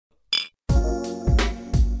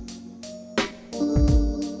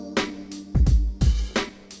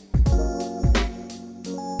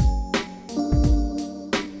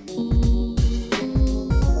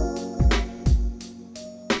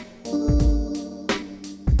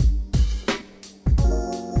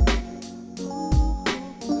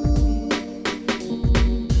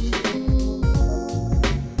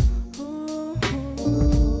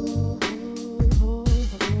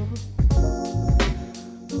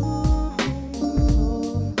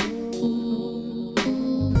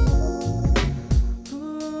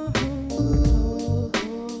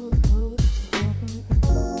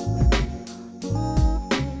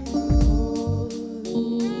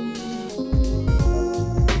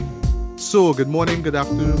So, good morning, good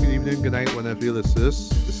afternoon, good evening, good night, whenever you listen to this.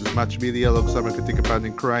 This is Match Media alongside my critic partner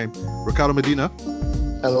in crime, Ricardo Medina.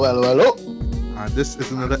 Hello, hello, hello. And this is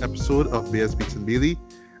another episode of Bears, Beats, and Bailey.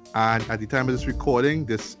 And at the time of this recording,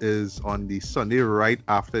 this is on the Sunday right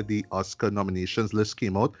after the Oscar nominations list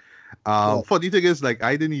came out. Funny thing is, like,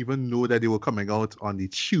 I didn't even know that they were coming out on the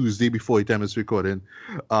Tuesday before the time of this recording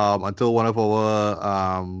until one of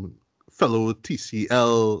our fellow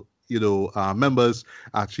TCL members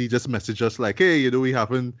actually just messaged us like, hey, we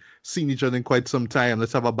haven't seen each other in quite some time.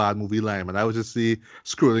 Let's have a bad movie line. And I was just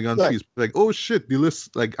scrolling on Facebook like, oh shit, the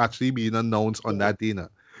list like actually being announced on that day now.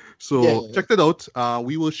 So check that out.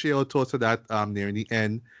 We will share our thoughts of that near the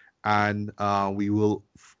end, and we will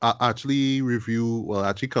actually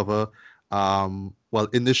cover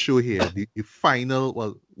in this show here the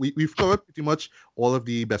final. We've covered pretty much all of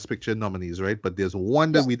the Best Picture nominees, right? But there's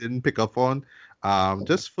one that we didn't pick up on.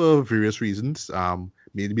 Just for various reasons.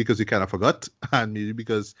 Maybe because we kind of forgot, and maybe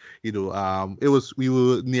because we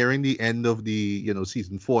were nearing the end of the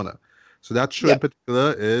season 4 now. So that show in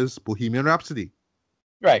particular is Bohemian Rhapsody.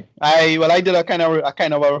 Right. I did a kind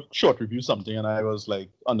of a short review something, and I was like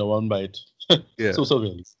underwhelmed by it. Yeah. So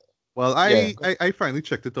really. Well, I finally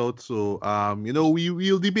checked it out. So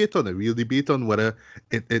we'll debate on it. We'll debate on whether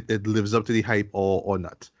it lives up to the hype or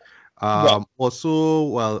not.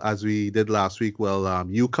 Also, as we did last week,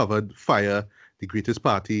 you covered Fire, the Greatest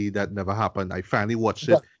Party That Never Happened. I finally watched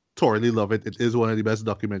it. Thoroughly love it. It is one of the best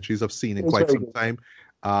documentaries I've seen in quite some time.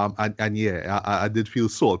 I did feel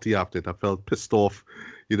salty after it. I felt pissed off.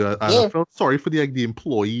 I felt sorry for the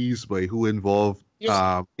employees who were involved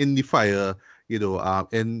in the fire,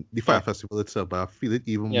 in the Fire Festival itself. But I feel it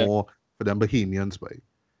even more for them Bohemians,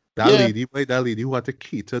 that lady who had to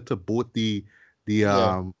cater to both the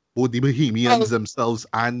Bohemians themselves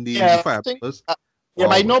and the firefighters. By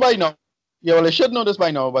now. Yeah, well, I should know this by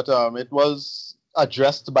now, but it was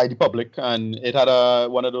addressed by the public, and it had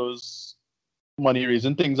one of those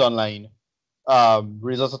money-raising things online.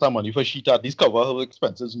 Raise a certain money for she to at least cover her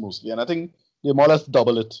expenses mostly, and I think they more or less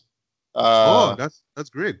double it. That's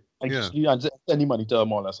great. And any money to her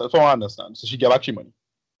more or less. That's what I understand. So she gave back she money.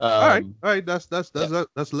 All right. That's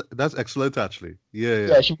excellent, actually.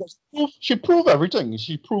 Yeah. She proved everything.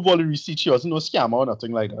 She proved all the receipts. She wasn't no scammer or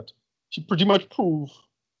nothing like that. She pretty much proved,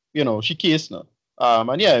 she cased now.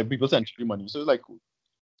 And people sent her money, so it's like cool.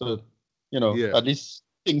 So at least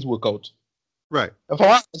things work out. Right. From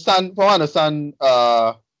what I understand,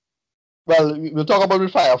 we'll talk about the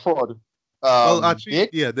fire fraud.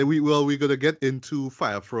 We're gonna get into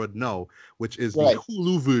Fire Fraud now, which is the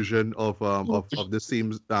Hulu version of the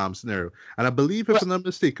same scenario. And I believe, if I'm not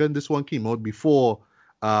mistaken, this one came out before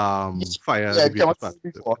Fire. Yeah, it came out a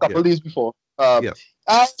couple of days before. I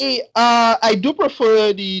do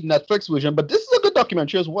prefer the Netflix version, but this is a good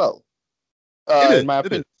documentary as well. In my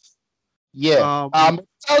opinion. Yeah. I'll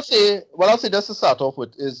say just to start off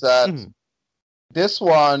with is that this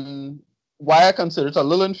one, why I consider it a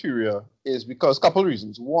little inferior is because a couple of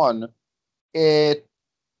reasons. One, it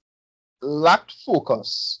lacked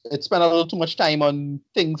focus. It spent a little too much time on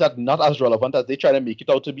things that are not as relevant as they try to make it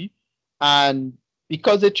out to be. And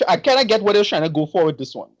because I kind of get what they're trying to go for with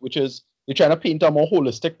this one, which is they're trying to paint a more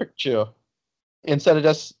holistic picture instead of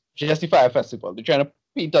just the Fire Festival. They're trying to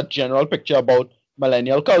paint a general picture about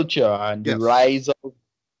millennial culture and the rise of,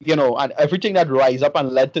 and everything that rise up and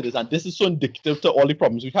led to this. And this is so indicative to all the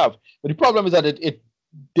problems we have. But the problem is that it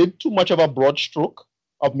did too much of a broad stroke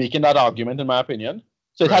of making that argument, in my opinion.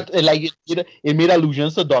 So it made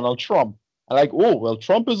allusions to Donald Trump. And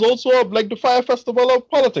Trump is also like the Fire Festival of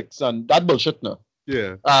politics, and that bullshit now.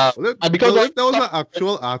 Yeah. And because if that was an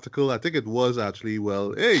actual article, I think it was actually,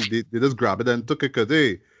 they just grab it and took it because,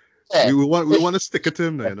 we want to stick it to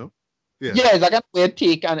him, Yeah, it's like a weird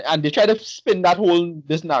take, and they try to spin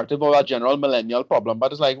this narrative of a general millennial problem,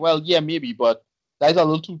 but it's like, maybe, but that is a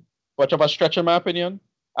little too much of a stretch in my opinion.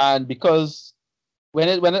 And because when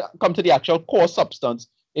it comes to the actual core substance,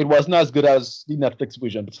 it wasn't as good as the Netflix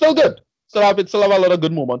version, but still good. Still have a lot of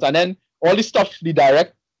good moments. And then all the stuff, the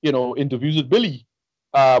direct, interviews with Billy,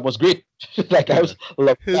 was great. I was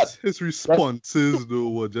love that. His responses though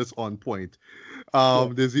were just on point.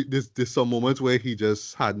 There's some moments where he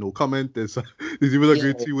just had no comment. There's even a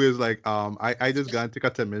great scene where it's like, I just gotta take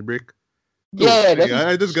a 10-minute break.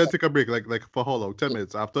 I just gotta take a break, like for how long? 10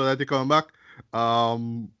 minutes. After that, they come back.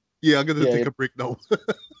 I'm gonna take a break now.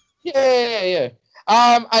 And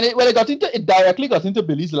it directly got into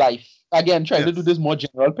Billy's life again, trying to do this more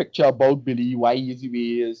general picture about Billy, why he is the way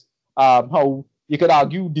he is, how you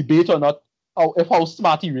could debate or not how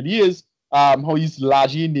smart he really is, how he's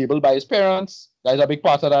largely enabled by his parents. That is a big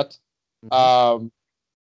part of that.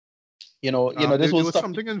 this there was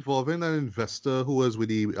something involving an investor who was with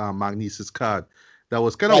the Magnesis card that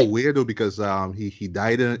was kind of Right. weird though, because he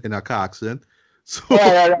died in a car accident. So right,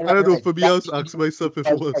 I don't know. right. For me, I was asking myself if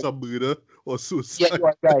it was Right. a murder or Yeah, suicide. you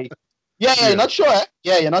are right. Yeah, you're not sure. Eh?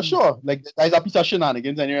 Yeah, you're not sure. Like there's a piece of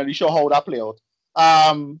shenanigans, and you're really sure how that play out.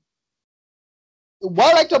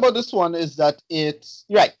 What I liked about this one is that it's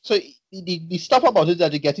right. So the stuff about it is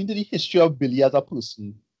that you get into the history of Billy as a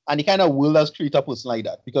person and the kind of world that's created a person like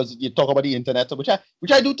that. Because you talk about the internet, which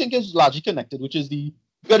I do think is largely connected, which is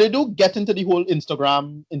because they do get into the whole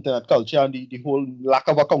Instagram internet culture and the whole lack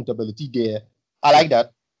of accountability there. I like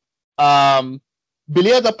that.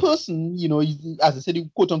 Billy as a person, he's, as I said, he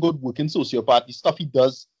quote unquote working sociopath. The stuff he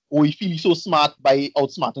does, or he feels so smart by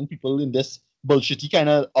outsmarting people in this bullshitty kind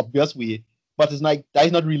of obvious way. But it's like that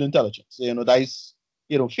is not real intelligence. That is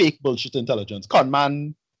fake bullshit intelligence.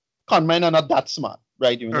 Conmen are not that smart,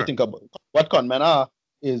 right? You think about it. What conmen are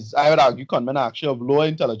is, I would argue, conmen are actually of lower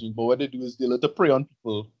intelligence, but what they do is they let to prey on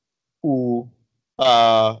people who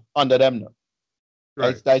are under them now.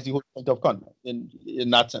 Right. That's the whole point of conmen in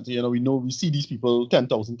that sense. We see these people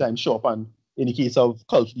 10,000 times show up, and in the case of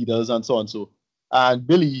cult leaders and so on. And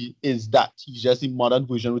Billy is that. He's just the modern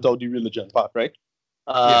version without the religion part, right?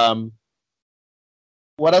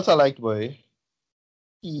 What else I liked, boy?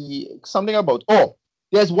 Something about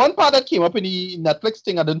there's one part that came up in the Netflix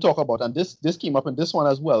thing I didn't talk about, and this came up in this one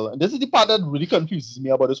as well. And this is the part that really confuses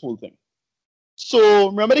me about this whole thing. So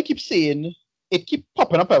remember, they keep saying, it keep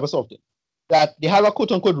popping up ever so often, that they have a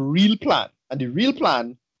quote unquote real plan. And the real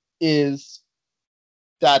plan is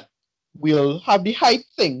that we'll have the hype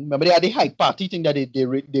thing. Remember, they had the hype party thing that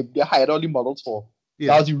they hired all the models for.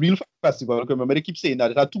 Yeah. That was the real festival. Remember, they keep saying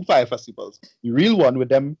that it had 2 fire festivals. The real one with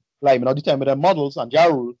them climbing all the time with their models and Ja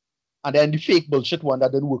Rule, and then the fake bullshit one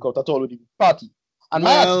that didn't work out at all with the party. And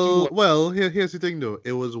here's the thing though.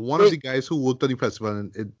 It was one of the guys who worked on the festival,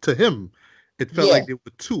 and to him, it felt like there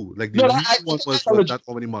were 2. Like the real one was not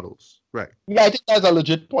how many models, right? Yeah, I think that's a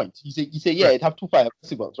legit point. He said, yeah, it have 2 fire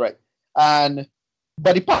festivals, right?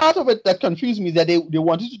 But the part of it that confused me is that they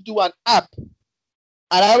wanted to do an app.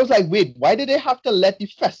 And I was like, wait, why did they have to let the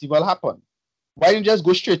festival happen? Why didn't you just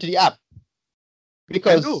go straight to the app?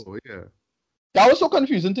 Because that was so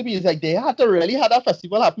confusing to me. It's like they had to really have a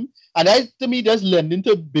festival happen. And that, to me, just lending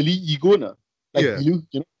to Billy ego now. Like,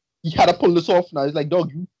 he had to pull this off now. It's like,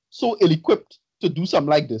 dog, you so ill-equipped to do something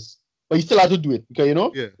like this. But he still had to do it.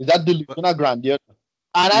 Because, is that delusion or grandeur?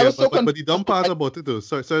 And I was so confused. But the dumb part about it, though,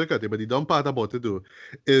 sorry to cut you, but the dumb part about it, though,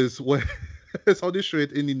 is when it's how they show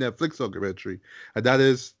it in the Netflix documentary. And that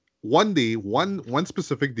is one day, one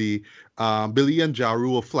specific day, Billy and Ja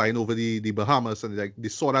Rule were flying over the Bahamas, and they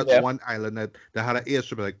saw that one island that had an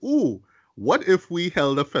airstrip. Like, ooh, what if we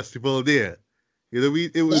held a festival there?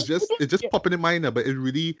 It just popping in mind now, but it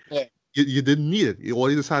really you didn't need it.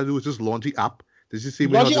 All you just had to do was just launch the app. They just say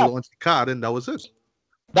we had to launch the card, and that was it.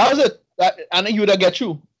 That was it. And you would have get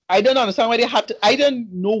through. I don't understand why they had to. I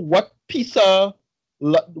don't know what piece of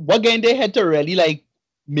what game they had to really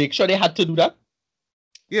make sure they had to do that.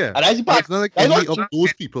 Yeah, and it's not like any of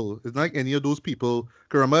those people. It's not like any of those people.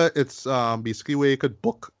 Remember, it's basically where you could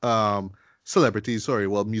book celebrities.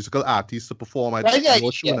 Musical artists to perform at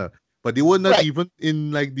your show. But they were not even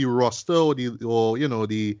in the roster or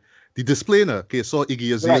the display. Okay, so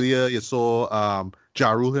Iggy Azalea, you saw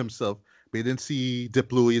Ja Rule himself. But you didn't see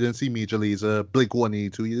Diplo, you didn't see Major Lazer,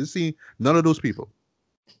 Blink-182, you didn't see none of those people.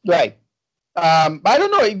 Right. But I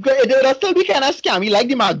don't know, it would still be kind of scammy, like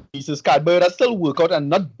the Magnesis card, but it would still work out and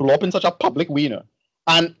not blow up in such a public way.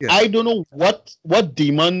 And I don't know what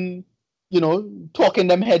demon, talking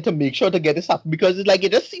them head to make sure to get this up, because it's like,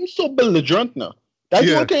 it just seems so belligerent now. That's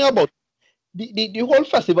the whole thing about the whole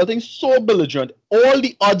festival thing, so belligerent. All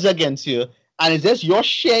the odds against you, and it's just your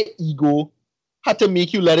sheer ego had to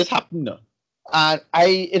make you let it happen now. And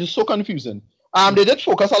it is so confusing. They did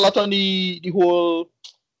focus a lot on the whole,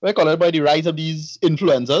 what I call it, by the rise of these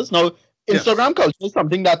influencers. Now, Instagram culture is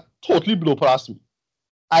something that totally blew past me.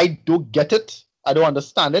 I don't get it. I don't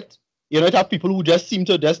understand it. It have people who just seem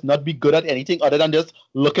to just not be good at anything other than just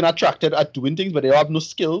looking attracted at doing things, but they have no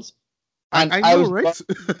skills. And I know, right?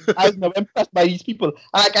 I was never impressed by these people.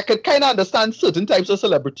 And I could kind of understand certain types of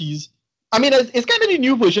celebrities. I mean, it's kind of the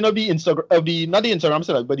new version of not the Instagram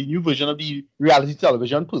celebrity, but the new version of the reality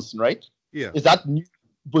television person, right? Yeah. Is that new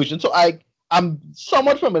version? So I'm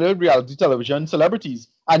somewhat familiar with reality television celebrities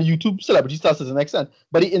and YouTube celebrities to a certain extent.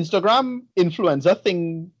 But the Instagram influencer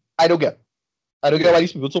thing, I don't get. I don't get why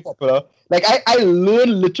these people are so popular. Like, I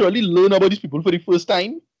literally learn about these people for the first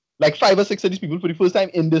time. Like 5 or 6 of these people for the first time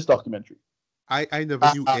in this documentary. I never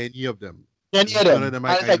knew any of them. Any of them. None of them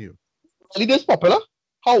I knew. Really this popular?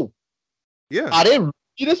 How? Yeah. Are they really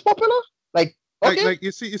this popular? Like, okay. Like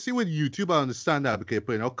you see with YouTube, I understand that because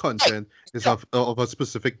putting out content is of a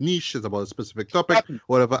specific niche, is about a specific topic,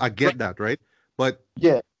 whatever. I get that, right? But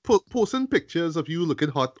posting pictures of you looking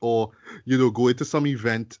hot, or going to some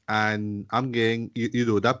event and I'm getting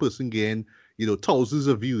that person getting thousands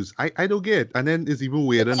of views. I don't get. And then it's even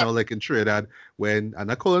weirder now, like in Trinidad, when,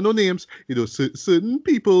 and I call no names, certain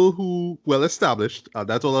people who well established,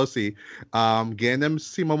 that's all I'll say, getting them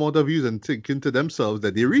same amount of views and thinking to themselves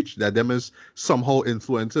that they reach that them as somehow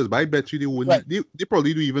influencers. But I bet you they wouldn't. They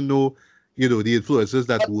probably don't even know the influencers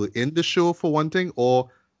that were in the show for one thing, or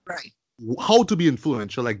how to be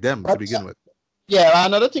influential like them to begin with. Yeah,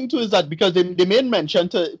 another thing too is that because they made mention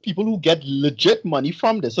to people who get legit money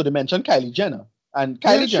from this. So they mentioned Kylie Jenner. And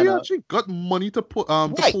Kylie Jenner actually got money to put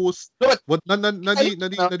to post not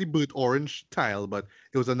the bird orange tile, but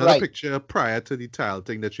it was another picture prior to the tile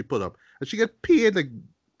thing that she put up. And she get paid to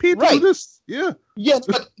do this. Yeah. Yeah,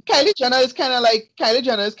 but Kylie Jenner is kinda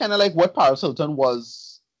like what Paris Hilton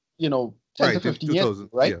was, 10 to 15 years ago,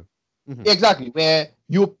 right? Yeah. Mm-hmm. Exactly. Where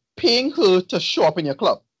you're paying her to show up in your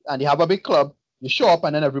club. And you have a big club. You show up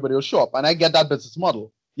and then everybody will show up. And I get that business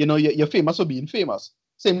model. You're famous for being famous.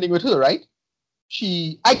 Same thing with her, right?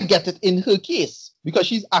 I get it in her case because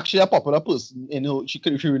she's actually a popular person. She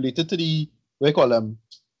related to the, what do you call them?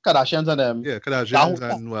 Kardashians and them. Yeah, Kardashians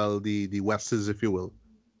and, well, the Wests, if you will.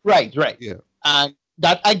 Right. Yeah. And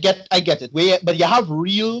that I get it. But you have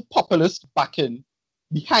real populists backing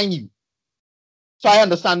behind you. So I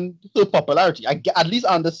understand her popularity. At least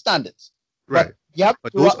I understand it. Right. But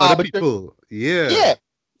those other people, yeah,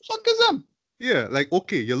 fuck is them. Yeah, like,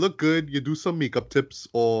 okay, you look good, you do some makeup tips,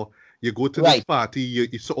 or you go to this party, you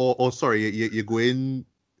go in,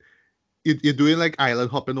 you're doing like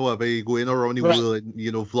island hopping or whatever, you go in around the world, and,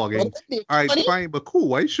 vlogging. All right, fine, but cool.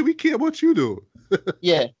 Why should we care about you, though?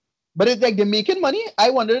 Yeah, but it's like they're making money. I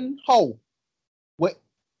wondering how.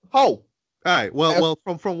 How? All right. Well,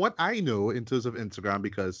 from what I know in terms of Instagram,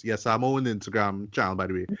 because yes, I'm on Instagram channel, by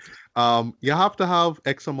the way. You have to have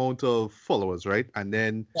X amount of followers, right? And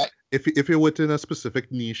then if you're within a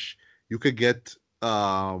specific niche, you could get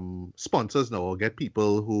sponsors now, or get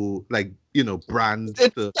people who brands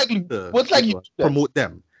to promote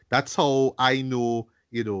them. That's how I know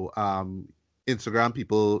Instagram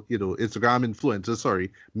people, Instagram influencers,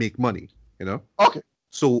 make money. Okay.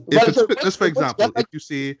 So if it's fitness, for example, if you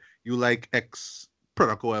say you like X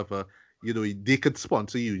product or whatever, they could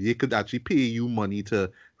sponsor you. They could actually pay you money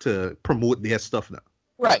to promote their stuff now.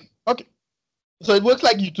 Right. Okay. So it works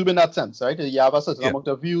like YouTube in that sense, right? You have a certain amount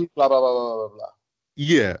of views, blah, blah, blah, blah, blah, blah.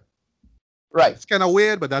 Yeah. Right. It's kind of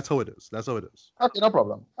weird, but that's how it is. Okay, no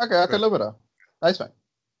problem. Okay, I can live with that. That's fine.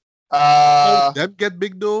 Them get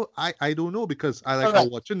big though? I don't know, because I'm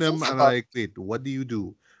watching them and I'm like, wait, what do you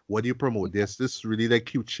do? What do you promote? There's this really like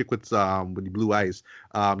cute chick with the blue eyes,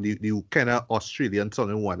 the kind of Australian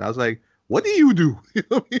sounding one. I was like, what do you do? You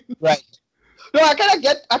know what I mean? Right. No, I kind of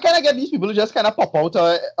get these people who just kind of pop out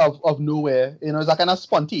of nowhere. It's a kind of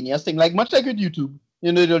spontaneous thing, like much like with YouTube.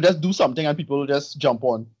 They'll just do something and people will just jump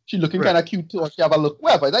on. She's looking kind of cute, or she have a look,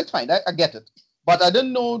 whatever. That's fine. I get it. But I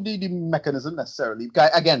didn't know the mechanism necessarily. Because,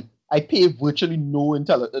 again, I pay virtually no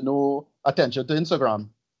attention to Instagram.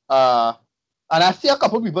 And I see a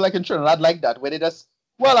couple of people like in Trinidad like that, where they just,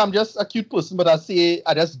 I'm just a cute person, but I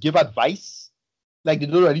just give advice. Like, they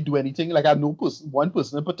don't really do anything. Like, I have one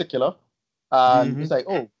person in particular. It's like,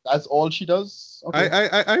 oh, that's all she does? Okay.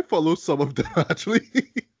 I follow some of them, actually.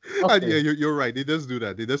 Okay. And yeah, you're right. They just do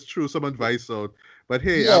that. They just throw some advice out. But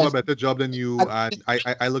hey, I have a better job than you, and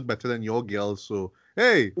I look better than your girl, so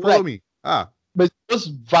hey, follow me. But it's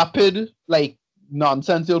just vapid, like,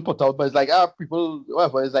 nonsense you'll put out, but it's like, people,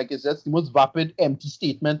 whatever. It's like, it's just the most vapid, empty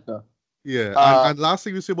statement. Yeah, and last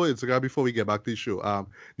thing you say about Instagram before we get back to the show,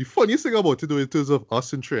 the funniest thing about it, though, in terms of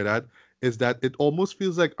us in Trinidad, is that it almost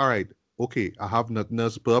feels like, all right, okay, I have nothing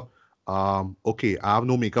else to put up. Okay, I have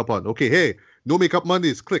no makeup on. Okay, hey, no makeup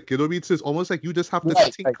Mondays, click. You know what I mean? So it's almost like you just have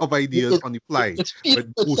to think of ideas on the fly, but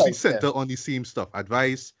mostly center on the same stuff.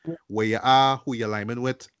 Advice, where you are, who you're aligning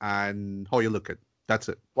with, and how you look at. That's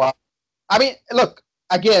it. Wow. I mean, look,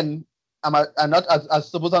 again, I'm not,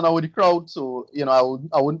 as suppose I'm not with the crowd, so, I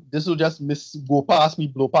wouldn't, this will just blow past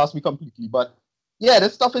me completely. But yeah,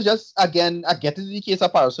 this stuff is just, again, I get it in the case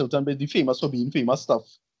of Paris Hilton, but the famous for being famous stuff.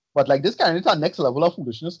 But like, this kind of is a next level of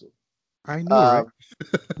foolishness too. I know, right?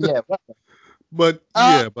 Yeah. But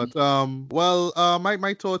my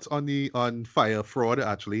thoughts on fire fraud,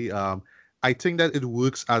 actually, I think that it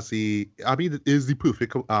works it is the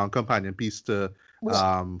perfect companion piece to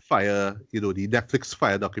Fire, the Netflix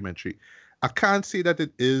Fire documentary. I can't say that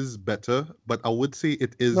it is better, but I would say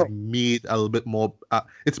it is made a little bit more.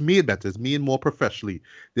 It's made better. It's made more professionally.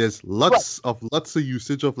 There's lots of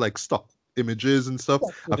usage of like stock images and stuff.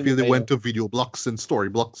 I feel they went to video blocks and story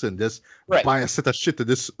blocks and just buy a set of shit to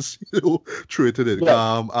this, throw it to it.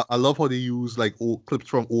 I love how they use like old clips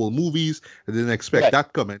from old movies. I didn't expect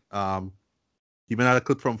that coming. Even had a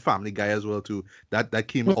clip from Family Guy as well too. That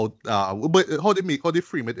came out. But how they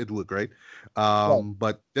frame it, it worked, right?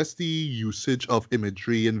 But just the usage of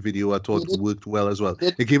imagery and video, I thought worked well as well.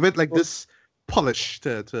 It gave it like this polish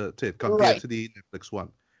to it compared to the Netflix one,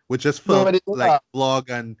 which just felt like vlog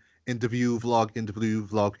and interview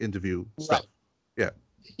stuff. Yeah.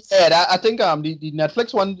 Yeah, I think the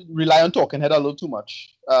Netflix one rely on talking head a little too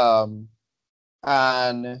much.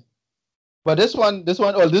 But this one did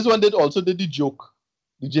the joke,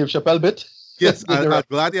 the Dave Chappelle bit. Yes, I'm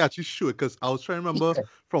glad they actually showed it because I was trying to remember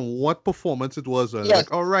from what performance it was.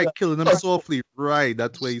 Like, all right, killing them softly. Right,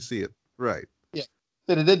 that's where you see it. Right. Yeah,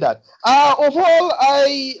 so they did that. Overall,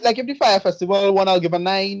 I like if the Fire Festival one, I'll give a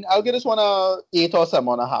 9. I'll give this one a 8 or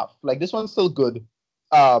 7.5. Like this one's still good.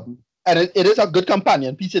 And it is a good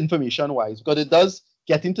companion piece information-wise because it does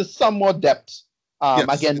get into some more depth.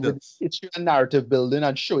 Again, with history and narrative building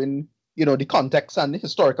and showing the context and the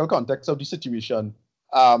historical context of the situation.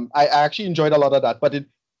 I actually enjoyed a lot of that, but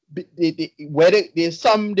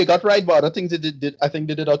they got right, but other things I think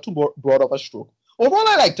they did a too broad of a stroke. Overall,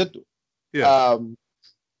 I liked it too. Yeah.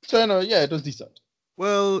 It was decent.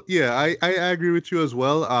 Well, yeah, I agree with you as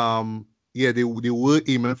well. Yeah, they were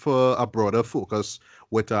aiming for a broader focus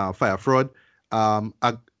with Fire Fraud. I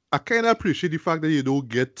kind of appreciate the fact that you don't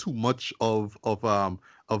get too much of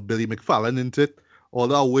Billy McFarland into it.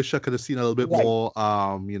 Although I wish I could have seen a little bit more,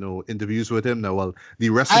 interviews with him. Now, well, the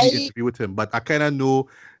rest of the interview with him, but I kind of know,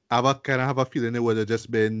 I kind of have a feeling it would have just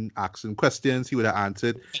been asking questions, he would have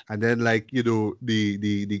answered, and then the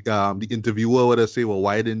interviewer would have say, well,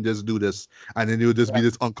 why didn't you just do this? And then it would just be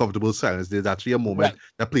this uncomfortable silence. There's actually a moment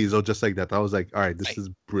that plays out just like that. I was like, all right, this is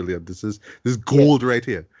brilliant. This is gold right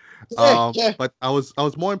here. But I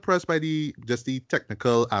was more impressed by the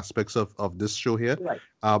technical aspects of this show here.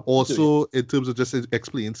 Also in terms of just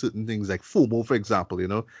explaining certain things like FOMO, for example,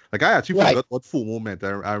 like I actually forgot what FOMO meant.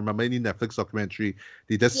 I remember in the Netflix documentary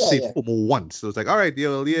they just say FOMO once. So it's like, all right,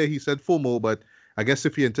 he said FOMO, but I guess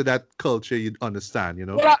if you're into that culture, you'd understand,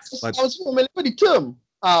 Well, I was familiar with the term.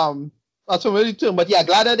 But yeah,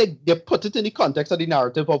 glad that they put it in the context of the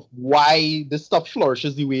narrative of why this stuff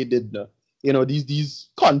flourishes the way it did. These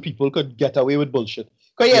con people could get away with bullshit.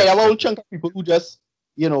 Because you have a whole chunk of people who just,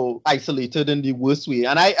 isolated in the worst way.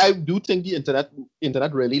 And I do think the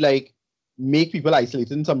internet really make people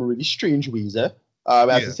isolated in some really strange ways. As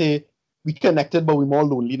to say, we connected, but we're more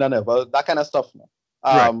lonely than ever. That kind of stuff.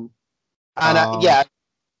 I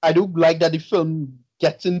do like that the film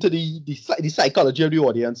gets into the psychology of the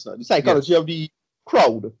audience, the psychology of the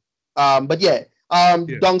crowd.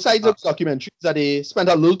 Downsides of documentaries that they spend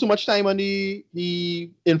a little too much time on the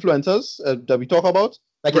influencers that we talk about.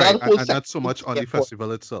 And not so much on the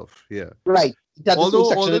festival itself. Yeah. Right.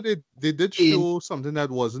 Although they did show something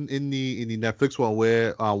that wasn't in the Netflix one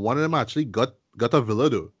where one of them actually got a villa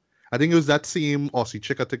though. I think it was that same Aussie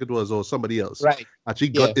chick, I think it was, or somebody else. Right. Actually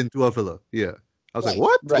got into a villa. Yeah. I was like,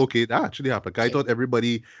 what? Right. Okay, that actually happened. I thought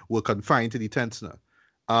everybody were confined to the tents now.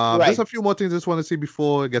 There's a few more things I just want to say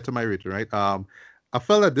before I get to my rating, right? I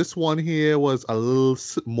felt that this one here was a little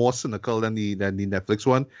more cynical than the Netflix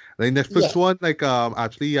one. The Netflix one,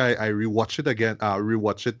 actually, I rewatched it again. After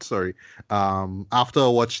I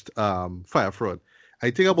watched Fire Fraud.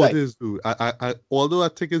 I think about this too. Although I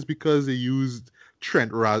think it's because they used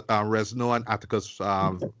Trent Reznor and Atticus,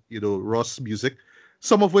 Ross music.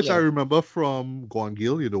 Some of which I remember from Gone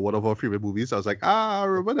Gale, one of our favorite movies. I was like, I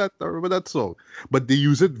remember that song. But they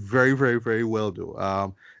use it very, very, very well,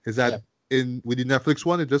 though. With the Netflix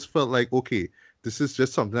one, it just felt like, okay, this is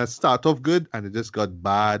just something that started off good and it just got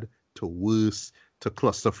bad to worse to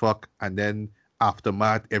clusterfuck, and then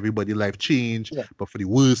aftermath, everybody life changed, but for the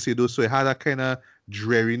worse, so it had that kind of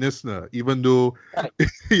dreariness now, even though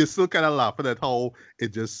you're still kind of laughing at how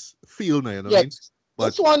it just feels now, what I mean? But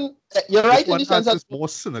this one, you're right in the sense that this more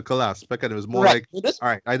cynical aspect, and it was more like, all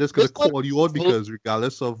right, I just gotta call you out because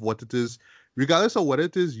regardless of what it is,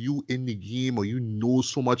 you in the game or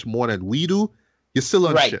so much more than we do, you're still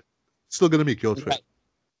on shit. Still gonna make your trip.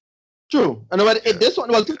 True. And this one,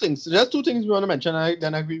 two things. There's two things we want to mention.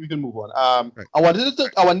 Then I agree we can move on. I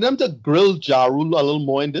wanted them to grill Ja Rule a little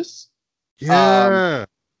more in this. Yeah.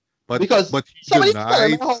 But he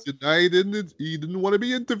denied denied he didn't want to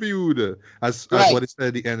be interviewed as what it said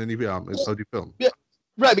at the end of the film. Yeah.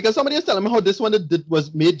 Right, because somebody was telling me how this one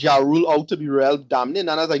was made Ja Rule out to be real damning,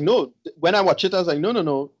 and I was like, no. When I watched it, I was like,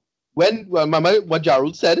 no. Remember what Ja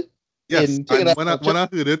Rule said? Yes, and when I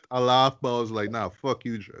heard it, I laughed, but I was like, nah, fuck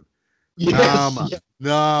you, Dread. Yes,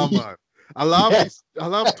 nah, man. I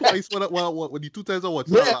laughed twice when the 2 times I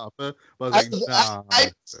watched it, I laughed. But I was like, nah.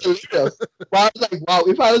 I was like, wow,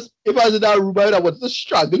 if I was in that room, I would just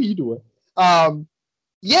struggle he doing. I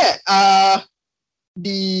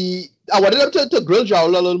wanted them to grill Ja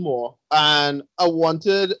Rule a little more, and I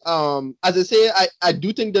wanted, as I say, I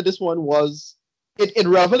do think that this one was it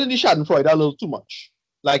reveled in the Schadenfreude a little too much.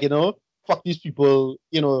 Like, fuck these people,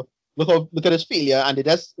 look at his failure, and they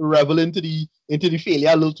just revel into the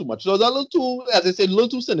failure a little too much. So it was a little too, as I said, a little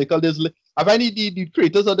too cynical. I find the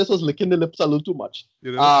creators of this was licking the lips a little too much.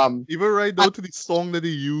 Even right down to the song that they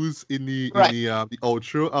use in the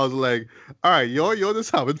outro, I was like, all right, you're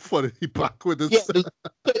just having fun in the back with this. Yeah,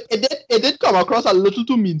 it did come across a little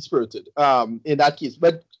too mean spirited. In that case,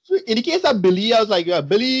 but in the case of Billy, I was like,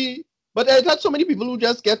 Billy. But I got so many people who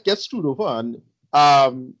just get screwed over, and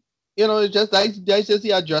it's just I just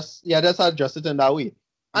adjust it in that way.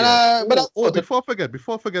 And before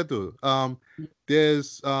I forget though,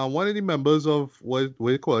 there's one of the members of what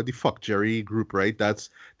you call it, the Fuck Jerry group, right? That's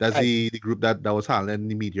right. the group that was handling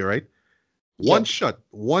the media, right? One shot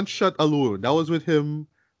alone. That was with him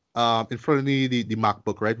in front of the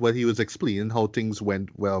MacBook, right? Where he was explaining how things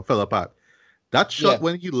fell apart. That shot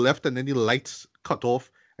when he left and then the lights cut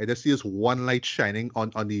off, I just see this one light shining on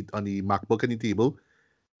the MacBook and the table.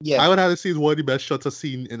 Yeah. I would have to say it's one of the best shots I've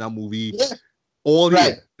seen in a movie. Yeah. All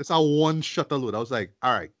right. That's our one shot alone. I was like,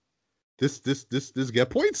 all right, this get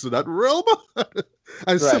points to that realm.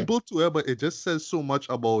 And simple to her, but it just says so much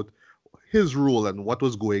about his role and what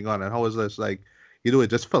was going on and how it's just like, it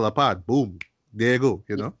just fell apart. Boom. There you go,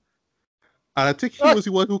 And I think he was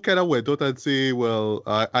the one who kind of went out and say, well,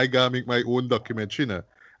 I gotta make my own documentary now.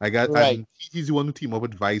 And he's the one who teamed up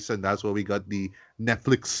with Vice, and that's where we got the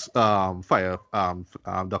Netflix Fire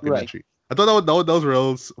documentary. I thought that was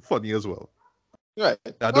real funny as well. Right.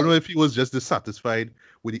 I don't know if he was just dissatisfied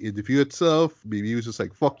with the interview itself. Maybe he was just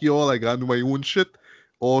like, fuck y'all, I gotta do my own shit.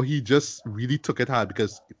 Or he just really took it hard,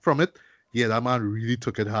 because from it, that man really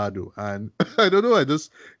took it hard though. And I don't know, I just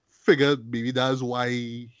figured maybe that's why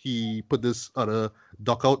he put this other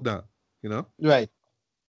doc out now, Right.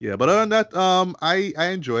 Yeah, but other than that, I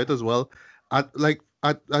enjoy it as well. At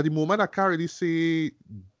the moment, I can't really say,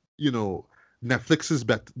 Netflix is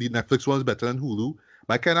better. The Netflix one is better than Hulu,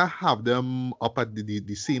 but I kind of have them up at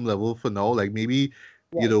the same level for now. Like maybe,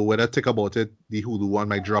 when I think about it, the Hulu one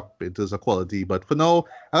might drop in terms of quality. But for now,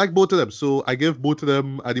 I like both of them. So I give both of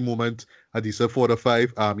them at the moment a decent 4 to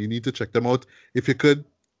 5. You need to check them out if you could.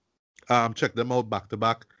 Check them out back to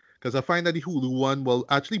back. Because I find that the Hulu one, well,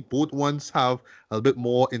 actually both ones have a little bit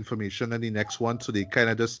more information than the next one, so they kind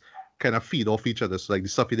of feed off each other. So like the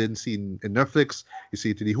stuff you didn't see in Netflix, you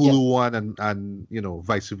see it in the Hulu one, and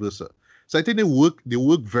vice versa. So I think they work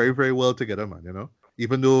very, very well together, man.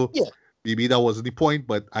 Even though maybe that wasn't the point,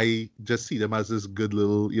 but I just see them as this good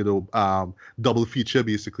little double feature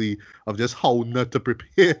basically of just how not to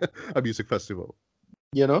prepare a music festival.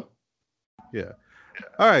 Yeah.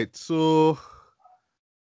 All right, so.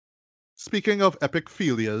 Speaking of epic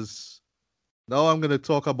failures, now I'm going to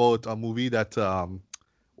talk about a movie that,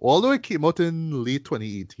 although it came out in late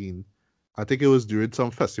 2018, I think it was during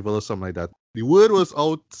some festival or something like that. The word was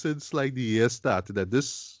out since like the year started that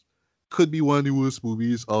this could be one of the worst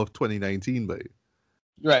movies of 2019, babe.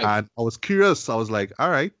 Right. And I was curious. I was like,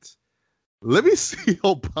 all right, let me see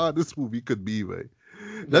how bad this movie could be, babe.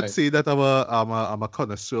 Let's say that I'm a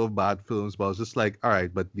connoisseur of bad films, but I was just like, all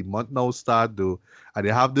right, but the month now start though, and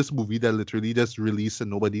they have this movie that literally just released and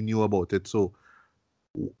nobody knew about it. So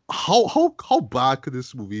how bad could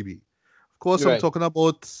this movie be? Of course, I'm talking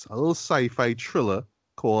about a little sci-fi thriller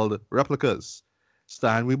called Replicas,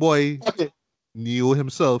 starring we boy Neo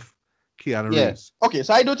himself, Keanu Reeves. Okay,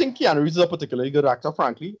 so I don't think Keanu Reeves is a particularly good actor,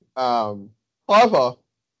 frankly. However,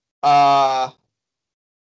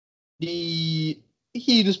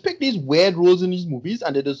 he just picked these weird roles in these movies,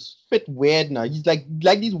 and they just fit weird now. He's like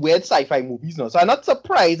these weird sci-fi movies now. So I'm not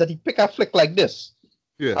surprised that he picked a flick like this.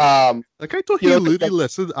 Yeah. Like I thought he learned a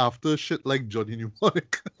lesson after shit like Johnny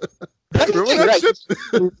Mnemonic. Remember that shit?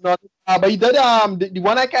 But he did the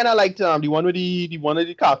one I kind of liked, the one with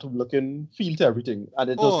the cartoon looking feel to everything, and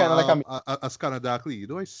it was kind of like a Scanner Darkly.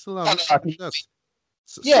 I still have that.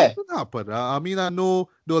 Something happened. I mean, I know,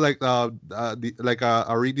 like a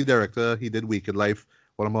reading director, he did Wicked Life,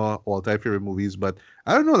 one of my all-time favorite movies, but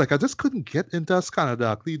I don't know, like I just couldn't get into Scanner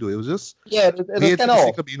Darkly though. It was just it was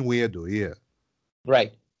kind of being weird though,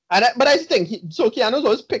 right. But I think so. Keanu's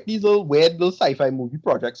always picked these little weird little sci-fi movie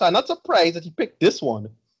projects. So I'm not surprised that he picked this one.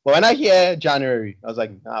 But when I hear January, I was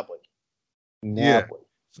like, nah, boy, boy.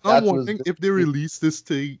 So I'm wondering if they release this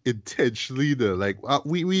thing intentionally though. Like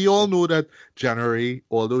we all know that January,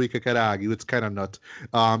 although we can kind of argue it's kind of not,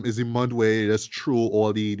 is a month where they just throw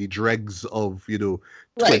all the dregs of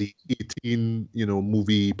 2018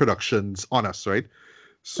 movie productions on us, right?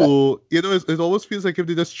 So it always feels like if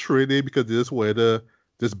they just throw it in because they just want to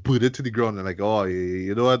just put it to the ground and like, oh,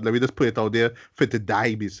 you know what? Let me just put it out there for it to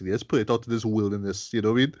die, basically. Let's put it out to this wilderness, you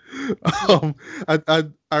know what I mean?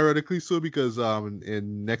 And ironically so because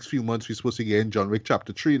in next few months we're supposed to get in John Wick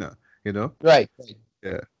Chapter 3 now, you know? Right.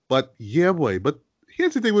 Yeah. But yeah, boy. But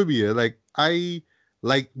here's the thing with me, like I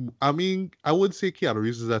would say Keanu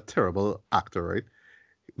Reeves is a terrible actor, right?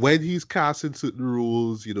 When he's cast in certain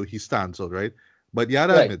roles, he stands out, right? But yeah,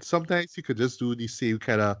 I admit, sometimes he could just do the same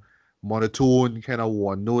kind of monotone, kind of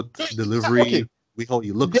one-note delivery, with how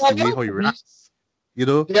he looks, the way how he reacts, There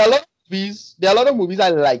are a lot of movies I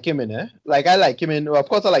like him in, Like I like him in, of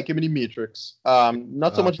course, I like him in The Matrix.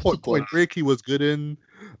 Not so much Point Break. He was good in.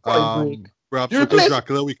 Point Break. Bram Stoker's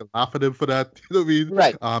Dracula. We can laugh at him for that. You know what I mean?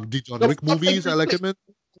 Right. The John Wick movies, I like him in.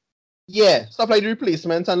 Yeah, stuff like The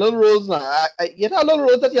Replacements and little roles. You have little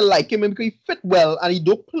roles that you like him in because he fit well and he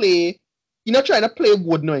don't play. He's not trying to play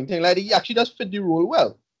wood or anything like that. He actually does fit the role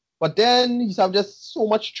well. But then he's have just so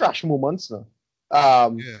much trash moments now.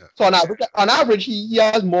 So on average, he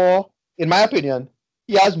has more, in my opinion,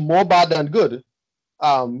 he has more bad than good.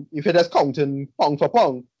 If it is counting pound for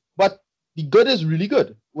pound. But the good is really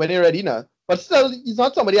good when they're ready now. But still, he's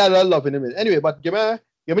not somebody I love in him. Anyway, but give me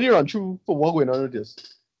the run through for what's going on with this.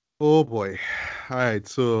 Oh boy. All right,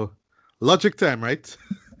 so logic time, right?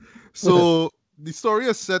 So the story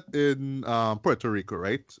is set in Puerto Rico,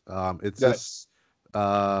 right? It's this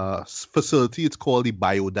facility. It's called the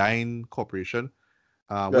Biodyne Corporation,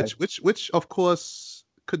 which of course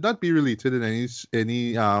could not be related in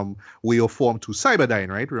any way or form to Cyberdyne,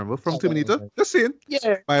 right? Remember from Terminator? Right. The same.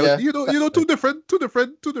 Yeah. Two different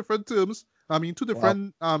terms. I mean, two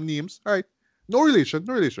different names. All right, no relation,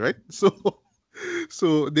 right?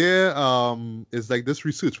 So there is like this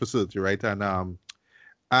research facility, right? And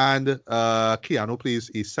Keanu plays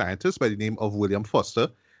a scientist by the name of William Foster.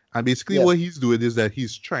 And basically what he's doing is that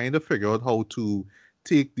he's trying to figure out how to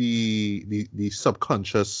take the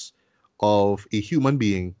subconscious of a human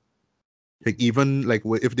being, like even like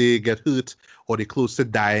if they get hurt or they're close to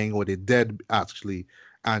dying or they're dead actually,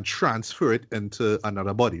 and transfer it into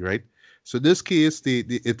another body, right? So in this case,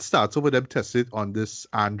 it starts over them tested on this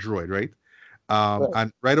android, right?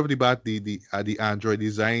 And right off the bat, the android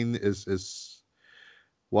design is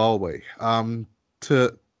wow, boy.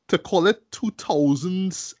 To call it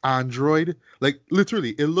 2000s Android, like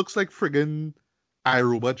literally, it looks like friggin'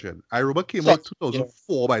 iRobot, Jen. iRobot came out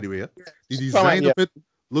 2004, by the way. The design of it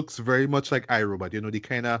looks very much like iRobot. The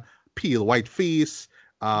kind of pale white face.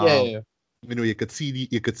 You could see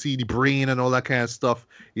the brain and all that kind of stuff.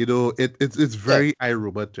 It's very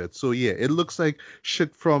iRobot, Jet. So yeah, it looks like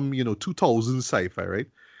shit from 2000 sci-fi, right?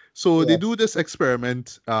 So they do this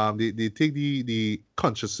experiment. They take the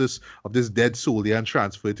consciousness of this dead soldier and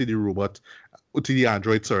transfer it to the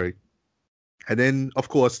android, sorry. And then, of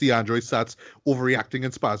course, the android starts overreacting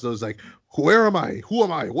and spasms like, where am I? Who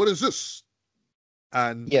am I? What is this?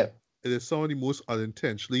 And it is some of the most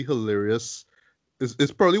unintentionally hilarious.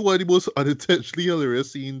 It's probably one of the most unintentionally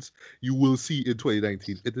hilarious scenes you will see in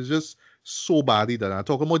 2019. It is just so badly done. I'm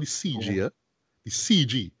talking about the CG. Yeah? The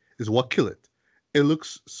CG is what killed it. It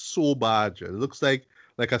looks so bad. It looks like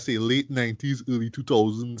I say, late 90s, early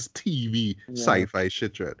 2000s TV sci-fi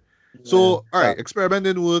shit, right? So, all right, experiment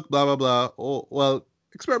didn't work, blah, blah, blah. Oh, well,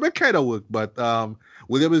 experiment kind of worked, but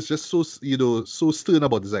William is just so, so stern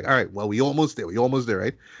about this. Like, all right, well, we almost there,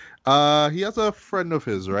 right? He has a friend of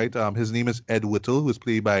his, right? His name is Ed Whittle, who's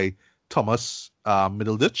played by Thomas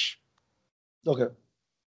Middleditch. Okay.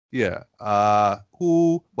 Yeah.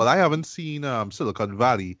 Well, I haven't seen Silicon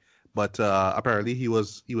Valley, but apparently he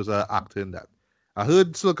was an actor in that. I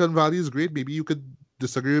heard Silicon Valley is great. Maybe you could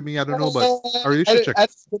disagree with me. I don't know, but I really should check.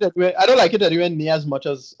 I don't like it anywhere near as much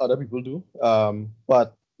as other people do.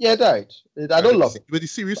 But yeah, right. I don't love it. But the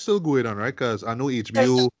series is still going on, right? Because I know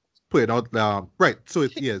HBO put it out. Right. So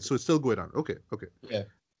it's still going on. Okay. Yeah.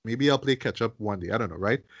 Maybe I'll play catch up one day. I don't know,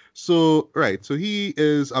 right? So he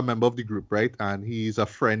is a member of the group, right? And he's a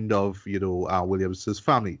friend of Williams'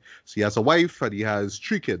 family. So he has a wife and he has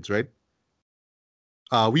 3 kids, right?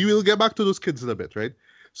 We will get back to those kids in a bit, right?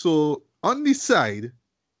 So on the side,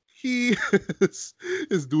 he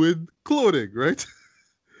is doing clothing, right?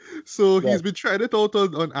 So he's been trying it out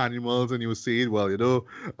on animals, and he was saying, well,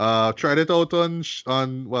 tried it out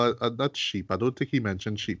not sheep. I don't think he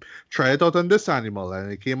mentioned sheep. Try it out on this animal,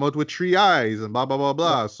 and it came out with 3 eyes, and blah blah blah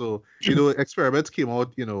blah. So experiments came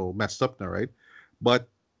out, messed up now, right? But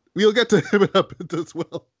we'll get to him in a bit as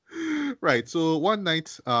well, right? So one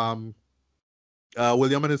night,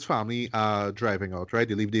 William and his family are driving out, right?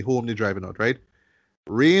 They leave their home, they're driving out, right?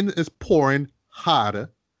 Rain is pouring hard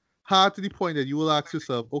to the point that you will ask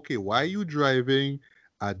yourself, okay, why are you driving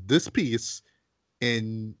at this pace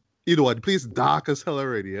in, a place dark as hell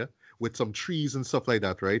already, with some trees and stuff like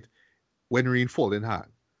that, right? When rain falling hard.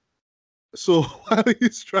 So while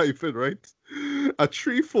he's driving, right, a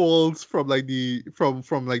tree falls from like the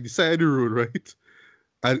side of the road, right?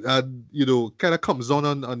 And kind of comes down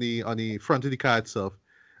on the front of the car itself,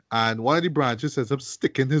 and one of the branches ends up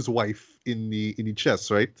sticking his wife in the chest,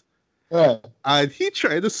 right? Right. And he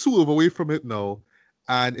tried to swerve away from it now,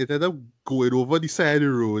 and it ended up going over the side of the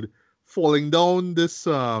road, falling down this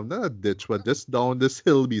not a ditch, but just down this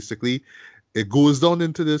hill basically. It goes down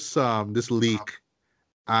into this lake,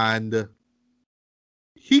 and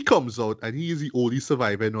he comes out, and he is the only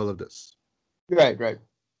survivor in all of this. Right.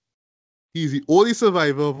 He's the only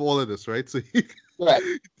survivor of all of this, right? So right.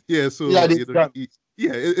 Yeah, so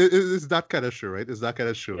it's that kind of show, right? It's that kind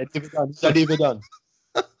of show. Yeah, David Dunn.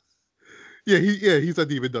 he's a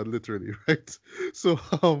David Dunn, literally, right? So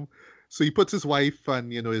so he puts his wife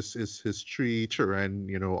and his 3 children,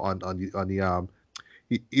 on the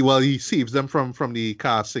he saves them from the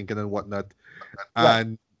car sinking and whatnot. Right.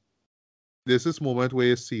 And there's this moment where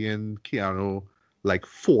you're seeing Keanu like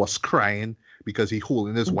force crying because he's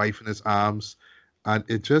holding his wife in his arms, and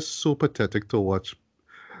it's just so pathetic to watch.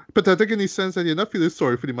 Pathetic in the sense that you're not feeling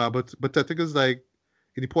sorry for the man, but pathetic is like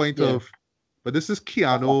in the point of, but this is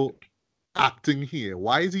Keanu acting here.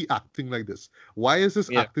 Why is he acting like this? Why is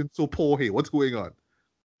this acting so poor here? What's going on?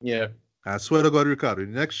 Yeah. I swear to God, Ricardo,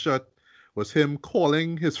 the next shot was him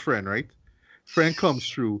calling his friend, right? Friend comes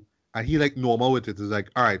through, and he like normal with it. It's like,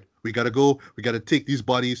 all right, we gotta go. We gotta take these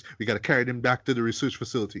bodies. We gotta carry them back to the research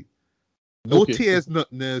facility. No tears,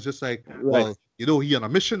 nothing. It's just like, well, he on a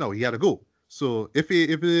mission now. He had to go. So if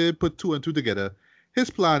they put 2 and 2 together, his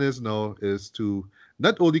plan is to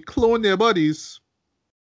not only clone their bodies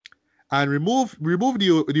and remove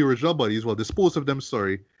the original bodies, well, dispose of them,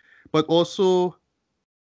 but also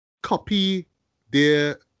copy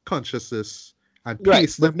their consciousness and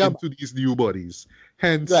paste them into these new bodies.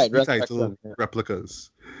 Hence the title Replicas.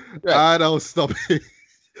 Right. And I'll stop it.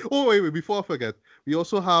 Oh, wait, before I forget, we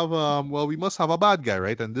also have, we must have a bad guy,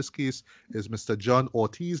 right? And this case is Mr. John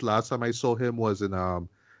Ortiz. Last time I saw him was in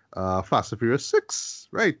Fast and Furious 6,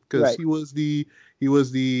 right? Because he was the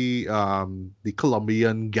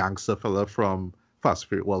Colombian gangster fella from Fast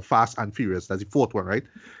and Furious. That's the 4th one, right?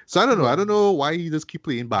 So I don't know. I don't know why he just keep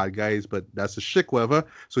playing bad guys, but that's a shit, whatever.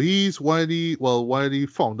 So he's one of the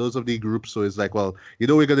founders of the group. So it's like, well,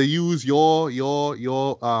 we're gonna use your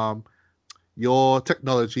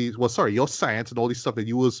technology, your science and all this stuff that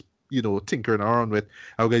you was, tinkering around with.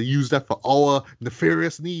 I'm going to use that for our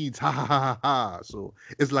nefarious needs. Ha ha ha ha. So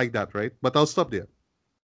it's like that, right? But I'll stop there.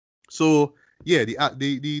 So yeah,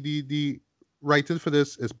 the writing for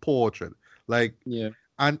this is portrait.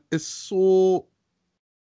 And it's so,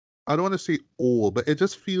 I don't want to say old, but it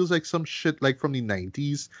just feels like some shit like from the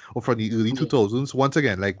 90s or from the early 2000s. Once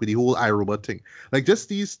again, like with the whole iRobot thing. Like just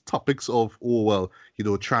these topics of,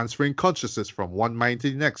 transferring consciousness from one mind to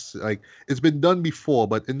the next. Like it's been done before,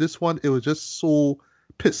 but in this one, it was just so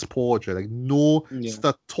piss poor. Like no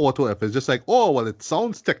thought or effort. It's just like, oh, well, it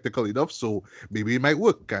sounds technical enough, so maybe it might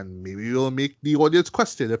work. And maybe it'll make the audience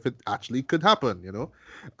question if it actually could happen,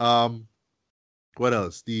 What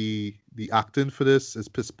else? The acting for this is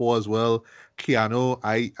piss poor as well. Keanu,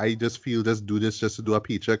 I just feel just do this just to do a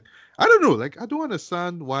paycheck. I don't know. Like I don't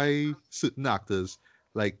understand why certain actors,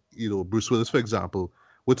 like Bruce Willis for example,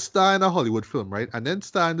 would star in a Hollywood film, right, and then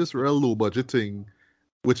star in this real low budget thing,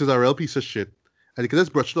 which is a real piece of shit, and they can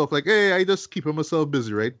just brush it off like, hey, I just keeping myself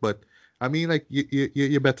busy, right? But I mean, like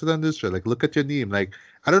you're better than this, right? Like look at your name. Like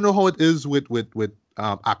I don't know how it is with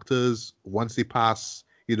actors once they pass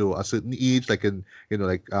a certain age, like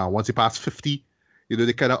once they pass 50,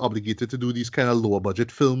 they kind of obligated to do these kind of lower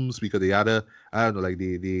budget films because they had I don't know, like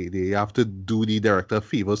they have to do the director a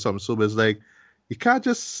favor. So it's like, you can't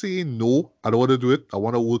just say, no, I don't want to do it. I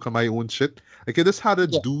want to work on my own shit. Like I just had to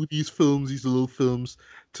do these films, these little films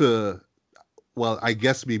to, well, I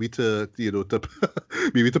guess maybe to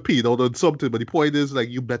maybe to pay it out on something. But the point is, like,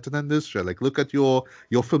 you better than this shit. Like, look at your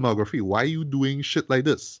filmography. Why are you doing shit like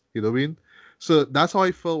this? You know what I mean? So that's how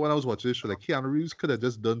I felt when I was watching this show. Like, Keanu Reeves could have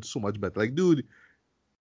just done so much better. Like, dude,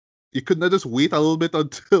 You could not just wait a little bit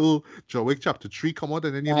until John Wick Chapter 3 come out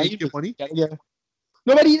and then you make your money? Yeah.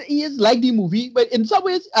 No, but he is like the movie, but in some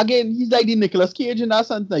ways, again, he's like the Nicolas Cage in that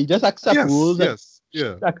sense. He just accept rules.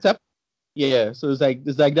 Accept. Yeah, so it's like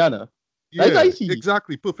that. Now. Yeah,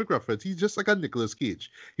 exactly. Perfect reference. He's just like a Nicolas Cage.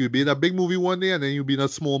 He'll be in a big movie one day, and then he'll be in a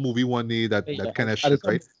small movie one day. That kind of shit,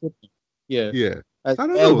 right? Yeah. I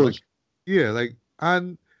don't know.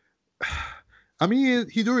 And I mean,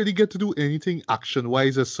 he don't really get to do anything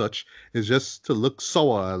action-wise as such. It's just to look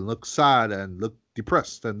sour and look sad and look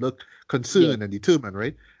depressed and look concerned and determined,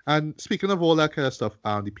 right? And speaking of all that kind of stuff,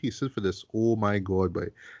 the pieces for this, oh my god, boy.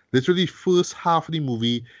 Literally, first half of the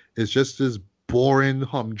movie is just this boring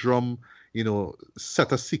humdrum,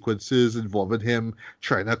 set of sequences involving him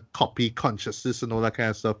trying to copy consciousness and all that kind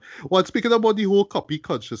of stuff. Well, speaking about the whole copy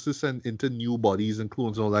consciousness and into new bodies and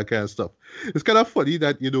clones and all that kind of stuff, it's kind of funny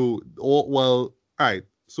that, all right,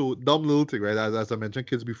 so dumb little thing, right? As I mentioned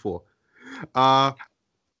kids before.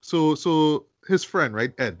 So his friend,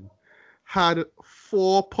 right, Ed, had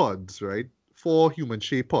 4 pods, right? 4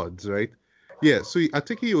 human-shaped pods, right? Yeah, so I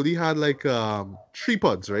think he only had like 3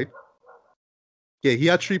 pods, right? Yeah, he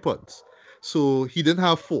had 3 pods. So he didn't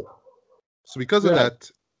have 4. So because of that,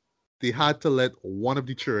 they had to let one of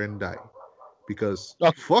the children die. Because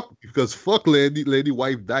fuck lady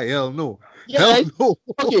wife die. Hell no. Hell no.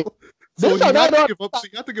 Okay. So he had to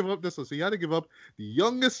give up this one. So he had to give up the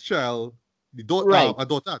youngest child, the daughter, a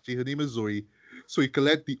daughter actually, her name is Zoe. So he could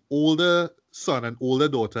let the older son and older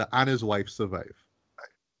daughter and his wife survive.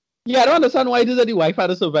 Yeah, I don't understand why it is that the wife had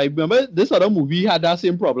to survive. Remember, this other movie had that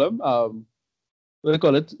same problem. What do you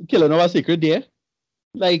call it? Killing of a Sacred Deer.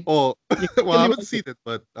 Like, well, I haven't seen it,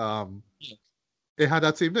 but it had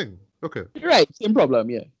that same thing. Okay. Right, same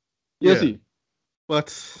problem, yeah. See.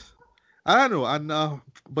 But I don't know, and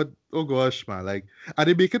but oh gosh, man, like, and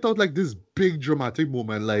they make it out like this big dramatic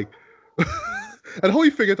moment, like, and how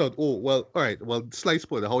he figured out. Oh well, all right, well, slight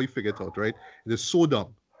spoiler, how he figured out, right? It is so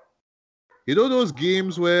dumb. You know those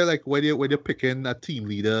games where like when you're picking a team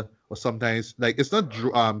leader, or sometimes like it's not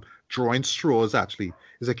drawing straws actually.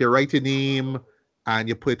 It's like you write your name and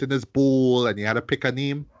you put it in this bowl and you had to pick a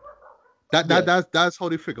name. That's how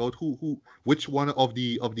they figure out which one of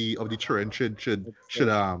the children should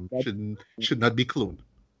not be cloned.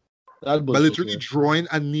 By literally drawing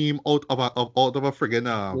a name out of a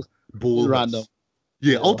friggin' bowl. Random.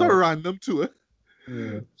 Yeah, out of random too.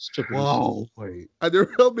 Yeah, wow, boy. And they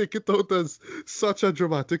will make it out as such a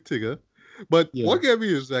dramatic thing. But what gave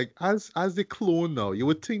me is like as they clone now, you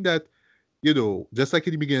would think that, just like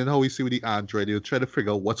in the beginning, how we see with the android, they'll try to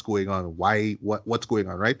figure out what's going on, what's going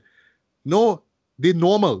on, right? No, they're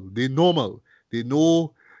normal. They know,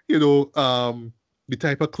 the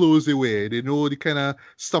type of clothes they wear. They know the kind of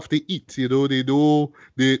stuff they eat. They know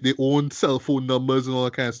their own cell phone numbers and all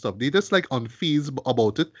that kind of stuff. They just like unfazed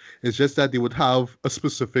about it. It's just that they would have a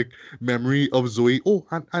specific memory of Zoe. Oh,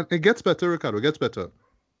 and it gets better, Ricardo. It gets better.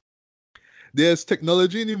 There's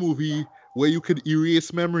technology in the movie where you could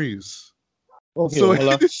erase memories. Okay, so in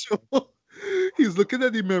the show, he's looking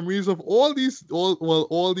at the memories of all the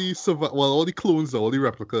clones, all the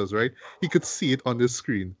replicas, right? He could see it on the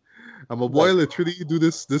screen. And my boy literally do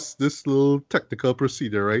this little technical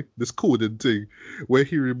procedure, right? This coded thing where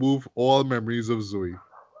he remove all memories of Zoe.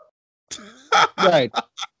 Right.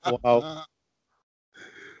 Wow.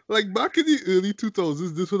 Like back in the early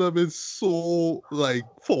 2000s, this would have been so like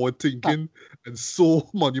forward thinking and so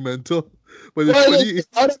monumental. But in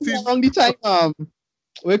 2016, around the time what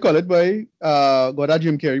do you call it, boy? Got that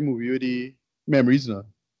Jim Carrey movie with the memories now.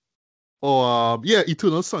 Oh,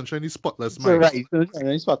 Eternal Sunshine is Spotless Mind. Right, Eternal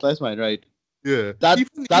Sunshine is Spotless Mind, right. Yeah. And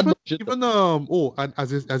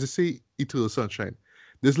as I say, Eternal Sunshine,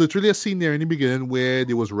 there's literally a scene there in the beginning where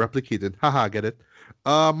they was replicated. Haha, get it?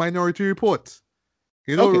 Minority Report.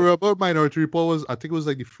 Remember Minority Report I think it was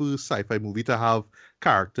like the first sci-fi movie to have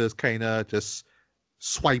characters kind of just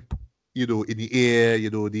swipe, in the air,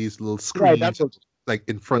 these little screens like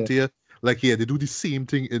in front of you. Like, they do the same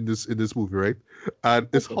thing in this movie, right? And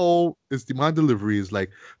it's the man delivery is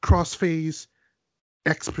like crossface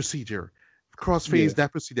X procedure, crossface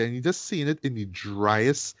that procedure, and you're just seeing it in the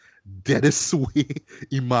driest, deadest way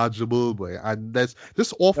imaginable, boy. And that's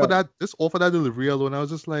just off of that delivery alone, I was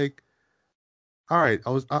just like, all right,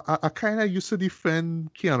 I kind of used to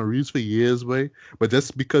defend Keanu Reeves for years, boy, but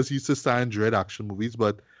just because he used to star in dread action movies,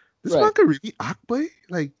 but this man can really act, boy,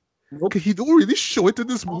 like. Nope. He don't really show it in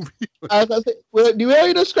this movie. The way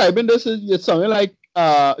you're describing this is it's something like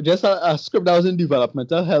just a script that was in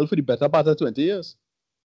developmental hell for the better part of 20 years.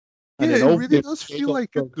 And it really does feel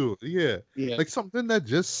like it, though. Yeah. Like something that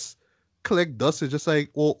just collect dust. It's just like,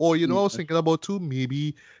 or you know, I was thinking about too.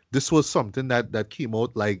 Maybe this was something that came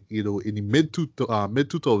out like in the mid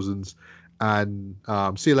 2000s, and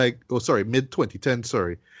say like mid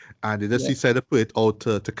 2010, and they just decided to put it out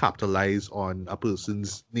to capitalize on a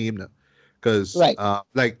person's name now. Because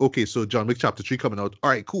like, okay, so John Wick Chapter 3 coming out. All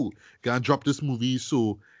right, cool. Gonna drop this movie.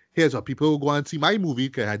 So here's what people go and see my movie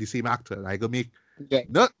because I had the same actor. And I gonna make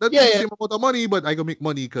not the same amount of money, but I gonna make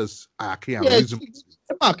money because I can't lose them.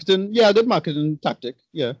 Marketing, good marketing tactic.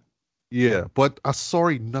 Yeah. Yeah, but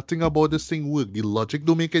sorry, nothing about this thing work. The logic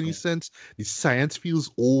don't make any sense. The science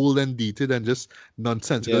feels old and dated and just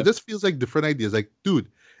nonsensical. It just feels like different ideas. Like, dude,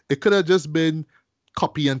 it could have just been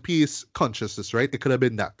copy and paste consciousness, right? It could have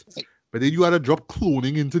been that. But then you had to drop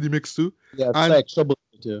cloning into the mix too. Yeah, it's like trouble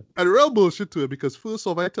too. And real bullshit to it, because first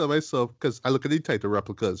off, I tell myself, because I look at the title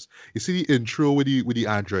replicas, you see the intro with the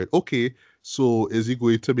android. Okay, so is he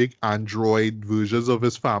going to make android versions of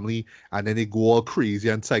his family and then they go all crazy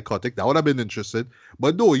and psychotic? That would have been interesting.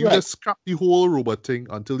 But no, you just scrap the whole robot thing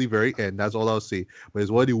until the very end. That's all I'll say. But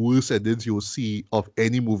it's one of the worst endings you'll see of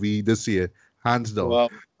any movie this year, hands down.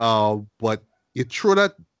 Wow. But you throw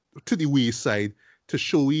that to the wayside to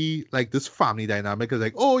show we like this family dynamic is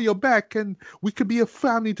like, oh, you're back and we could be a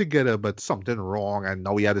family together, but something wrong, and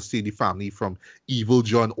now we had to see the family from Evil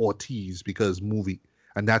John Ortiz because movie,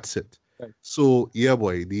 and that's it. Right. So yeah,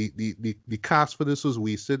 boy, the cast for this was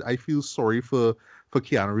wasted. I feel sorry for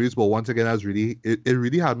Keanu Reeves, but once again, it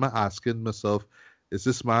really had me asking myself, is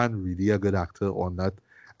this man really a good actor or not?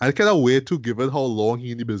 And I kind of weird too, given how long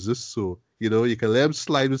he in the business. So you can let him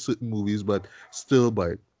slide with certain movies, but still,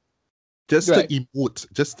 but just to emote,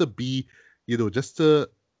 just to be, just to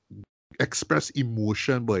express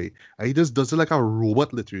emotion, boy. And he just does it like a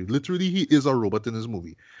robot, literally. Literally, he is a robot in this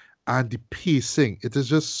movie. And the pacing, it is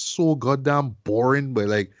just so goddamn boring, but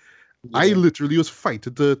like, I literally was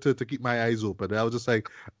fighting to keep my eyes open. I was just like,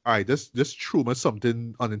 all right, just throw me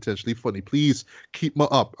something unintentionally funny. Please keep me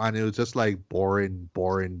up. And it was just like boring,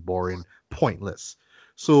 pointless.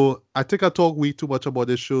 So I think I talk way too much about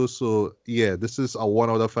this show. So yeah, this is a 1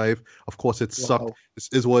 out of 5. Of course, it sucked. This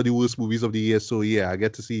is one of the worst movies of the year. So yeah, I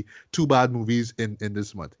get to see 2 bad movies in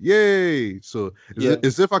this month. Yay! So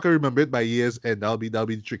as if I can remember it by years, and that'll be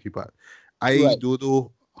the tricky part. I don't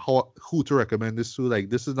know who to recommend this to.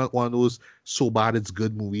 Like, this is not one of those so bad it's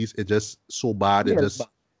good movies. It's just so bad it's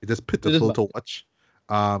just pitiful to watch.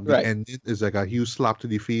 The ending is like a huge slap to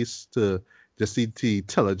the face to just see the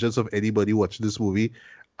intelligence of anybody watching this movie.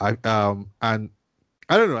 And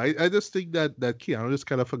I don't know. I just think that Keanu just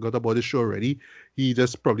kind of forgot about the show already. He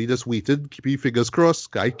just probably just waited, keeping fingers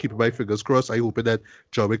crossed. I keep my fingers crossed. I hope that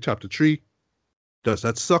John Wick Chapter 3 does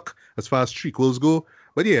not suck as far as prequels go.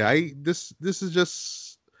 But yeah, this is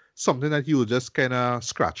just something that he will just kind of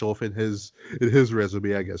scratch off in his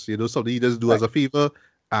resume, I guess. Something he doesn't do as a favor,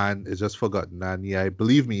 and it's just forgotten. And yeah,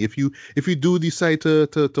 believe me, if you do decide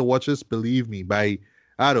to watch this, believe me, by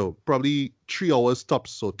I don't know, probably 3 hours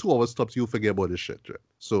tops or 2 hours tops, you'll forget about this shit. Right?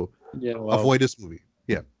 So avoid this movie.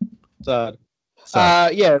 Yeah. Sad.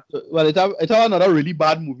 Yeah. Well, it's another really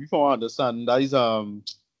bad movie from what I understand. That is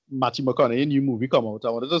Matthew McConaughey new movie come out.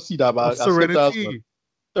 I wanted to see that, but Serenity.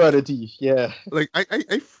 Serenity, yeah. Like I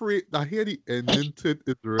hear the ending to it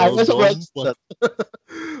is real dumb,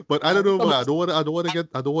 but I don't know, man. I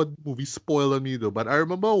don't want movie spoil on me though. But I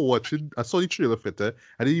remember I saw the trailer for it.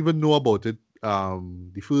 I didn't even know about it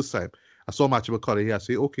the first time. I saw Matthew McConaughey. I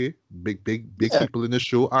say, okay, big people in the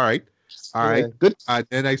show. All right, good. And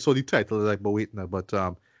then I saw the title. I was like, but wait now, but they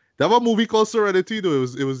have a movie called Serenity though.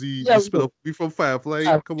 It was the spin-off movie from Firefly.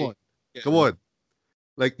 Come on.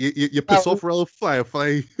 Like, you piss off real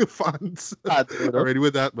Firefly fans already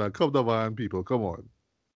with that, man. Come on, people. Come on.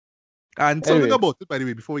 And something about it, by the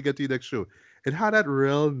way, before we get to the next show, it had that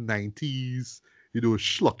real 90s,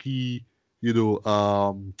 schlocky,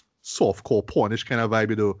 softcore pornish kind of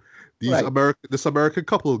vibe, This American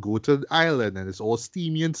couple go to an island and it's all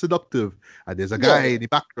steamy and seductive, and there's a guy in the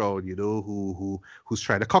background, who's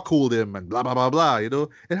trying to cuckold him and blah blah blah blah. It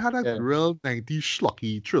had that real 90s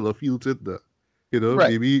schlocky thriller feel to it.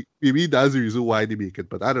 Maybe that's the reason why they make it,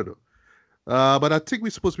 but I don't know. But I think we're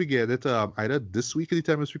supposed to be getting it either this week at the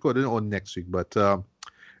time it's recording or next week. But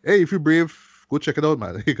hey, if you're brave, go check it out,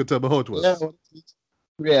 man. You can tell me how it was.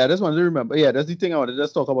 Yeah, I just wanted to remember. Yeah, that's the thing I wanted to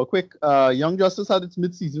just talk about quick. Young Justice had its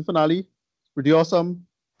mid-season finale. Pretty awesome.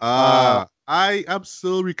 I am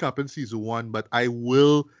still recapping season 1, but I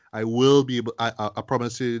will be able. I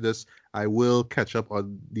promise you this. I will catch up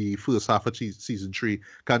on the first half of season 3.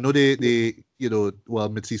 Cause I know they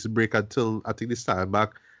mid-season break until I think they start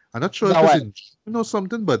back. I'm not sure if it's in June or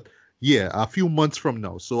something, but a few months from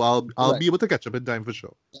now. So I'll be able to catch up in time for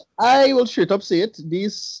sure. I will straight up say it.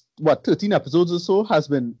 These 13 episodes or so has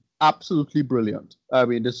been absolutely brilliant. I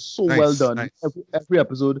mean, it's so well done. Nice. Every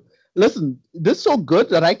episode. Listen, this is so good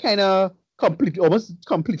that I kind of almost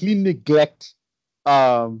completely neglect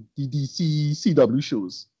the DC CW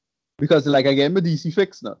shows because like I get my DC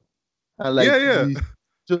fix now. And like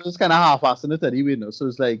just kind of half-assing it anyway now. So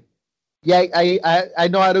it's like, yeah, I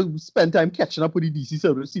know how to spend time catching up with the DC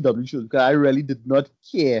CW shows because I really did not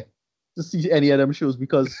care to see any of them shows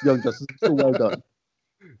because Young Justice is so well done.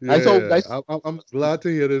 I'm glad to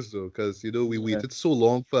hear this though, because we waited so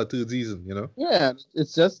long for a third season. Yeah,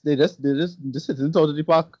 it's just they just hit it out of the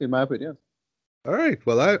park in my opinion. All right,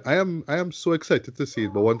 well I am so excited to see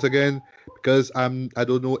it, but once again, because I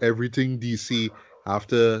don't know everything DC. I have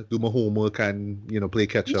to do my homework and play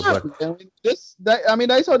catch up. But that's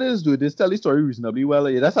how they just do it. They tell the story reasonably well.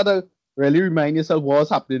 That's how to really remind yourself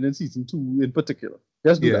what's happening in season 2 in particular.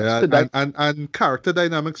 Just do that. And character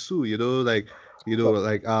dynamics too. Like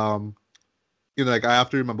I have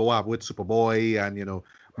to remember what happened with Superboy and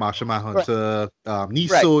Martian Manhunter,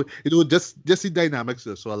 Niso. Right. Just the dynamics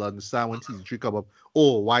there, so I'll understand when season 3 come up.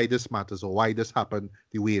 Oh, why this matters or why this happened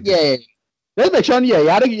the way it did. Yeah. Let's make sure,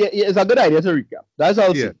 it's a good idea to recap. That's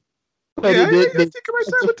all. Yeah. I think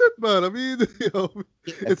myself with it, man. I mean,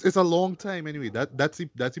 it's a long time anyway. That's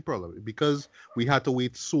the problem because we had to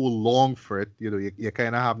wait so long for it. You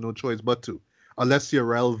kind of have no choice but to, unless you're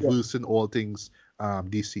well versed in all things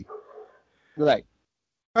DC. Right.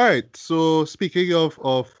 All right. So speaking of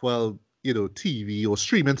TV or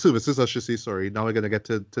streaming services, I should say. Sorry. Now we're gonna get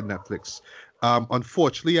to Netflix.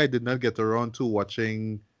 Unfortunately, I did not get around to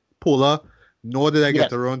watching Polar. Nor did I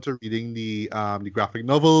get around to reading the graphic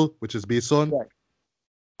novel, which is based on. Right.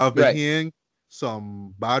 I've been hearing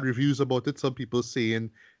some bad reviews about it. Some people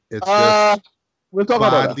saying it's just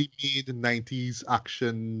badly made 90s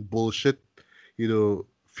action bullshit.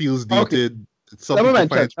 Feels dated. Okay. Some people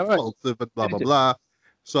find it repulsive and blah, blah, blah.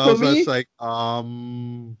 So I was just like,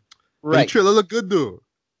 the trailer looked good though.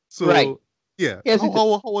 So, yeah.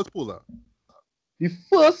 How was Polar? The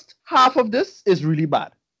first half of this is really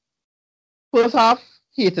bad. First half,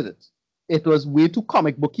 hated it. It was way too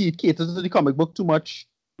comic booky. It caters to the comic book too much.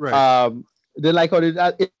 Right. They like how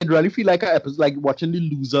it really feel like an episode, like watching The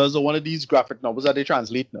Losers or one of these graphic novels that they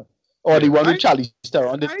translate now. Or the one with Charlie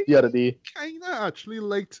Theron the other day. I kind of actually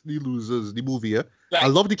liked The Losers, the movie. Yeah? Right. I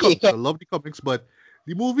love the comics. But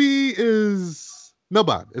the movie is not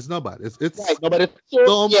bad. It's not bad. It's right, no, but it's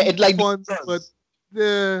so, it's like fun, but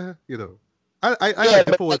I like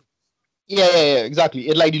it for what. Yeah, exactly.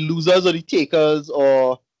 It like The Losers or The Takers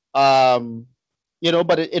or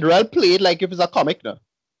but it really played like if it's a comic now.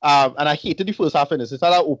 And I hated the first half in this. It's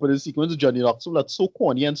that opening sequence with Johnny Knoxville that's so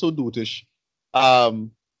corny and so dotish.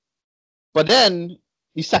 But then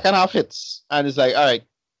the second half hits and it's like, all right,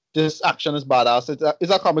 this action is badass.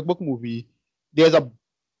 It's a comic book movie. There's a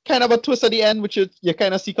kind of a twist at the end, which you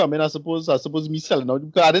kind of see coming, I suppose me selling out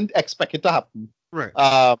because I didn't expect it to happen.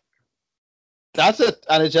 Right. That's it.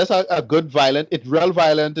 And it's just a good violent. It's real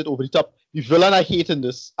violent. It's over the top. The villain I hate in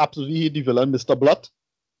this, absolutely hate the villain, Mr. Blunt.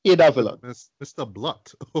 Hate that villain. Mr.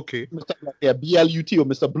 Blunt. Okay. Mr. Blunt, yeah, BLUT or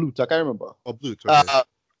Mr. Blut. I can't remember. Oh, Blut. Okay.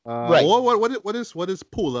 Right. What is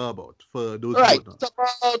Polar about for those? Right.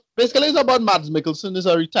 It's about Mads Mikkelsen. Is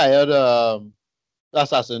a retired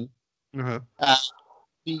assassin. Uh-huh.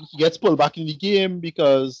 He gets pulled back in the game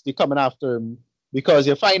because they're coming after him because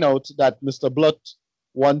you find out that Mr. Blunt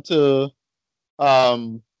want to.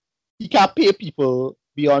 He can't pay people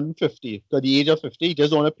beyond 50. Because the age of 50, he just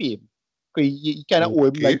don't want to pay him. Because he kind of owe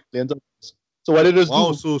him like millions of dollars. So what it is do...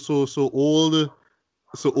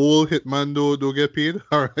 So old hitman don't get paid?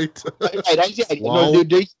 All right. Right. Wow. No,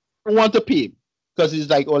 they don't want to pay him. Because he's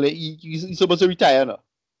like, he's supposed to retire now.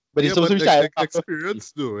 But he's supposed to retire.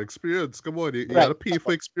 Experience, though. Experience. Come on. You gotta pay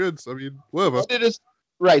for experience. I mean, whatever.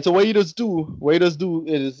 Right, so what he does do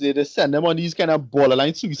is they just send them on these kind of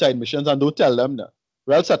borderline suicide missions and don't tell them that.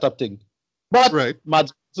 Well set up thing. But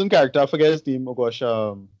Mads Mikkelsen character, I forget his name, oh gosh,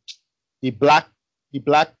 the Black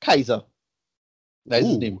Kaiser. That's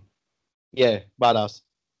his name. Yeah, badass.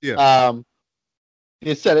 Yeah.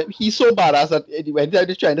 They said it, he's so badass that when they're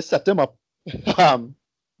trying to set him up,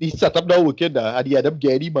 he set up the wicked and he ended up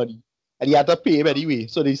getting the money. And he had to pay him anyway.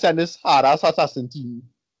 So they send this hard-ass assassin team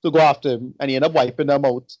to go after him, and he ended up wiping them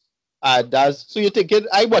out. And so you're thinking,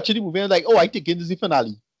 I watching the movie and I'm like, I think this is the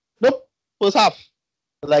finale. Nope, first half.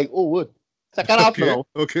 Like, what? Second half now.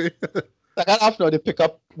 Okay. Second half now, they pick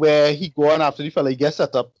up where he go on after the fella, he gets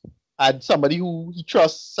set up, and somebody who he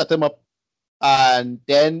trusts set him up, and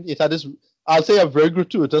then it had this. I'll say a very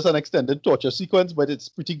gratuitous and extended torture sequence, but it's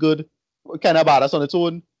pretty good, kind of badass on its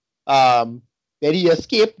own. Then he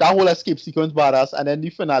escaped, that whole escape sequence badass, and then the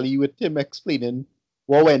finale with him explaining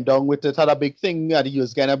what went down with it, had a big thing, and he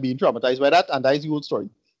was kind of being traumatized by that, and that is the whole story.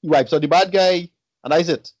 He wipes out the bad guy, and that's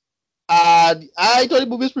it. And I thought the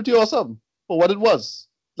movie was pretty awesome for what it was.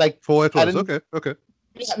 Like for what it was, okay.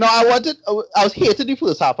 Yeah, no, I was hating the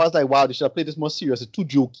first half. I was like, wow, they should have played this more serious. It's too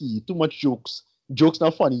jokey, too much jokes. Jokes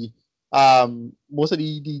not funny. Most of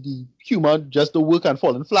the humor just the work and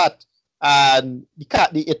falling flat. And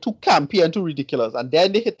it too campy and too ridiculous. And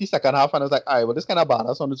then they hit the second half, and I was like, all right, well, this kind of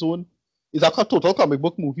badass on its own. It's a total comic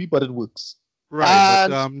book movie, but it works. Right.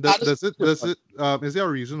 But is there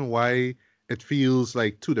a reason why it feels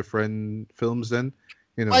like two different films then?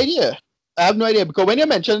 You know. Idea. I have no idea, because when you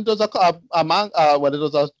mentioned it was it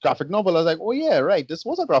was a graphic novel, I was like, oh yeah, right, this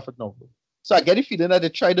was a graphic novel. So I get the feeling that they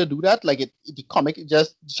tried to do that, like the comic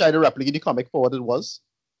just tried to replicate the comic for what it was,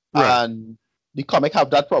 right. And the comic have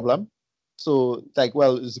that problem. So like,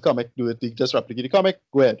 well, is the comic do it? They just replicate the comic.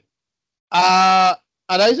 Go ahead. And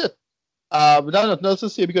that is it. Without nothing else to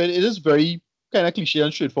say, because it is very kind of cliche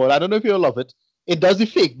and straightforward. I don't know if you'll love it. It does the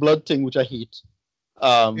fake blood thing, which I hate.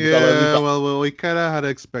 Well, we kind of had to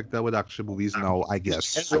expect that with action movies now, I guess.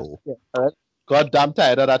 So, God damn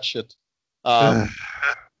tired of that shit.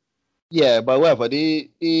 Yeah, but whatever. The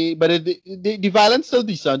violence still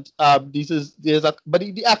decent. But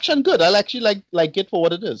the action good. I actually like it for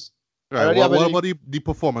what it is. Right. What about the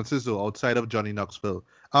performances though outside of Johnny Knoxville?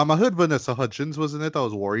 I heard Vanessa Hudgens was in it. I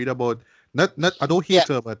was worried about not. I don't hate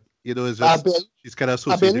her, but it's just she's kind of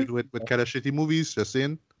associated with kind of shitty movies. Just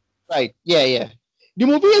saying. Right. Yeah. The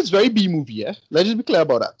movie is very B movie, yeah. Let's just be clear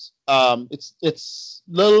about that. It's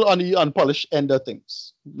little on the unpolished end of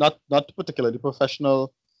things. Not particularly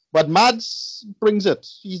professional. But Mads brings it.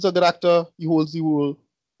 He's a good actor. He holds the role.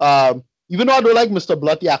 Even though I don't like Mr.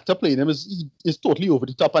 Blood, the actor playing him is totally over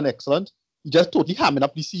the top and excellent. He just totally hamming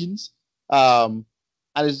up the scenes. And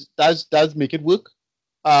does make it work.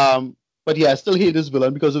 But yeah, I still hate this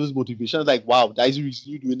villain because of his motivation. It's like, wow, that's the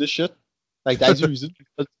reason you're doing this shit. Like, that's the reason.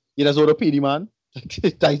 He doesn't want to pay the man.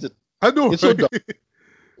 That's it. I know. It's so dumb.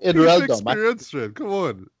 It's real dumb. Come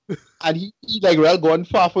on. And he like real gone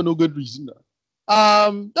far for no good reason.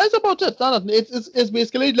 That's about it. It's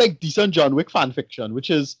basically like decent John Wick fan fiction, which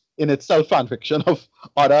is in itself fan fiction of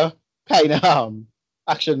other kind of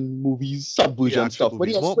action movies, subversion stuff.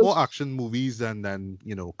 Movies. But more action movies than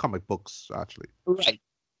comic books actually. Right.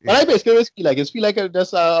 Yeah. But I basically feel like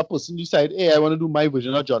there's a person decide, hey, I want to do my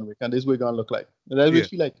version of John Wick, and this is what it's gonna look like. And that's what I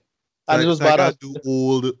feel like. And it was badass. Do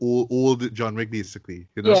old John Wick, basically.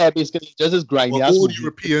 Yeah, basically, just as grimy. Old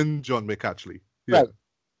European John Wick, actually. Yeah. Right.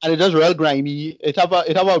 And it does real grimy. It have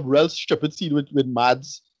a real stupid scene with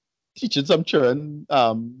Mads teaching some children,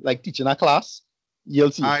 like teaching a class.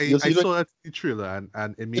 You'll see. I saw that in the trailer,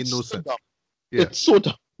 and it made no sense. Yeah. It's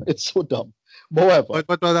so dumb. However,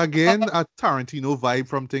 but again, a Tarantino vibe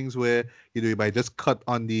from things where you might just cut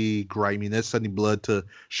on the griminess and the blood to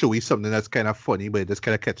show you something that's kind of funny, but it just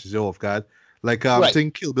kind of catches you off guard. Like I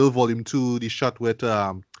think Kill Bill Volume 2, the shot with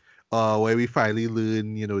where we finally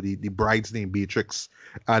learn the bride's name Beatrix,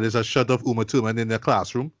 and there's a shot of Uma Thurman in the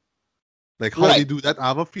classroom. Like how they do that, I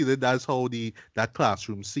have a feeling that's how that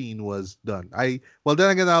classroom scene was done. Then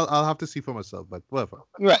again, I'll have to see for myself, but whatever.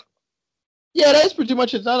 Right. Yeah, that's pretty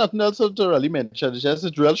much it. Not nothing else to really mention.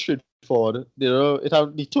 It's real straightforward.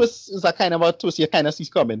 The twist is a kind of a twist you kind of see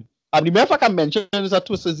coming. The mere fact I mentioned is a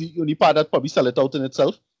twist is the only part that probably sell it out in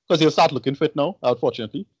itself, because you'll start looking for it now,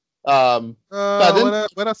 unfortunately. When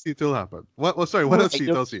I see it will happen. When I see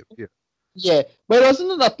it, I'll see it. Yeah. Yeah, but it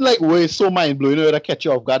wasn't nothing like way so mind blowing that catch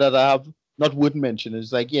you off guard that I have not would mention.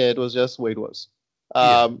 It's like, yeah, it was just the way it was.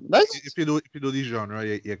 If you know the genre,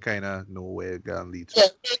 you kind of know where it can lead to.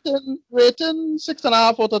 Yeah, rating 6.5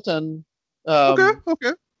 out of 10.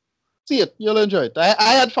 Okay. See it, you'll enjoy it.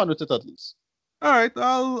 I had fun with it at least. All right,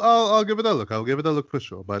 I'll give it a look. I'll give it a look for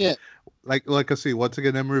sure. But like I say, once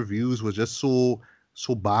again, them reviews were just so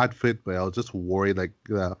bad fit, but I was just worried not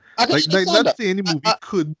saying the movie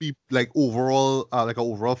could be like overall like an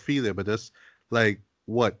overall failure, but just like.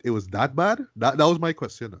 What? It was that bad? That was my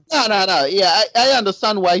question. No. Yeah, I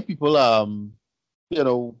understand why people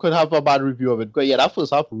could have a bad review of it. Because that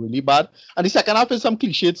first half really bad, and the second half is some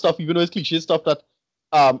cliched stuff. Even though it's cliched stuff that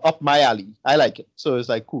up my alley, I like it. So it's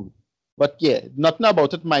like cool. But yeah, nothing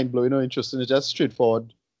about it mind blowing or interesting. It's just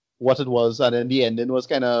straightforward what it was, and then the ending was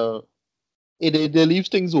kind of it leaves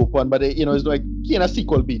things open, but it's like kind of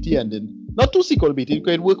sequel beaty ending. Not too sequel beaty. It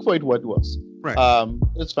could work for it what it was. Right.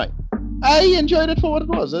 It's fine. I enjoyed it for what it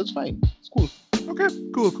was. It's fine. It's cool. Okay,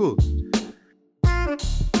 cool.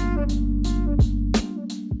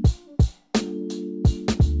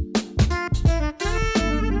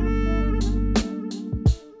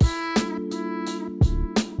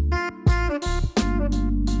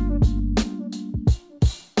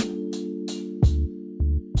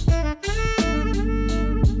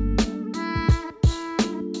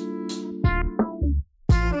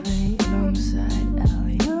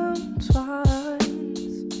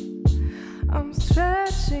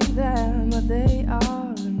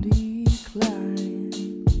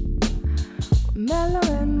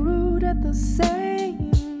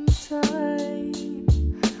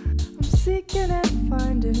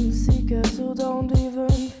 finding seekers who don't even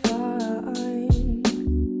find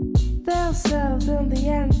themselves in the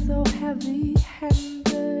end, so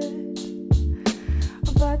heavy-handed,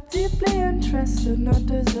 but deeply interested, not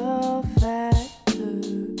deserved.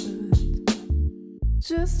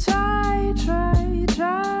 Just try.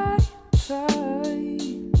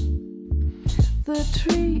 The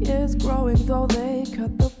tree is growing, though they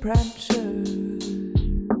cut the branches.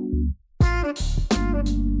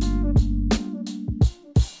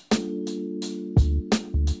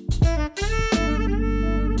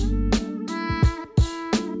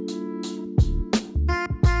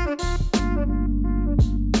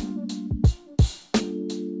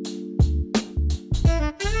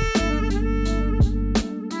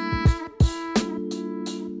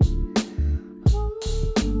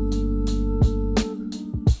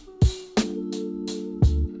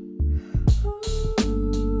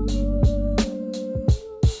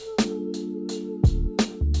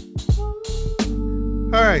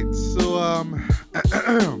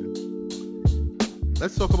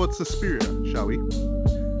 Let's talk about Suspiria, shall we?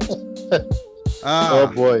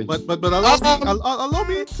 Oh boy! But allow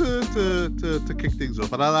me to kick things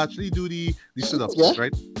off, and I'll actually do the synopsis,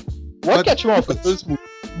 right? What catch me off guard this movie?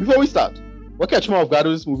 Before we start, what catch me off guard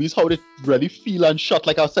with this movie is how they really feel and shot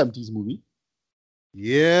like a 70s movie.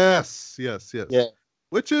 Yes. Yeah.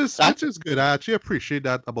 Which is good. I actually appreciate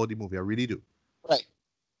that about the movie. I really do. Right.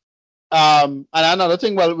 And another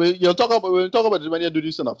thing, we'll talk about it when you do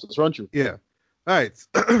the synopsis, won't you? Yeah. All right.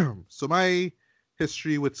 So my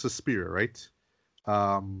history with Suspiria, right?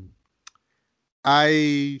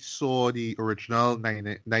 I saw the original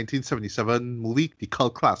 1977 movie, the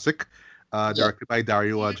cult classic, directed by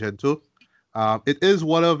Dario Argento. It is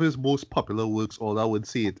one of his most popular works, although I would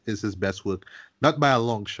say it is his best work, not by a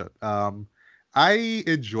long shot. I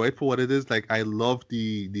enjoy it for what it is. Like, I love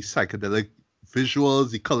the psychedelic visuals,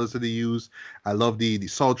 the colors that they use. I love the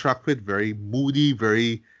soundtrack for it, very moody,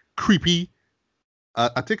 very creepy.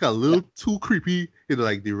 I think a little too creepy.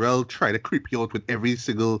 Like they really try to creep you out with every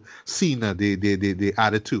single scene that they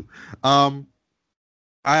added to. I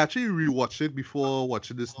actually rewatched it before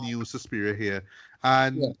watching this new Suspiria here,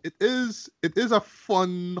 and it is a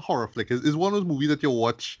fun horror flick. It's one of those movies that you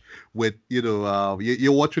watch with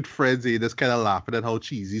you watch with friends and you just kind of laughing at how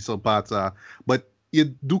cheesy some parts are, but you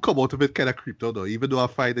do come out of it kind of creeped out though, even though I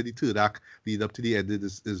find that the third act lead up to the end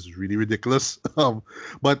is really ridiculous.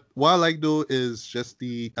 But what I like though is just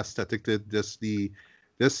the aesthetic,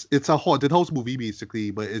 it's a haunted house movie basically,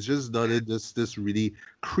 but it's just done in this really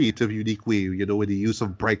creative, unique way, with the use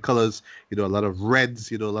of bright colors, a lot of reds,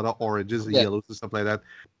 a lot of oranges and yellows and stuff like that.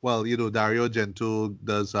 Well, Dario Argento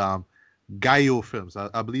does Gaio films.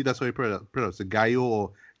 I believe that's how you pronounce it, Gaio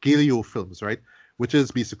or Galio films, right? Which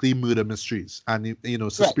is basically murder mysteries. And,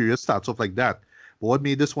 Suspiria starts off like that. But what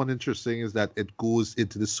made this one interesting is that it goes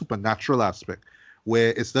into the supernatural aspect,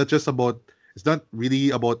 where it's not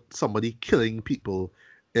really about somebody killing people.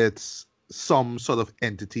 It's some sort of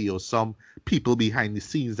entity or some people behind the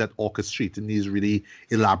scenes that orchestrating these really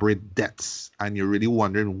elaborate deaths. And you're really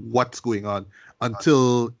wondering what's going on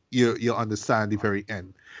until you understand the very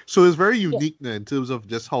end. So it's very unique in terms of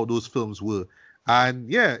just how those films were. And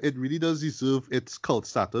yeah, it really does deserve its cult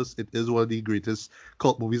status. It is one of the greatest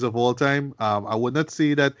cult movies of all time. I would not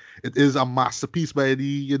say that it is a masterpiece by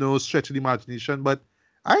any, stretch of the imagination, but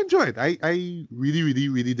I enjoy it. I really, really,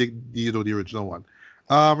 really dig the original one.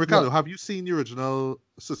 Ricardo, have you seen the original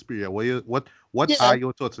Suspiria? What are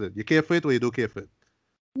your thoughts on it? You care for it or you don't care for it?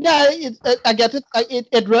 Yeah, I get it.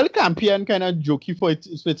 It really campy and kind of jokey for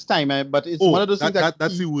its time, but it's one of those things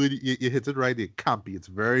that's the word you hit it right there. Campy. It's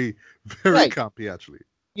very, very campy actually.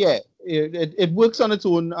 Yeah, it works on its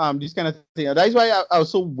own. This kind of thing. That's why I was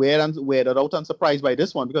so weirded out and surprised by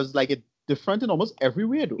this one, because it's different in almost every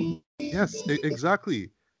way, though. Yes,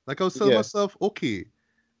 exactly. Like I was telling myself, okay,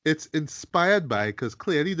 it's inspired by, because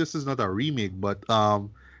clearly this is not a remake, but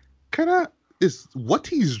kind of is what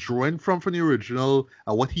he's drawing from the original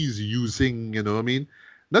and what he's using, what I mean?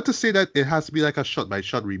 Not to say that it has to be like a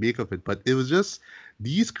shot-by-shot remake of it, but it was just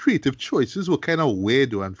these creative choices were kind of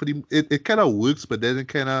weird, and it kind of works, but then it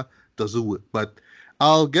kind of doesn't work. But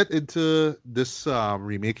I'll get into this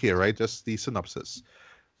remake here, right? Just the synopsis.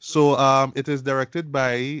 So it is directed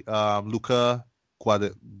by Luca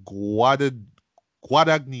Guadagnino,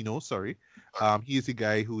 sorry. He is the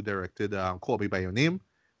guy who directed Call Me By Your Name,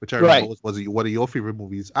 which I remember was one of your favorite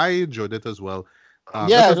movies. I enjoyed it as well.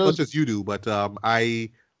 Not as much as you do, but I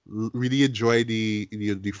really enjoy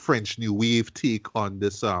the French New Wave take on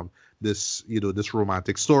this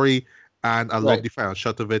romantic story. And I love the final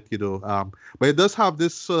shot of it, but it does have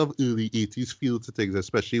this sort of early 80s feel to things,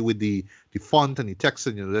 especially with the font and the text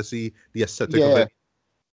and, let's see the aesthetic of it.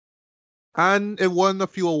 And it won a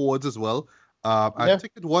few awards as well. I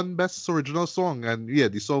think it won Best Original Song. And yeah,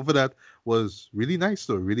 the song for that was really nice,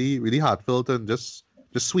 though. Really, really heartfelt and just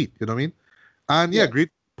sweet, you know what I mean? And yeah,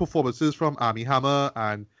 great performances from Armie Hammer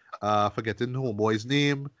and forgetting Homeboy's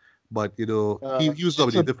name. But, he was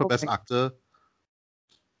nominated for Best Actor.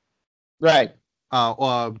 Right.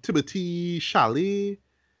 Timothy Chalamet.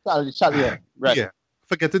 Chalamet, right. Yeah.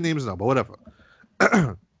 Forget the names now, but whatever.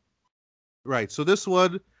 Right. So this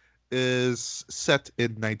one is set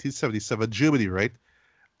in 1977 Germany, right?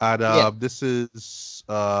 And this is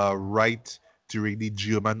right during the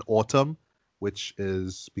German autumn, which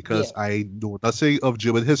is because I know nothing of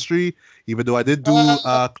German history, even though I did do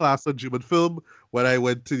a class on German film when I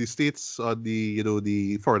went to the States on the,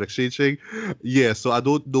 the foreign exchange thing. Yeah, so I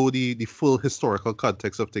don't know the full historical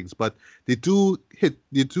context of things, but they do hit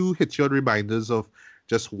you on reminders of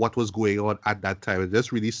just what was going on at that time. It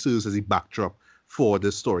just really serves as a backdrop for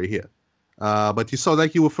this story here. But you sound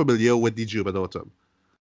like you were familiar with the German autumn.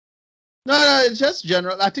 No, it's just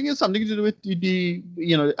general. I think it's something to do with the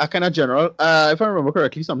a kind of general. If I remember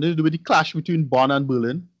correctly, something to do with the clash between Bonn and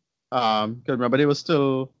Berlin. Because remember, it was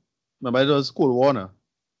Cold War now.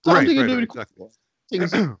 Something to do with exactly.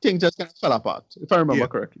 Things just kind of fell apart, if I remember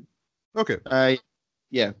correctly. Okay.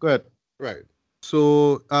 Yeah, go ahead. Right.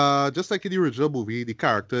 So, just like in the original movie, the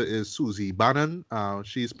character is Susie Bannon.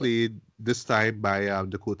 She's played this time by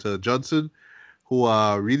Dakota Johnson, who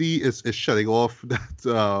really is shutting off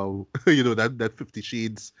that that 50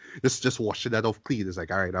 Shades, just washing that off clean. It's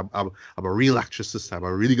like, all right, I'm a real actress this time.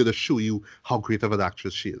 I'm really gonna show you how great of an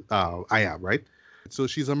actress I am, right? So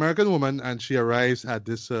she's an American woman, and she arrives at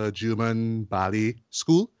this German ballet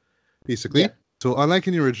school, basically. Yeah. So unlike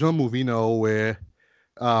in the original movie now, where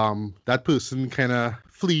that person kind of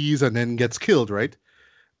flees and then gets killed, right?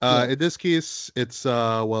 In this case, it's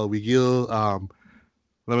Weigel.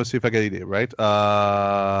 Let me see if I get it right.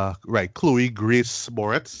 Right, Chloe Grace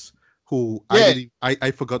Moretz, who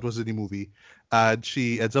I forgot was in the movie, and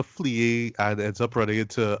she ends up fleeing and ends up running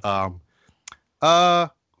into a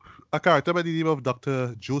character by the name of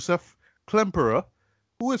Dr. Joseph Klemperer,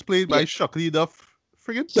 who is played by shockingly enough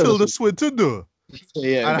friggin' Tilda Swinton, though.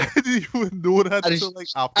 Yeah, and I didn't even know that until like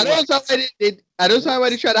after. I don't know why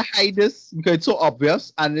they try to hide this because it's so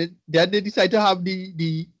obvious, and then they decide to have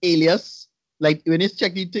the alias. Like when it's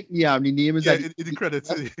check the name is in the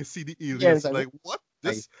credits you see the alias like what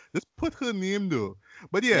this put her name though,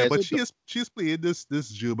 but but she's playing this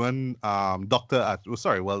German doctor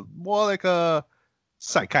more like a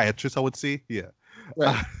psychiatrist, I would say.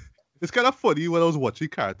 Right. It's kind of funny when I was watching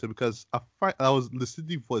character because I was listening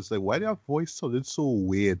to the voice, like, why did her voice sounded so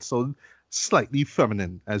weird, so slightly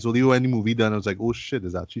feminine? As only when the movie done, I was like, oh shit,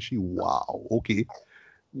 is actually she? Wow, okay.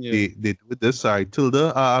 Yeah. They do this. Sorry,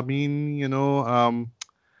 Tilda.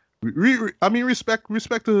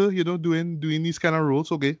 Respect to her, doing these kind of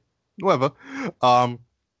roles. Okay, whatever.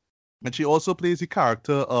 And she also plays the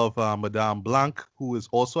character of Madame Blanc, who is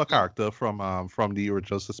also a character from the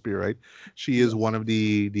original Suspiria, right? She is one of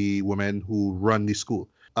the women who run the school.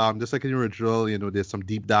 Just like in the original, there's some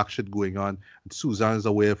deep dark shit going on. And Suzanne is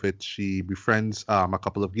aware of it. She befriends a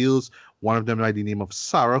couple of girls. One of them by the name of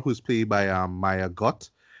Sarah, who's played by Maya Gott.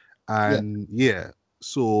 And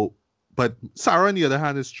so, but Sarah on the other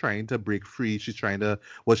hand is trying to break free. She's trying to,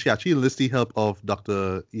 she actually enlists the help of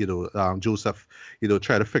Dr. Joseph,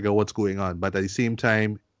 try to figure out what's going on. But at the same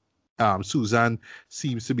time, Suzanne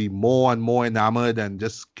seems to be more and more enamored and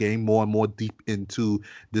just getting more and more deep into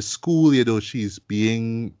the school. She's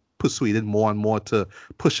being persuaded more and more to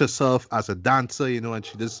push herself as a dancer, and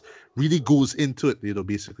she just really goes into it,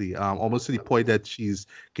 basically, almost to the point that she's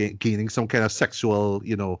gaining some kind of sexual,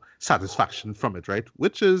 satisfaction from it, right?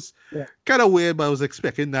 Which is kind of weird, but I was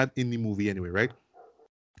expecting that in the movie anyway, right?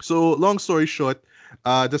 So, long story short,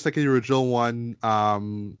 just like in the original one,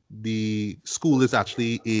 the school is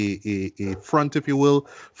actually a front, if you will,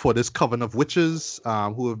 for this coven of witches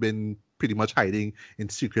who have been pretty much hiding in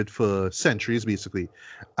secret for centuries, basically.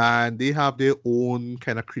 And they have their own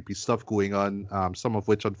kind of creepy stuff going on, some of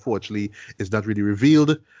which, unfortunately, is not really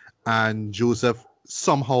revealed. And Joseph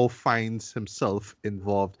somehow finds himself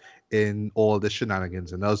involved in all the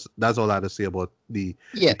shenanigans. And that's all I had to say about the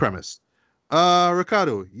premise.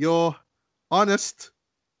 Ricardo, your honest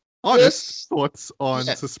thoughts on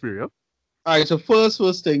Suspiria. All right, so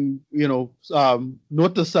first thing, note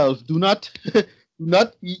to self, do not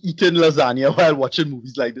eating lasagna while watching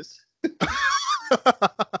movies like this.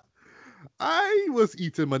 I was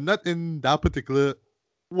eating, but not in that particular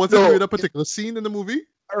Was it in a particular scene in the movie?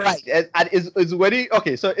 Right, and it's when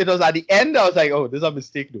okay. So it was at the end. I was like, oh, this is a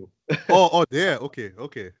mistake, though. Yeah. Okay.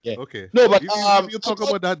 Yeah. Okay. No, but we'll talk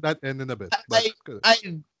about that end in a bit. I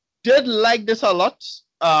did like this a lot.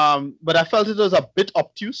 But I felt it was a bit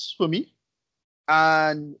obtuse for me,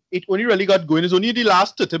 and it only really got going. It's only the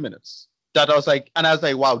last 30 minutes that I was like,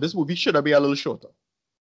 wow, this movie should have been a little shorter.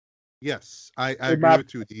 Yes, I agree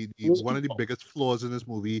with you. One of the biggest flaws in this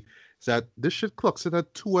movie is that this shit clocks in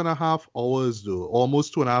at 2.5 hours, though,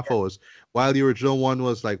 almost 2.5 hours, while the original one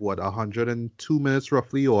was like, what, 102 minutes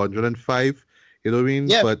roughly, or 105, you know what I mean?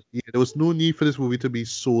 Yeah. But there was no need for this movie to be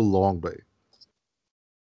so long, but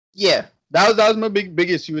yeah, that was my big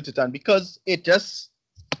issue with it, and because it just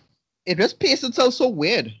paced itself so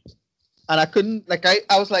weird. And I couldn't, like,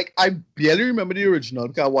 I was like, I barely remember the original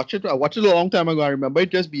because I watched it a long time ago. I remember it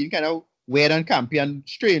just being kind of weird and campy and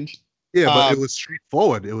strange. Yeah, but it was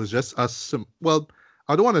straightforward. It was just well,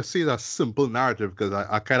 I don't want to say that simple narrative because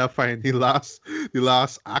I kind of find the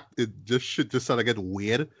last act, it just sort of get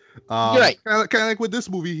weird. Right. Kind of like with this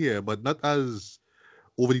movie here, but not as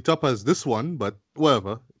over the top as this one, but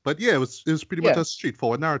whatever. But yeah, it was pretty much a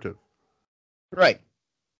straightforward narrative. Right.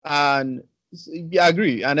 And yeah, I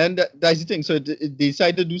agree. And then that's the thing. So they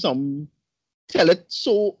decided to do some, tell it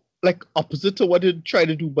so like opposite to what it tried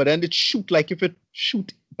to do, but then it shoot like if it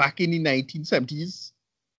shoot back in the 1970s,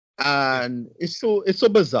 and it's so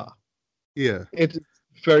bizarre. Yeah, it's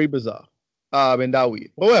very bizarre. In that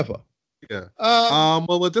way. However, yeah.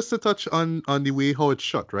 Well, just to touch on the way how it's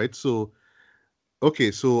shot, right? So,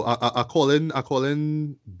 okay, so I call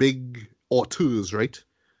in big auteurs, right?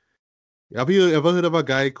 Have you ever heard of a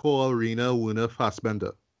guy called Rainer Werner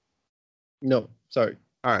Fassbinder? No, sorry.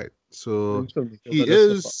 All right, so he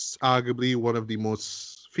is arguably one of the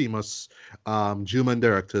most famous German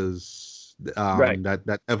directors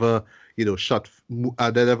that ever shot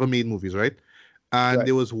that ever made movies, right? And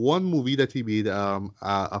there was one movie that he made.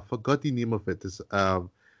 I forgot the name of it.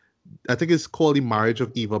 I think it's called The Marriage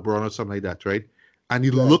of Eva Braun or something like that, right? And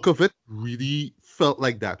the look of it really felt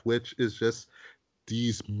like that, which is just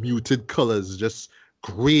these muted colors, just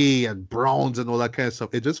gray and browns and all that kind of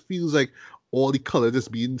stuff. It just feels like all the color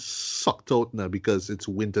just being sucked out now because it's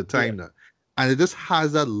winter time now. And it just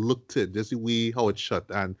has that look to it, just the way how it's shot.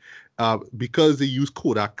 And because they use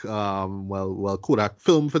Kodak, Kodak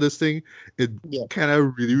film for this thing, it kind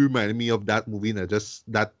of really reminded me of that movie, just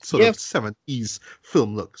that sort of 70s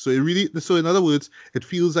film look. So in other words, it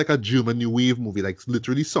feels like a German New Wave movie, like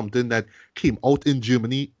literally something that came out in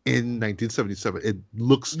Germany in 1977. It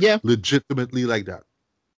looks legitimately like that.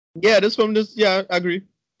 Yeah, I agree.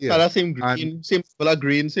 Yeah, that same green, same color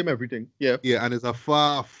green, same everything. Yeah. Yeah, and it's a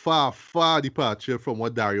far, far, far departure from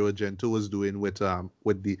what Dario Argento was doing with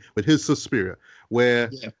his Suspiria. Where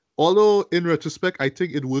although in retrospect, I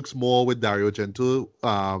think it works more with Dario Argento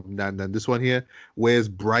than this one here, where it's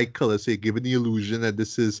bright colors, so giving the illusion that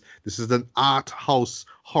this is an art house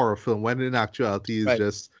horror film, when in actuality it's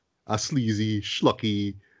just a sleazy,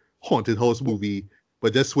 schlocky, haunted house movie.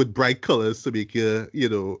 But just with bright colors to make you,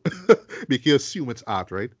 make you assume it's art,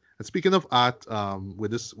 right? And speaking of art, from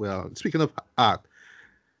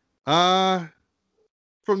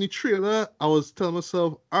the trailer, I was telling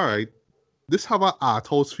myself, all right, this have an art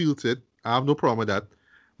house feel to it. I have no problem with that.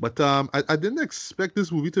 But I didn't expect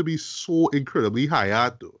this movie to be so incredibly high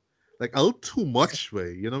art, though. Like, a little too much,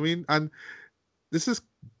 way, you know what I mean? And this is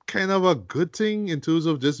kind of a good thing in terms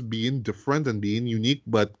of just being different and being unique,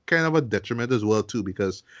 but kind of a detriment as well too,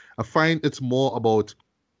 because I find it's more about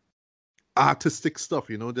artistic stuff,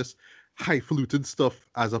 just highfalutin stuff,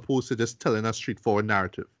 as opposed to just telling a straightforward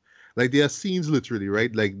narrative. Like, there are scenes literally,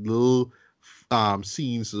 right? Like little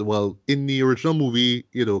scenes. Well, in the original movie,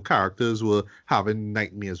 characters were having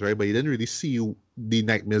nightmares, right? But you didn't really see the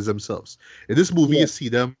nightmares themselves. In this movie, you see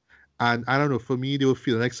them. And I don't know, for me, they were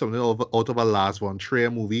feeling like something out of a Lars von Trier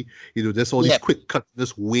movie. Just all these quick cuts,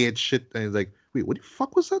 this weird shit. And it's like, wait, what the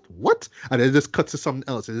fuck was that? What? And then it just cuts to something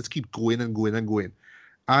else. And just keep going and going and going.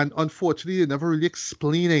 And unfortunately, they never really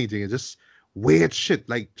explain anything. It's just weird shit.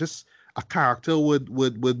 Like, just a character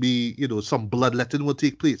would be, some bloodletting would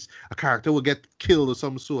take place. A character would get killed or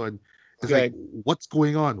some sort. And it's like, what's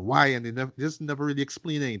going on? Why? And they just never really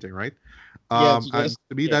explain anything, right? And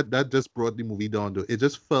to me, that just brought the movie down to it.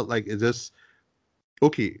 Just felt like it just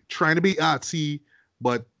trying to be artsy,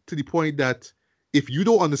 but to the point that if you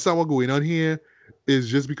don't understand what's going on here, is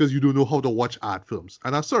just because you don't know how to watch art films.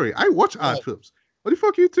 And I'm sorry, I watch art films. What the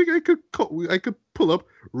fuck you think I could pull up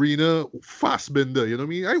Rainer Fassbinder? You know what I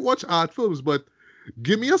mean? I watch art films, but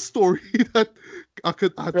give me a story that I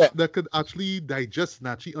could actually digest and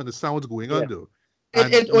actually understand what's going on, though.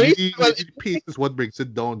 And the pace is what brings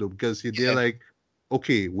it down, though, because they're like,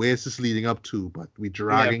 okay, where's this leading up to? But we're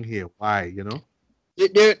dragging here. Why, you know?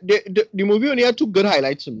 The movie only had two good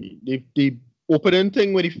highlights for me. The opening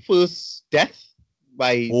thing with the first death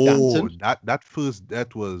by Danton. that first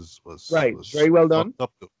death was very well done.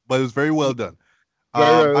 Up, but it was very well done.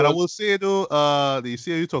 And I will say though, you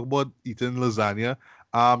see how you talk about eating lasagna.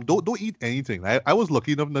 Don't eat anything. I was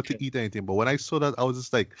lucky enough not to eat anything, but when I saw that, I was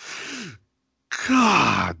just like,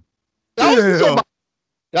 God, that wasn't so bad.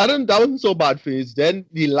 That wasn't so bad, Phase. Then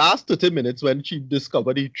the last 30 minutes when she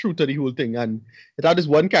discovered the truth of the whole thing, and it had this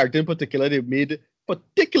one character in particular they made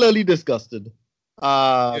particularly disgusted.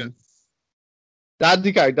 That's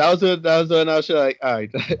the character. That was when I was like, all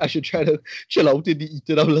right, I should try to chill out in the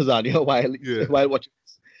eating of lasagna while watching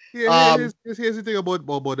this. Here's the thing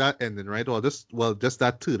about that ending, right? Or just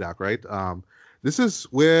that third act, right? This is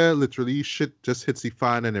where literally shit just hits the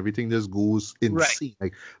fan and everything just goes insane.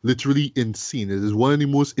 Like literally insane. It is one of the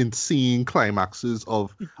most insane climaxes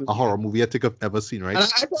of a horror movie I think I've ever seen, right?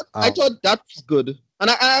 And I thought that was good. And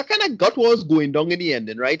I kind of got what was going down in the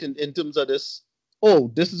ending, right? In terms of this,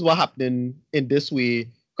 this is what happened in this way.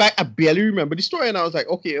 I barely remember the story, and I was like,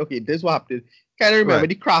 okay, this is what happened. Kind of remember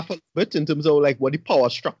the craft a bit in terms of like what the power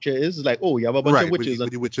structure is. Like, you have a bunch of witches. With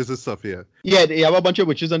the witches and stuff, yeah. Yeah, they have a bunch of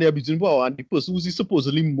witches and they're abusing power, and the person who's the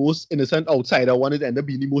supposedly most innocent outsider one is end up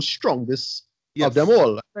being the most strongest of them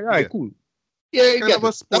all. Like, all right, cool. Yeah, kind of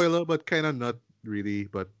a spoiler, but kind of not really.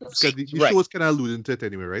 But the show was kind of alluding to it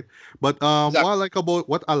anyway, right? But exactly.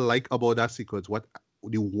 what I like about that sequence,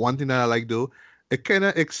 the one thing that I like though, it kind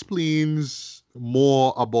of explains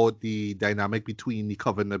more about the dynamic between the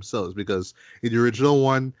coven themselves, because in the original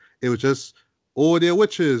one it was just they're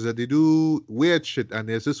witches and they do weird shit, and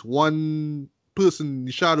there's this one person in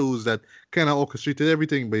the shadows that kind of orchestrated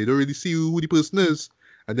everything, but you don't really see who the person is.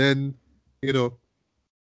 And then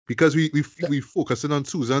because we focusing on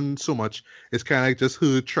Susan so much, it's kind of like just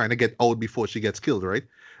her trying to get out before she gets killed, right?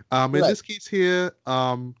 In this case here,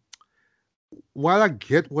 while I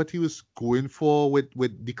get what he was going for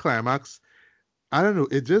with the climax, I don't know,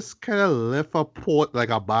 it just kind of left a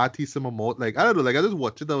bad taste in my mouth. Like, I don't know, like, I just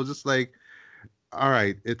watched it, I was just like, all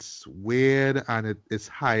right, it's weird and it's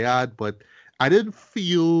hired, but I didn't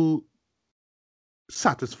feel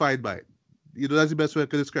satisfied by it. That's the best way I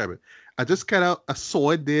could describe it. I just kind of saw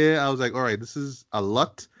it there. I was like, all right, this is a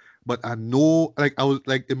lot, but I know, like, I was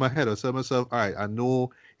like in my head, I said to myself, all right, I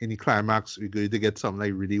know in the climax we're going to get something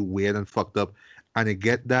like really weird and fucked up, and I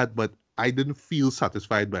get that, but I didn't feel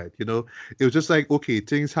satisfied by it. It was just like, okay,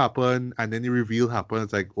 things happen, and then the reveal happens.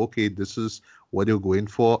 It's like, okay, this is what you're going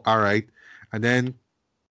for. All right. And then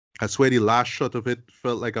I swear the last shot of it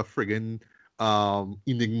felt like a friggin'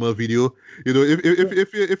 Enigma video.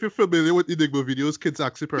 If you're familiar with Enigma videos, kids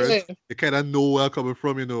actually parents, they kind of know where I'm coming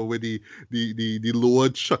from, with the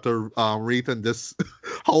lowered shutter rate and just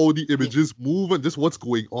how the images move and just what's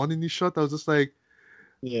going on in the shot. I was just like,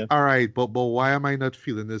 all right, but why am I not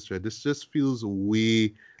feeling this, right? This just feels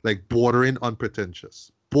way like bordering on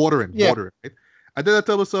pretentious. Bordering, right? And then I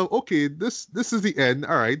tell myself, okay, this is the end.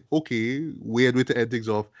 All right, okay, weird way to end things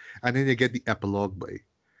off. And then you get the epilogue, boy.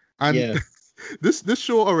 And this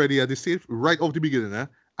show already, they say right off the beginning,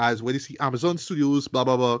 as when you see Amazon Studios, blah,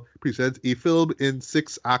 blah, blah, presents a film in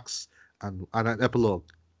 6 acts and an epilogue.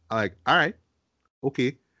 I'm like, all right,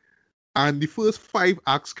 okay. And the first 5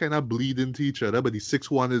 acts kind of bleed into each other, but the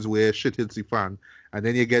 6th one is where shit hits the fan, and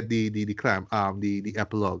then you get the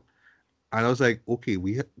epilogue. And I was like, okay,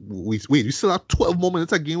 we still have 12 more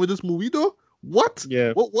minutes again with this movie, though. What?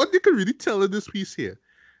 Yeah. What they could really tell in this piece here,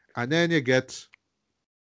 and then you get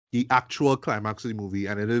the actual climax of the movie,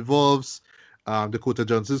 and it involves Dakota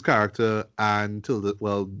Johnson's character and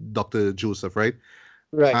Dr. Joseph, right?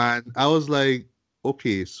 Right. And I was like,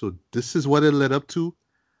 okay, so this is what it led up to.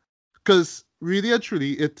 Because really and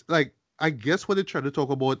truly, it I guess what they try to talk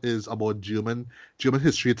about is about German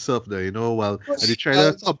history itself there, and they try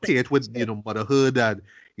to compare it with, motherhood and,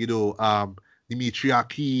 the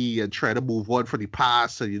matriarchy, and try to move on from the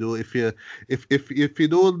past, and, if you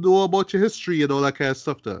don't know about your history and all that kind of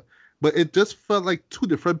stuff there. But it just felt like 2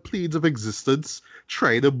 different planes of existence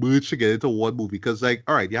trying to merge together into one movie. Because, like,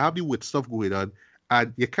 all right, you have the wit stuff going on,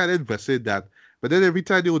 and you kind of invested in that. But then every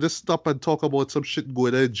time they would just stop and talk about some shit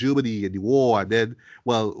going on in Germany and the war, and then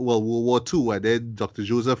World War II, and then Dr.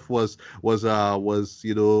 Joseph was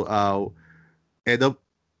end up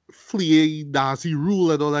fleeing Nazi rule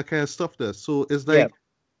and all that kind of stuff there. So it's like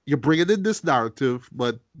you're bringing in this narrative,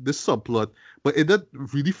 but this subplot, but it doesn't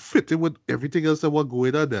really fit in with everything else that was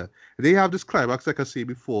going on there. And they have this climax, like I said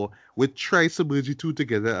before, which tries to merge the 2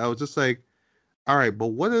 together. I was just like, all right, but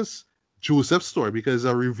what is Joseph's story because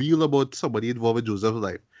a reveal about somebody involved in Joseph's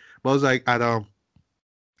life. But I was like, and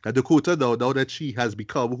Dakota now that she has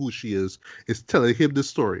become who she is telling him the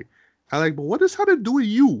story. I'm like, but what does that to do with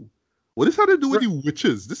you? What does that to do with the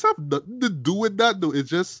witches? This have nothing to do with that, though. It's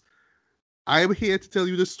just I am here to tell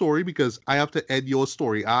you the story because I have to end your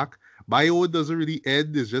story arc. My own doesn't really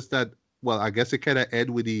end. It's just that, well, I guess it kind of end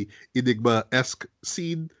with the Enigma-esque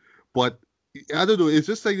scene, but I don't know. It's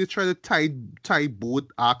just like they try to tie both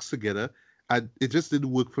arcs together, and it just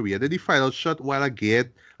didn't work for me. And then the final shot, while I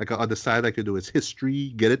get, like I understand, I can do it's history,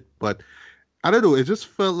 get it, but I don't know. It just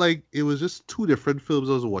felt like it was just two different films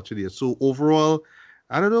I was watching here. So overall,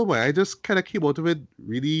 I don't know, man. I just kind of came out of it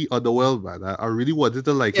really underwhelmed, man. I really wanted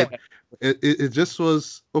to like it. It just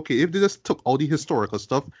was okay. If they just took all the historical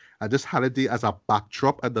stuff and just had it there as a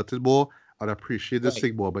backdrop and nothing more, I'd appreciate this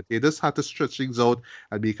thing more. But they just had to stretch things out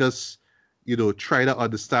and make us, try to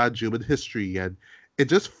understand German history. And it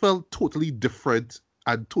just felt totally different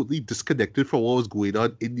and totally disconnected from what was going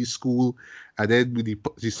on in the school. And then with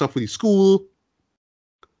the stuff with the school,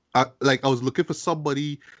 I was looking for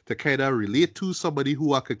somebody to kind of relate to, somebody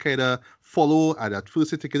who I could kind of follow. And at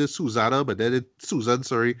first, I think it was Susan, but then it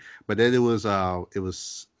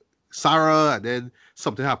was Sarah, and then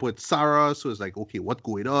something happened with Sarah. So it's like, okay, what's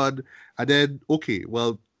going on? And then, okay,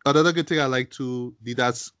 well, another good thing I like to the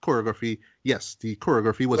dance choreography. Yes, the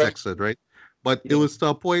choreography was excellent, right? But it was to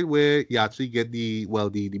a point where you actually get the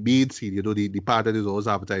main scene, the part that is always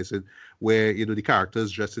advertising, where the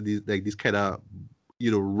characters dressed in these kind of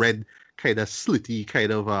red, kind of slitty,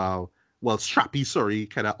 kind of strappy,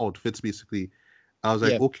 kind of outfits, basically. I was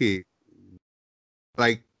like, okay,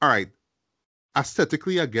 like, all right,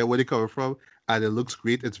 aesthetically, I get where they're coming from, and it looks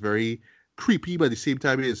great. It's very creepy, but at the same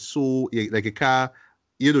time, it's so like a car.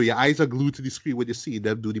 Your eyes are glued to the screen when you see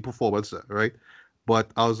them do the performance, right?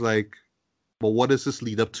 But I was like, but what does this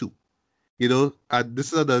lead up to? And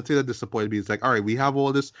this is another thing that disappointed me. It's like, all right, we have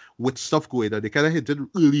all this witch stuff going on. They kind of hinted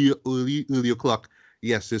early o'clock.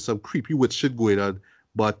 Yes, there's some creepy witch shit going on,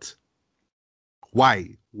 but why?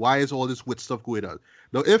 Why is all this witch stuff going on?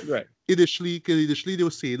 Now, if initially they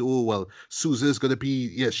were saying, oh, well, Susan is going to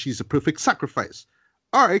be, she's a perfect sacrifice.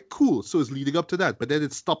 All right, cool. So it's leading up to that. But then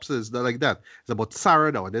it stops. It's not like that. It's about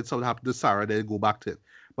Sarah now. And then something happened to Sarah, and then go back to it.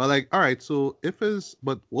 But like, all right, so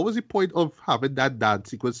but what was the point of having that dance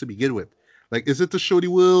sequence to begin with? Like, is it to show the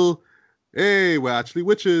world, hey, we're actually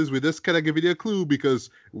witches. We're just kind of giving you a clue because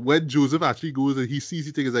when Joseph actually goes and he sees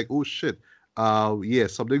the thing, it's like, oh shit,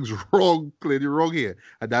 something's wrong, clearly wrong here,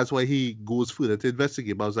 and that's why he goes further to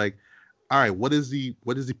investigate. But I was like, all right, what is the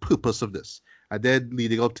purpose of this? And then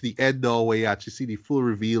leading up to the end now, where you actually see the full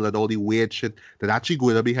reveal and all the weird shit that actually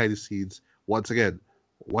going on behind the scenes. Once again,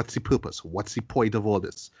 what's the purpose? What's the point of all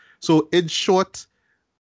this? So in short,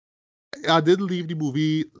 I didn't leave the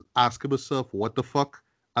movie asking myself what the fuck.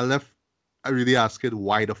 I left really asking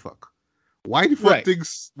why the fuck. Why the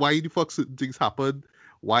fuck certain things happened?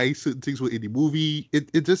 Why certain things were in the movie?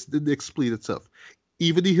 It just didn't explain itself.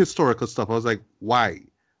 Even the historical stuff, I was like, why?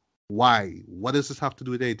 Why? What does this have to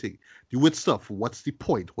do with anything? The witch stuff, what's the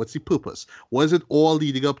point? What's the purpose? What is it all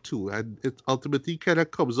leading up to? And it ultimately kind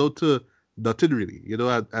of comes out to nothing really, and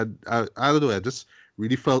I don't know, I just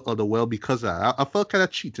really felt underwhelmed because I felt kind of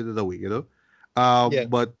cheated in a way,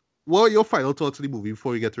 But what are your final thoughts on the movie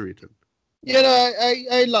before we get to rating?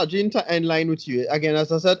 I largely in line with you. Again,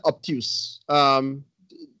 as I said, obtuse. Time.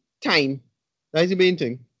 That's the main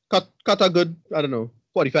thing. Cut a good, I don't know,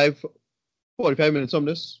 45 minutes on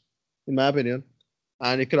this, in my opinion.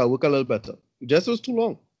 And it could have worked a little better. It just was too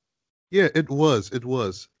long. Yeah, it was.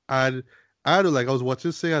 And I don't know, like I was watching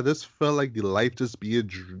this thing, I just felt like the life just being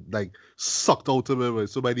like sucked out of me.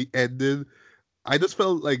 So by the ending, I just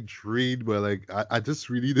felt like drained, but like I just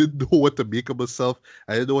really didn't know what to make of myself.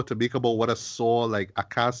 I didn't know what to make about what I saw. Like I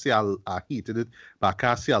can't say I hated it, but I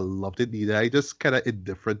can't say I loved it either. I just kind of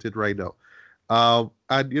indifferented right now.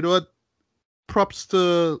 And you know what? Props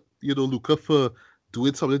to Luca for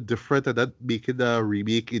doing something different and not making a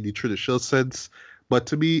remake in the traditional sense. But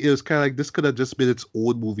to me, it was kind of like this could have just been its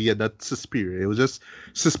own movie and not Suspiria. It was just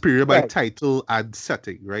Suspiria by title and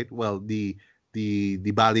setting, right? Well, the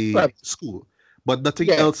ballet school, but nothing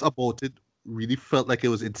else about it really felt like it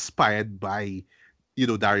was inspired by,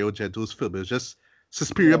 Dario Argento's film. It was just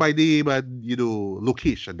Suspiria by name and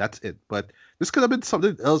location. That's it. But this could have been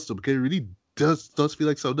something else though, because it really does feel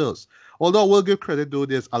like something else. Although I will give credit though,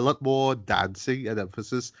 there's a lot more dancing and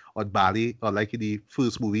emphasis on ballet, unlike in the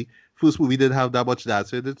first movie. First movie didn't have that much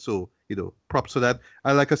dance in it, so props for that.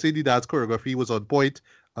 And like I said, the dance choreography was on point.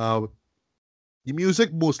 The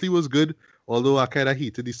music mostly was good, although I kind of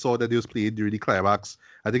hated the song that they was playing during the climax.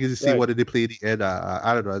 I think it's the same one that they played at the end.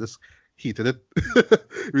 I don't know. I just hated it.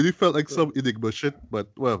 Really felt like some Enigma shit, but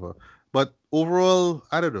whatever. But overall,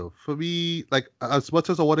 I don't know. For me, like as much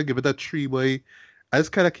as I want to give it a 3, boy, I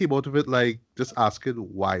just kind of came out of it like just asking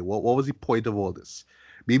why. What was the point of all this?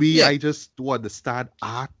 Maybe I just don't understand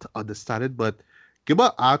it, but give me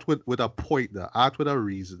art with a point, there, art with a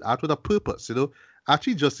reason, art with a purpose.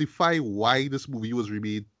 Actually justify why this movie was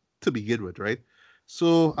remade to begin with, right?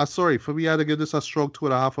 So, sorry, for me, I'd give this a strong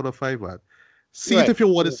 2.5 out of 5, man. See it if you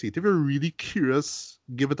want to see it. If you're really curious,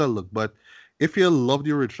 give it a look. But if you love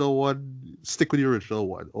the original one, stick with the original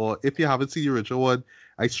one. Or if you haven't seen the original one,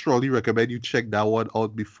 I strongly recommend you check that one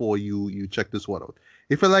out before you check this one out.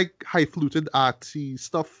 If you like high-fluted artsy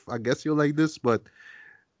stuff, I guess you'll like this. But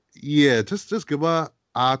yeah, just give a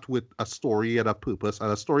art with a story and a purpose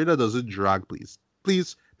and a story that doesn't drag, please.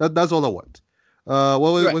 Please, that's all I want.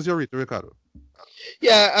 What was your rating, Ricardo?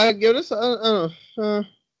 Yeah, I give this. I don't know.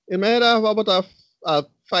 In my head, I have about a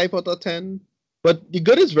 5 out of 10. But the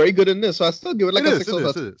good is very good in this, so I still give it like a 6 out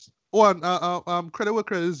of 10. It is. Oh, and credit where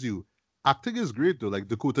credit is due. Acting is great though. Like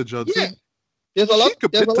Dakota Johnson. Yeah. There's a lot. She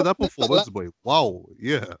commit to that performance, boy. Wow.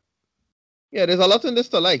 Yeah. Yeah, there's a lot in this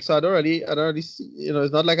to like. So I don't really see.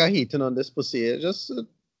 It's not like I'm hating on this per se. It's just, it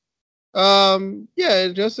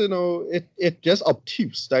just it just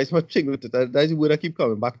obtuse. That's my thing with it. That's the word I keep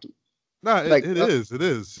coming back to. Nah, it is.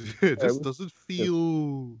 It just doesn't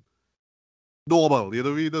feel normal. You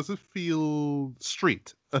know what I mean? It doesn't feel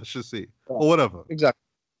straight, I should say, or whatever. Exactly.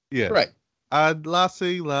 Yeah. Right. And last,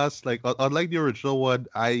 like unlike the original one,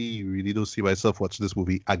 I really don't see myself watching this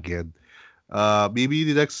movie again. Maybe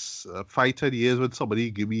the next 5-10 years when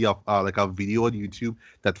somebody give me a video on YouTube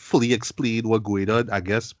that fully explain what's going on, I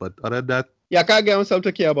guess. But other than that, I can't get myself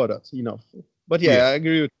to care about that enough. But I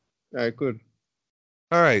agree with you. I could.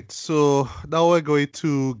 All right, so now we're going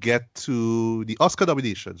to get to the Oscar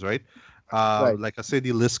nominations, right? Like I said,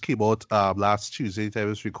 the list came out last Tuesday time it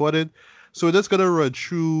was recorded. So we're just gonna run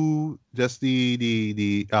through just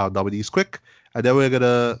the nominees quick, and then we're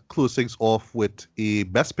gonna close things off with a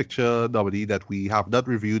Best Picture nominee that we have not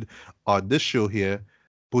reviewed on this show here,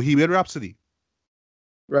 Bohemian Rhapsody.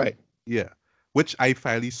 Right. Yeah. Which I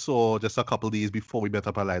finally saw just a couple days before we met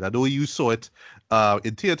up online. I know you saw it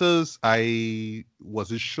in theaters. I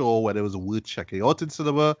wasn't sure whether it was worth checking out in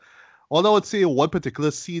cinema. Although I would say one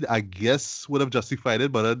particular scene, I guess, would have justified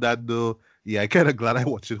it. But other than that, though, I'm kind of glad I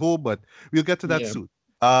watched it home. But we'll get to that soon.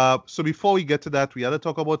 So before we get to that, we had to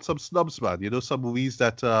talk about some snubs, man. Some movies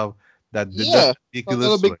that did not make the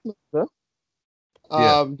list.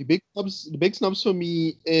 The big snubs for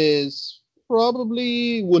me is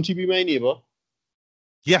probably Won't You Be My Neighbor?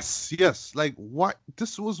 Yes. Like, what?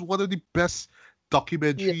 This was one of the best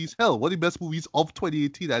documentaries. Hell, one of the best movies of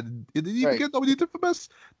 2018. And it didn't even get nominated for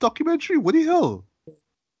Best Documentary. What the hell?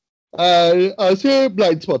 I say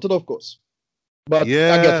Blind Spotted, of course. But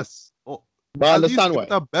yes. I get it. But I understand why.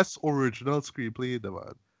 The best original screenplay in the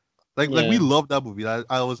world. Like we love that movie. I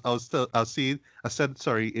said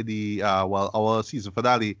in the our season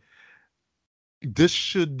finale. This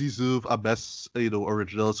should deserve a best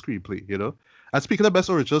original screenplay. And speaking of best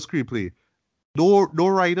original screenplay, no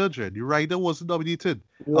writer, Jen. The writer wasn't nominated.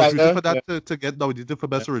 I was rooting for that to get nominated for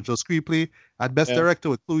best original screenplay and best director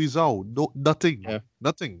with Chloe Zhao. No, nothing.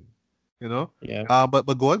 Nothing. Yeah.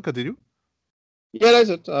 But go on, continue. Yeah, that's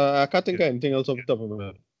it. I can't think of anything else off the top of my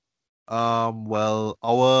head. Well,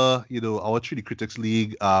 our 3D Critics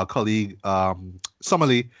League colleague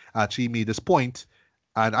Summerly actually made this point,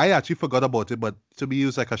 and I actually forgot about it. But to me, it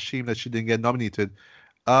was like a shame that she didn't get nominated.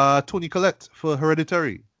 Toni Collette for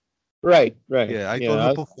Hereditary. Right. Yeah, I thought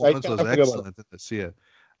her performance was excellent in this. Yeah.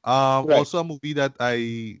 Also a movie that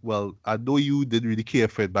I know you didn't really care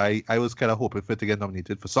for it, but I was kind of hoping for it to get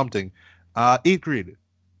nominated for something. 8th Grade.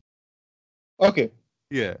 Okay.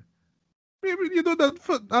 Yeah. Maybe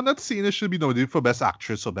I'm not saying it should be nominated for Best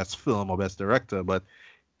Actress or Best Film or Best Director, but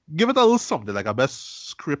give it a little something like a Best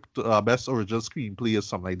Script, Best Original Screenplay or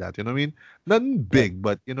something like that. You know what I mean? Nothing big,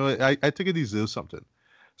 but I think it deserves something.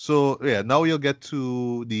 So yeah, now we'll get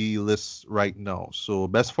to the list right now. So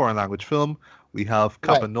Best Foreign Language Film, we have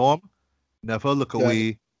Capernaum, Never Look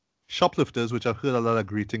Away, Shoplifters, which I've heard a lot of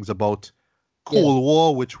great things about, Cold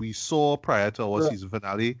War, which we saw prior to our season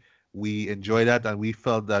finale. We enjoyed that, and we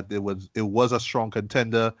felt that it was a strong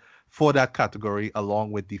contender for that category,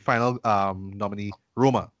 along with the final nominee,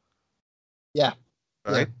 Roma. Yeah.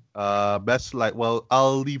 Right. Yeah.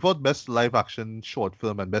 I'll leave out Best Live Action Short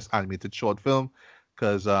Film and Best Animated Short Film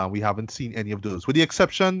because we haven't seen any of those, with the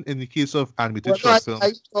exception in the case of animated short film.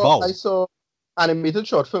 I saw animated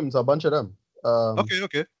short films, a bunch of them.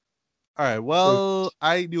 Okay. All right. Well,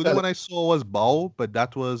 the only one I saw was Bow, but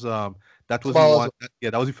that was That was the one.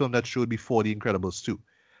 That was the film that showed before The Incredibles 2.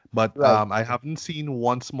 But I haven't seen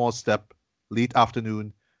One Small Step, Late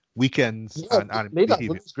Afternoon, Weekends, and Animal Late Behavior.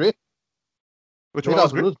 Afternoon was great. Which one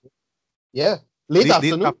was great? Yeah, late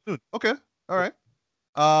afternoon. Okay, all right.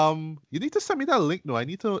 You need to send me that link. No, I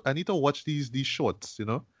need to watch these shorts.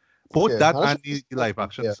 Both that and the live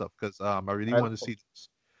action stuff because I really want to see this.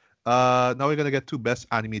 Now we're gonna get to best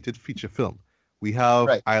animated feature film. We have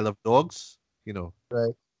Isle of Dogs.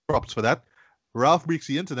 Right. Props for that. Ralph Breaks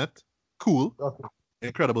the Internet. Cool. Okay.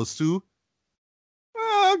 Incredibles 2.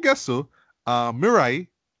 I guess so. Mirai,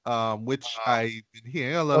 which I've been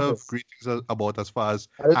hearing a lot of great things about as far as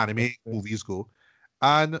anime movies go.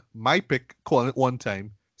 And my pick, calling it one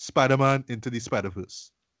time, Spider-Man Into the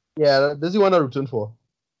Spider-Verse. Yeah, this is one I'm rooting for.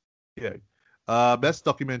 Yeah. Best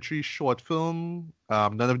documentary short film.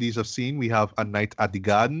 None of these I've seen. We have A Night at the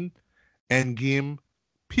Garden, Endgame,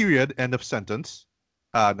 Period, End of Sentence.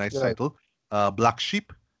 Nice title. Black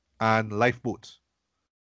Sheep, and Lifeboat.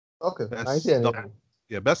 Okay.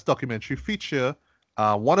 Best documentary feature.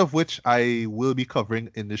 One of which I will be covering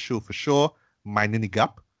in the show for sure. Minding the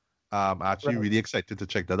Gap. I'm actually really excited to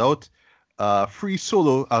check that out. Free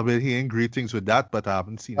Solo, I've been hearing great things with that, but I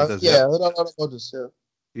haven't seen it as yet. Yeah, I heard a lot about this,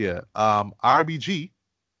 Yeah. RBG.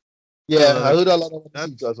 Yeah, I heard a lot about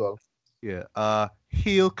this as well. Yeah.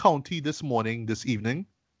 Hale County This Evening.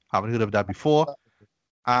 Haven't heard of that before.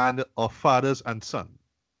 And Of Fathers and Sons.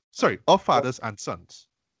 Of Fathers and Sons.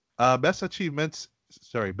 Best achievement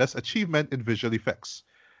in visual effects.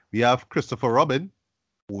 We have Christopher Robin.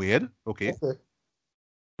 Weird. Okay.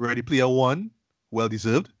 Ready Player One. Well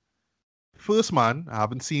deserved. First Man. I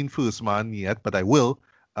haven't seen First Man yet, but I will.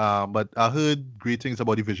 But I heard great things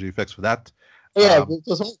about the visual effects for that. Yeah, it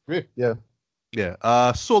was great. Yeah.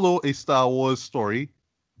 Yeah. Solo, a Star Wars story.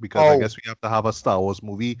 Because I guess we have to have a Star Wars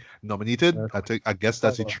movie nominated. Yeah. I guess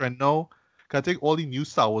that's a trend now. I think all the new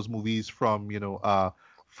Star Wars movies from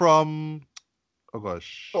Force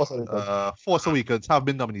Awakens have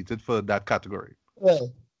been nominated for that category. Yeah.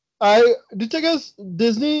 The thing is,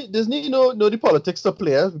 Disney know the politics of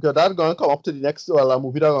players because that's going to come up to the next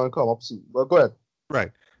movie that's going to come up soon. But go ahead.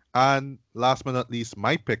 Right. And last but not least,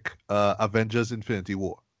 my pick, Avengers Infinity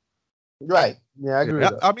War. Right. Yeah, I agree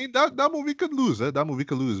with that. I mean, that movie could lose. That movie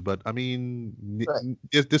could lose. But, I mean,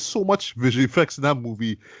 there's so much visual effects in that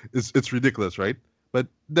movie. It's ridiculous, right? But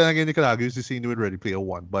then again, you can argue it's the same with Ready Player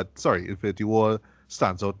One. But, sorry, Infinity War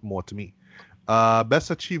stands out more to me.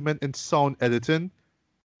 Best achievement in sound editing.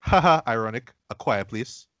 Haha, ironic. A Quiet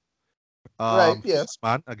Place. First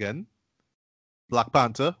Man, again. Black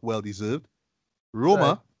Panther, well-deserved.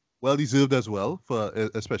 Roma, well-deserved as well,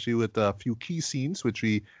 especially with a few key scenes, which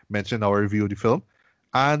we mentioned in our review of the film.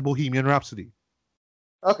 And Bohemian Rhapsody.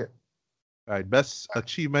 Okay. All right, best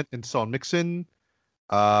achievement in sound mixing.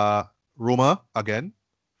 Roma, again.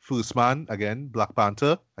 First Man, again. Black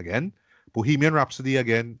Panther, again. Bohemian Rhapsody,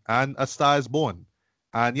 again. And A Star Is Born.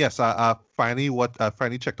 And yes, I finally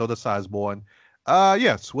checked out A Star Is Born.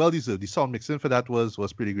 Yes, well-deserved. The sound mixing for that was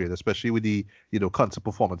pretty great, especially with the concert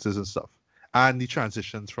performances and stuff. And the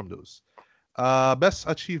transitions from those. Best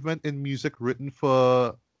achievement in music written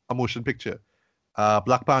for a motion picture.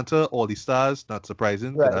 Black Panther, All the Stars, not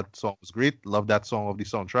surprising. Right. That song was great. Love that song of the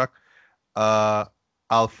soundtrack.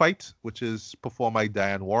 I'll Fight, which is performed by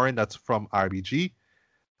Diane Warren. That's from RBG.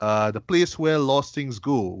 The Place Where Lost Things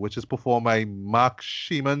Go, which is performed by Mark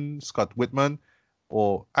Sheeman, Scott Whitman,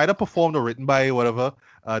 or either performed or written by whatever.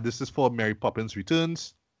 This is for Mary Poppins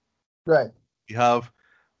Returns. Right. We have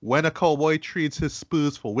When a Cowboy Trades His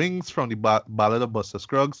Spurs for Wings from the Ballad of Buster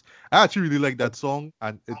Scruggs. I actually really like that song,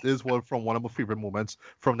 and it is one of my favorite moments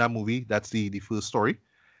from that movie. That's the first story.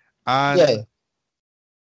 And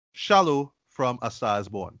Shallow from A Star Is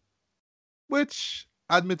Born, which,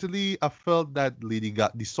 admittedly, I felt that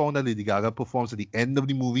the song that Lady Gaga performs at the end of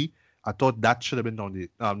the movie, I thought that should have been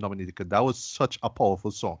nominated because that was such a powerful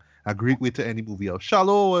song. A great way to end the movie out.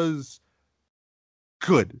 Shallow was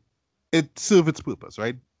good. It served its purpose,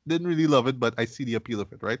 right? Didn't really love it, but I see the appeal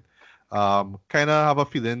of it, right? Kind of have a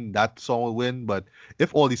feeling that song will win, but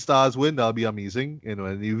if All the Stars win, that'll be amazing, and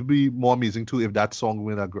it would be more amazing too if that song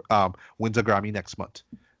wins a Grammy next month,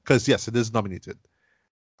 because yes, it is nominated.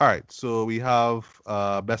 All right, so we have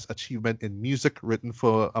best achievement in music written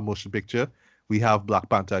for a motion picture. We have Black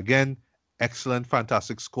Panther again, excellent,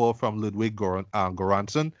 fantastic score from Ludwig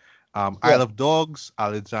Göransson. Isle of Dogs,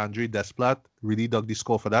 Alexandre Desplat, really dug the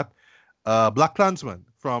score for that. Black Klansman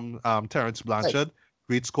from Terrence Blanchard,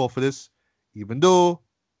 great score for this. Even though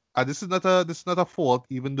this is not a fault,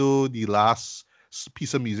 even though the last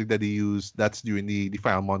piece of music that they use, that's during the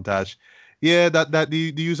final montage, that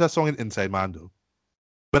they use that song in Inside Man though.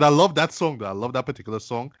 But I love that song, though. I love that particular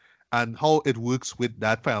song. And how it works with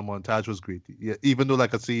that final montage was great. Yeah, even though,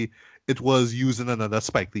 like I see, it was using another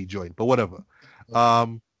Spike Lee joint, but whatever.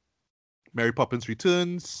 Mary Poppins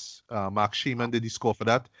Returns. Mark Sheeman did the score for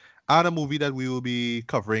that. And a movie that we will be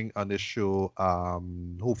covering on this show,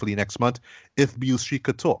 hopefully next month, If Beale Street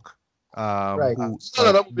Could Talk. Right.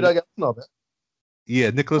 Another movie that gets snubbed.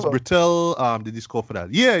 Yeah, Nicholas Britell did the score for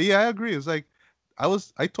that. Yeah, I agree. It's like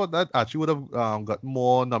I thought that actually would have got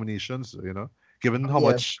more nominations, given how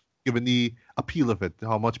much, given the appeal of it,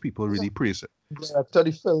 how much people really praise it. Yeah, after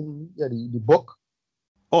the film, the book.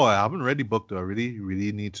 Oh, I haven't read the book though. I really,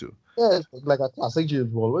 really need to. Yeah, it's like a classic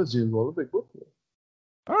James Baldwin. James Baldwin big book. Yeah.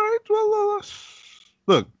 All right, well,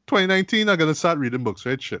 look, 2019, I'm gonna start reading books,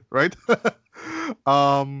 right? Shit, right?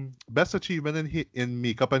 Best achievement in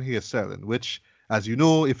makeup and hairstyling, which, as you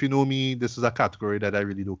know, if you know me, this is a category that I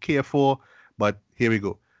really don't care for. But here we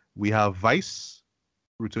go. We have Vice,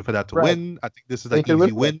 rooting for that to win. I think this is an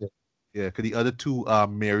easy win. Yeah, because the other two are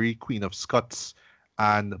Mary, Queen of Scots,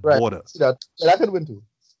 and Border. Yeah, that could win too.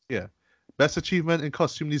 Yeah. Best achievement in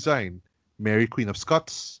costume design, Mary, Queen of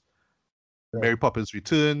Scots, Mary Poppins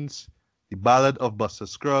Returns, The Ballad of Buster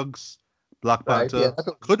Scruggs, Black Panther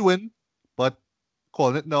could win, but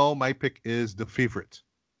calling it now, my pick is The Favorite.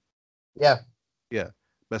 Yeah.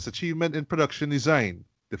 Best achievement in production design,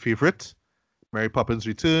 The Favorite, Mary Poppins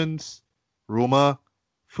Returns, Roma,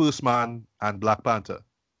 First Man, and Black Panther.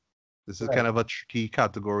 This is kind of a tricky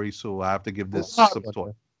category, so I have to give this some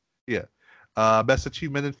thought. Yeah. Best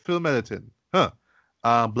achievement in film editing.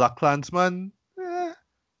 Black Klansman,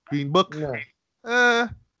 Green Book,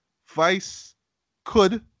 Vice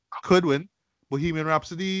could win. Bohemian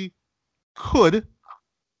Rhapsody could,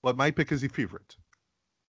 but my pick is The Favorite.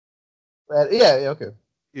 Okay.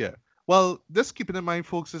 Yeah. Well, just keeping in mind,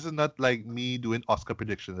 folks, this is not like me doing Oscar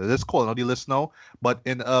predictions. Let's call out the list now, but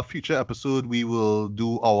in a future episode, we will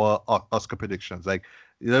do our Oscar predictions. Like,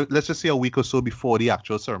 let's just say a week or so before the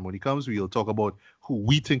actual ceremony comes, we'll talk about who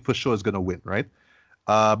we think for sure is going to win, right?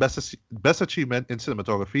 Best achievement in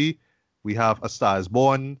cinematography, we have A Star Is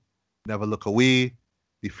Born, Never Look Away,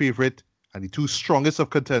 The Favorite, and the two strongest of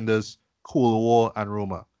contenders, Cold War and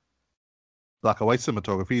Roma. Black and white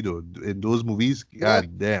cinematography, though, in those movies,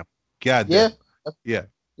 god damn. Yeah.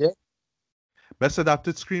 Best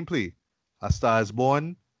adapted screenplay, A Star Is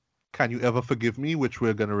Born, Can You Ever Forgive Me, which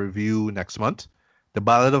we're going to review next month, The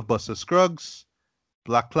Ballad of Buster Scruggs,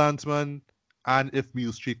 Black Klansman, and If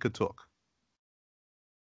Beale Street Could Talk.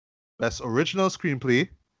 Best original screenplay,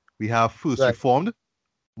 we have First Reformed,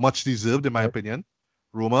 much deserved in my opinion,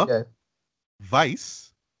 Roma,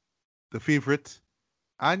 Vice, The Favorite,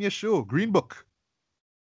 and your show, Green Book.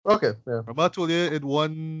 Okay, yeah. Remember I told you it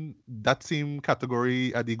won that same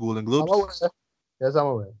category at the Golden Globes? Yes, I'm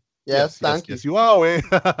aware. Yes, thank you. Yes, you are aware.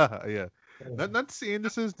 Yeah. Not saying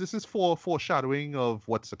this is for foreshadowing of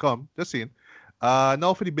what's to come. Just saying.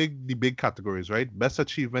 Now for the big categories, right? Best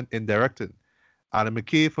achievement in directing. Adam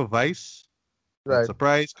McKay for Vice. Not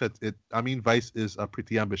surprised, because Vice is a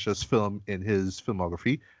pretty ambitious film in his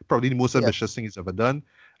filmography. Probably the most ambitious thing he's ever done.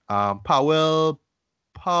 Paweł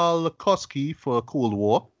Pawlikowski for Cold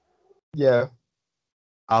War. Yeah.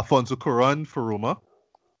 Alfonso Cuarón for Roma.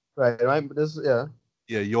 Yeah,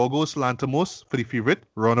 Yorgos Lanthimos for The Favorite.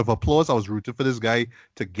 Round of applause. I was rooting for this guy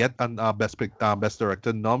to get a best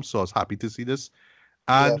director nom, so I was happy to see this.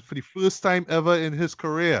 And for the first time ever in his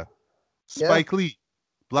career, Spike Lee,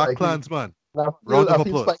 Black Klansman. Round of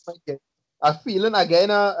applause. I'm feeling again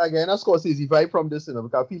a Scorsese vibe from this,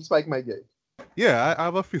 because I feel Spike might get it. Yeah, I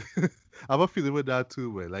have a feeling. I have a feeling with that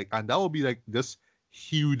too, man. And that would be just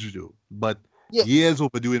huge, though. But years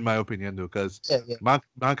overdue, in my opinion, though, because man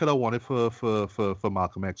could have won it for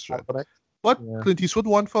Malcolm X. Right? But Clint Eastwood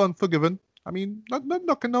won for Unforgiven. Not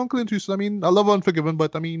knocking down Clint Eastwood. I love Unforgiven,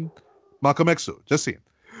 but Malcolm X, though. Just saying.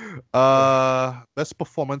 Best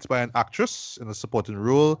performance by an actress in a supporting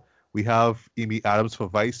role. We have Amy Adams for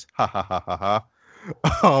Vice. Ha ha ha ha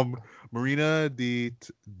ha. Marina de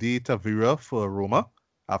Tavira for Roma.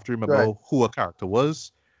 I have to remember who her character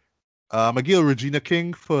was. Miguel Regina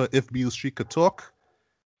King for If Beale Street Could Talk.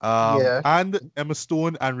 And Emma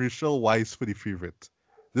Stone and Rachel Weisz for The Favorite.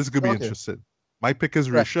 This is going to be interesting. My pick is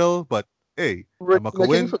Rachel, but hey, Emma could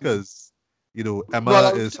win because,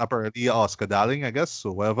 Emma is apparently an Oscar darling, I guess,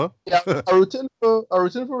 so whatever. Yeah, I rooting for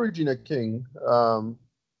Regina King for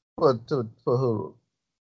her role.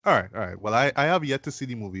 All right. Well, I have yet to see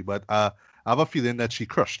the movie, but I have a feeling that she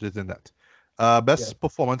crushed it in that. Best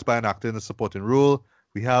performance by an actor in a supporting role.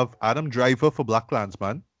 We have Adam Driver for Black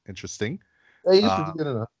Klansman. Interesting. Yeah, he was pretty good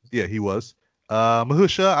enough. Yeah, he was.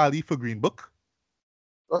 Mahershala Ali for Green Book.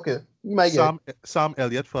 Okay, you might get Sam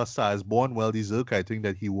Elliott for A Star Is Born, well deserved. I think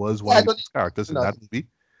that he was one of the characters in that movie.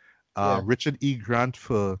 Richard E. Grant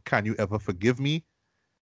for Can You Ever Forgive Me?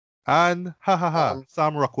 And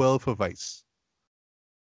Sam Rockwell for Vice.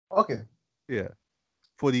 Okay. Yeah.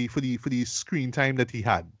 For the screen time that he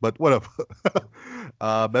had, but whatever.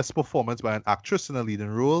 Best performance by an actress in a leading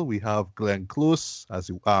role. We have Glenn Close as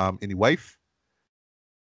in The Wife.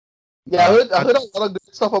 Yeah, I heard a lot of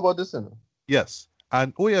good stuff about this. Yes,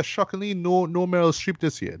 and oh yeah, shockingly, no Meryl Streep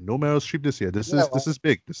this year. No Meryl Streep this year. This is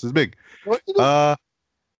big. This is big.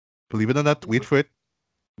 Believe it or not, wait for it.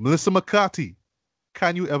 Melissa McCarthy.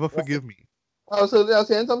 Can You Ever Forgive Me? Oh, so they're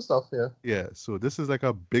saying some stuff here. Yeah, so this is like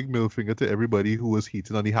a big middle finger to everybody who was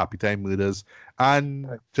heating on the Happy Time Murders and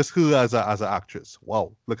just her as an actress.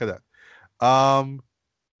 Wow, look at that.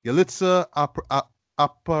 Yalitza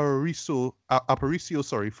Aparicio,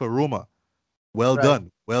 sorry, for Roma. Well done,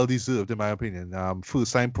 well deserved in my opinion.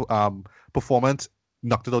 First time performance,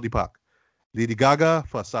 knocked it out the park. Lady Gaga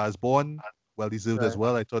for A Star Is Born, well deserved as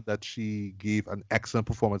well. I thought that she gave an excellent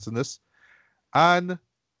performance in this. And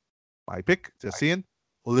my pick, just saying,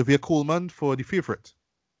 Olivia Colman for The Favorite.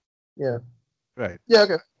 Yeah. Right. Yeah,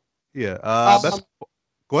 okay. Yeah. Best.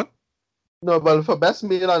 Go on. No, but for best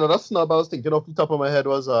male, another snub I was thinking off the top of my head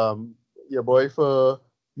was your boy for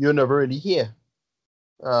You're Never Really Here.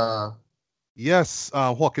 Yes,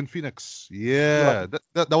 Joaquin Phoenix. Yeah,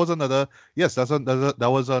 that was another. Yes, that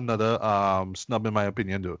was another snub in my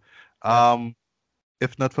opinion, though.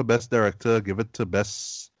 If not for best director, give it to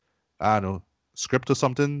best. I don't know, script or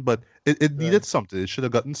something, but it needed something. It should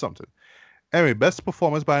have gotten something. Anyway, best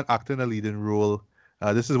performance by an actor in a leading role.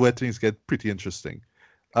 This is where things get pretty interesting.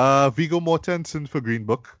 Viggo Mortensen for Green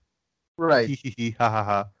Book. Right. Ha ha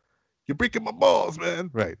ha. You're breaking my balls, man.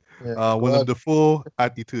 Right. Yeah, Willem Dafoe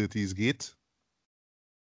at Eternity's Gate.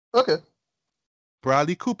 Okay.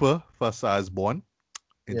 Bradley Cooper for A Star Is Born.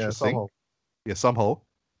 Interesting. Yeah, somehow.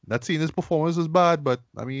 Not seeing his performance was bad, but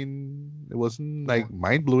I mean, it wasn't like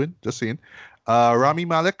mind blowing. Just saying. Rami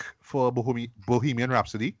Malek for Bohemian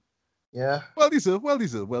Rhapsody. Yeah. Well deserved.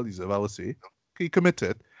 I would say. He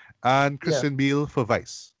committed. And Christian Bale for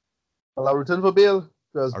Vice. Well, I rooted for Bale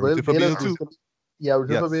because Bale too. Yeah, I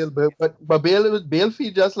rooted for Bale, but Bale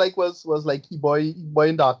feel just like was like he boy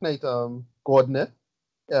in Dark Knight, Gordon,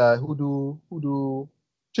 who do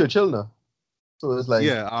Churchill now. So it's like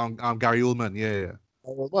Gary Oldman. Yeah. I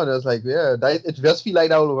was like, it just feel like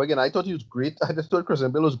that all over again. I thought he was great. I just thought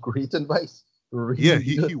Christian Bale was great in Vice. Really yeah,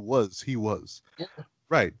 he was. Yeah.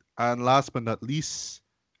 Right. And last but not least,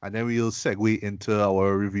 and then we'll segue into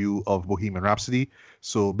our review of Bohemian Rhapsody.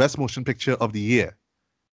 So, best motion picture of the year: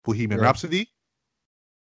 Bohemian Rhapsody,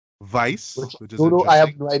 Vice, which is I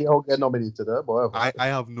have no idea how to get nominated. I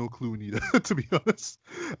have no clue neither, to be honest.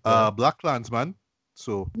 Black Klansman.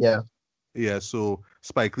 So so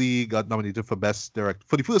Spike Lee got nominated for best director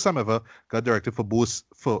for the first time ever. Got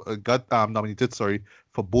nominated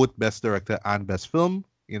for both best director and best film.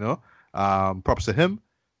 Props to him.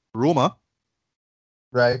 Roma.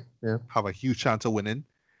 Right. Yeah. Have a huge chance of winning.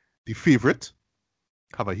 The Favorite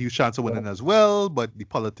have a huge chance of winning as well, but the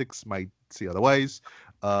politics might say otherwise.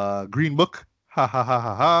 Green Book. Ha ha ha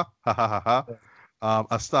ha ha ha ha ha ha.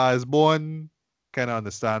 A Star Is Born. Kind of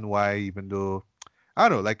understand why, even though I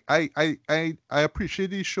don't know. Like I appreciate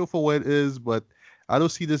the show for what it is, but I don't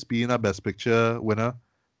see this being a Best Picture winner.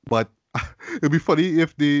 But it'd be funny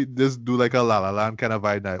if they just do like a La La Land kind of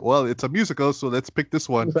vibe night. Well, it's a musical, so let's pick this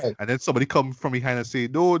one. Right. And then somebody come from behind and say,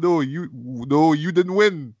 No, you didn't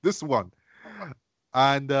win this one.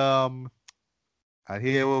 And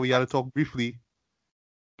here we gotta talk briefly.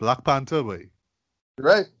 Black Panther, boy.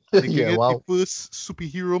 Right. The first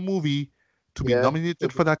superhero movie to be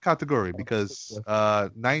nominated for that category because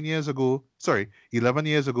 11 years ago,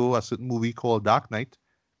 a certain movie called Dark Knight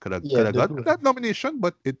could have got that nomination,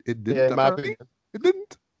 but it didn't. Yeah, in my opinion. It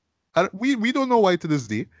didn't. We don't know why to this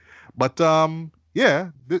day, but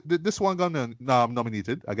this one got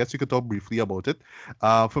nominated. I guess you could talk briefly about it.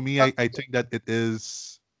 For me, I think that it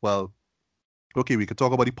is okay. We could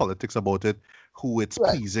talk about the politics about it, who it's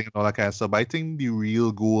pleasing and all that kind of stuff. But I think the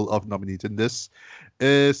real goal of nominating this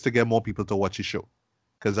is to get more people to watch the show,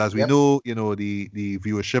 because as we know, the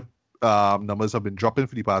viewership numbers have been dropping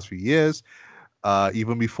for the past few years.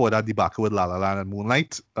 Even before that debacle with La La Land and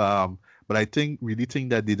Moonlight. But I really think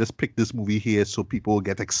that they just picked this movie here so people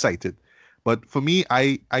get excited. But for me,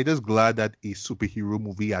 I just glad that a superhero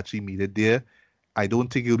movie actually made it there. I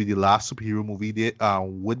don't think it'll be the last superhero movie they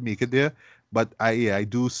would make it there. But I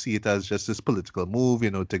do see it as just this political move,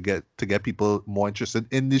 to get people more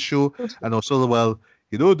interested in the show, and also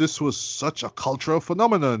this was such a cultural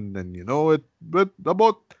phenomenon, and it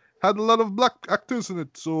had a lot of black actors in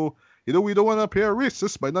it, so we don't want to appear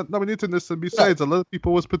racist by not nominating this. And besides, a lot of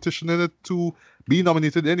people was petitioning it to be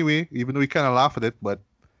nominated anyway, even though we kind of laugh at it. But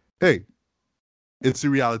hey, it's the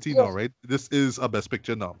reality now, right? This is a Best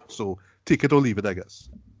Picture now, so take it or leave it, I guess.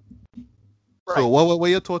 Right. So what were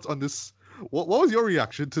your thoughts on this? What was your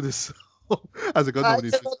reaction to this as it got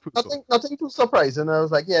nominated? Nothing too surprising. I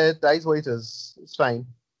was like, yeah, Dice Waiters, it's fine.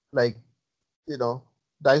 Like,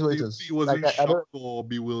 Dice Waiters. He wasn't shocked or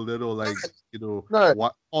bewildered or like,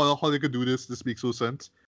 what? How they could do this? This makes no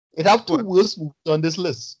sense. It have two worst movies on this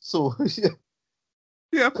list, so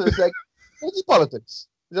yeah. So it's like it's politics.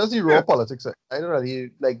 Just the raw politics. I don't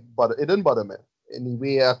really bother. It didn't bother me in the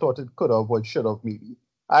way I thought it could have or should have maybe.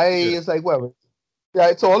 It's like, well, yeah,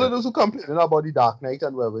 it's all of those who complaining about the Dark Knight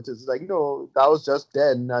and whatever it is. It's like, that was just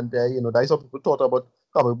then and there. That's how people thought about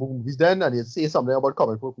comic book movies then, and they say something about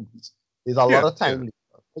comic book movies. There's a lot of time.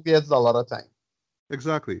 Okay, it's a lot of time.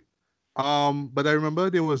 Exactly. But I remember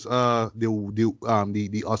there was the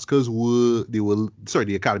Oscars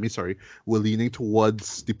the Academy were leaning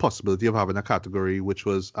towards the possibility of having a category which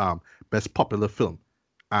was best popular film,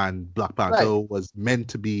 and Black Panther was meant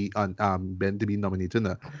to be nominated.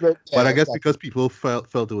 But I guess because people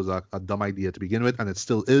felt it was a dumb idea to begin with, and it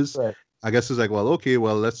still is. Right. I guess it's like, well, okay,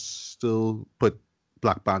 well, let's still put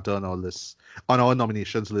Black Panther on our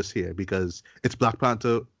nominations list here because it's Black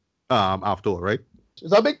Panther after all, right?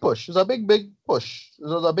 It's a big push. It's a big push. It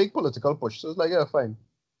was a big political push. So it's like, yeah, fine.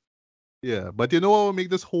 Yeah, but what will make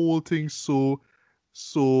this whole thing so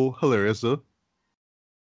hilarious, though?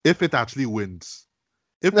 If it actually wins.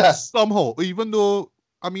 If somehow, even though,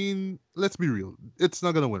 I mean, let's be real, it's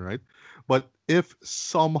not going to win, right? But if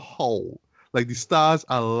somehow, like, the stars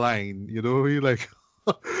align, like...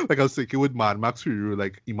 like I was thinking with Mad Max Fury,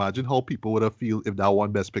 like imagine how people would have feel if that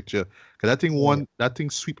won Best Picture. Because that thing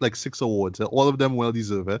sweep like 6 awards. All of them well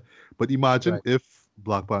deserved it. But imagine if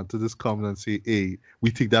Black Panther just comes and say, "Hey, we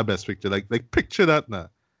take that Best Picture." Like picture that now.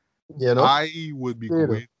 I would be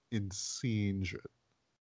going insane.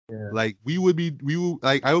 Yeah. Like I would be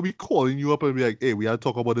calling you up and be like, "Hey, we had to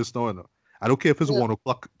talk about this now." I don't care if it's 1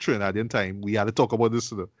 o'clock Trinidadian time. We had to talk about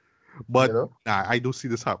this now. But I don't see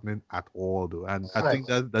this happening at all, though, and I think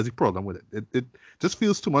that's the problem with it. It just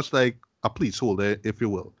feels too much like a placeholder, if you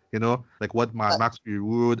will. Like what Mad Max Fury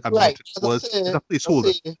Road was a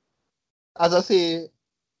placeholder. As I say,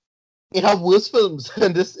 it have worse films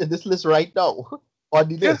in this list right now on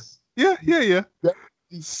the list. Yeah.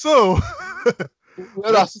 So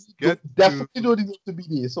definitely don't need to be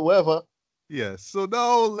there. So whatever. Yeah. So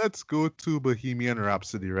now let's go to Bohemian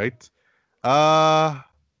Rhapsody, right?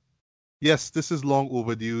 Yes, this is long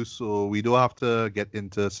overdue, so we don't have to get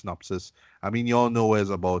into synopsis. I mean, you all know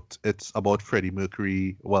it's about Freddie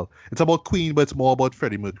Mercury. Well, it's about Queen, but it's more about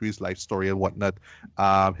Freddie Mercury's life story and whatnot.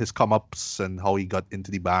 His come-ups and how he got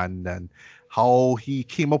into the band and how he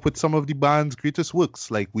came up with some of the band's greatest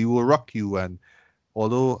works, like We Will Rock You. And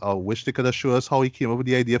although I wish they could have shown us how he came up with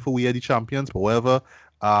the idea for We Are the Champions, but whatever.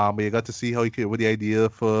 But you got to see how he came up with the idea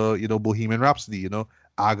for, Bohemian Rhapsody,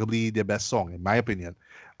 arguably their best song, in my opinion.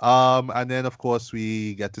 And then, of course,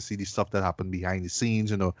 we get to see the stuff that happened behind the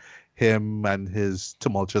scenes, him and his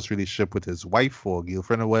tumultuous relationship with his wife or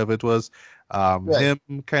girlfriend or whatever it was. Him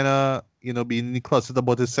kind of, being in the closet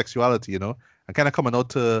about his sexuality, and kind of coming out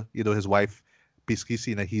to, his wife, basically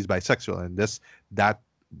seeing that he's bisexual. And that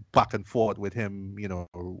back and forth with him,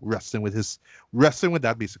 wrestling with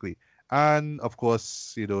that, basically. And, of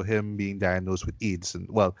course, him being diagnosed with AIDS and,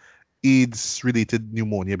 well, AIDS-related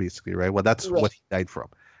pneumonia, basically, right? Well, that's what he died from.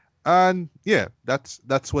 And yeah, that's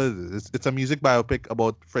what it is. It's a music biopic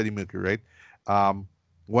about Freddie Mercury, right?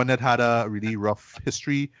 One that had a really rough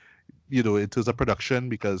history. It was a production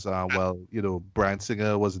because, Bryan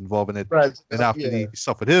Singer was involved in it. And after he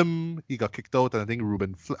suffered him, he got kicked out. And I think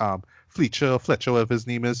Ruben Fletcher, whatever his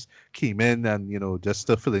name is, came in and, just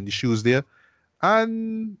to fill in the shoes there.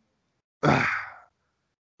 And...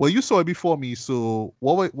 well, you saw it before me, so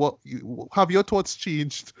what have your thoughts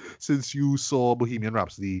changed since you saw Bohemian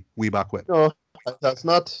Rhapsody way back when? No, that's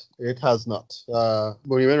not. It has not.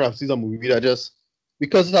 Bohemian Rhapsody is a movie that just,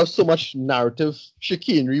 because it has so much narrative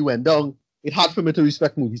chicanery went down, it's hard for me to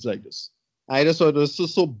respect movies like this. I just thought it was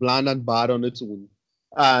so bland and bad on its own.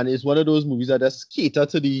 And it's one of those movies that just cater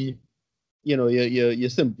to the,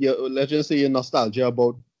 let's just say your nostalgia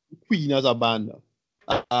about Queen as a band.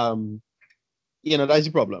 That's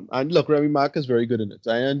the problem. And look, Remy Mark is very good in it.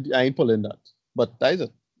 I ain't pulling that. But that is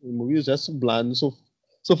it. The movie is just bland, so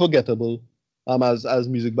forgettable. As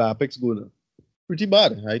music biopics go now. Pretty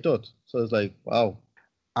bad, I thought. So it's like, wow.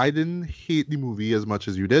 I didn't hate the movie as much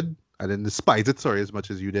as you did. I didn't despise it, sorry, as much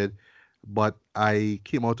as you did. But I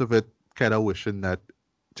came out of it kind of wishing that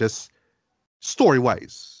just story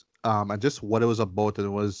wise, and just what it was about and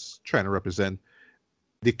it was trying to represent,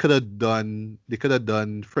 they could have done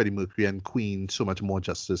Freddie Mercury and Queen so much more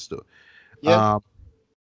justice though. Yeah.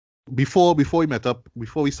 Before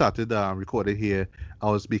we started recording here,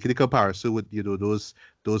 I was making a comparison with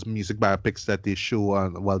those music biopics that they show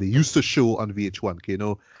on, well, they used to show on VH1.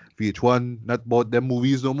 VH1 not about them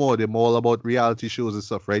movies no more. They're more about reality shows and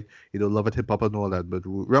stuff, right? Love it, hip hop and all that. But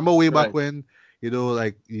remember way back when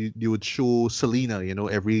like you would show Selena,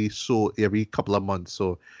 every couple of months.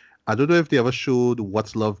 So I don't know if they ever showed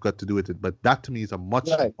What's Love Got to Do with It, but that to me is a much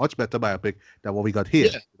better biopic than what we got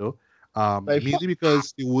here. Mainly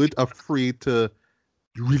because they weren't afraid to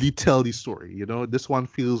really tell the story. This one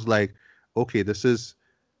feels like, okay, this is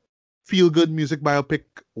feel good music biopic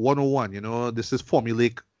 101. This is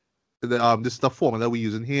formulaic. This is the formula we're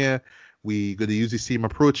using here. We gonna use the same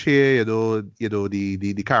approach here.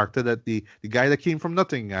 The character that the guy that came from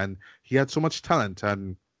nothing and he had so much talent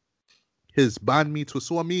and his bandmates were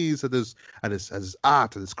so amazed at his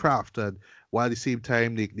art and his craft, and while at the same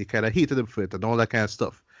time they kind of hated him for it and all that kind of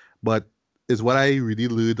stuff. But is what I really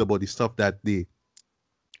learned about the stuff that they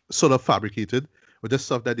sort of fabricated, or the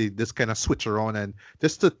stuff that they just kind of switch around and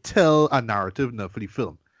just to tell a narrative now for the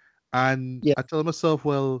film. And I tell myself,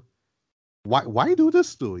 well, why do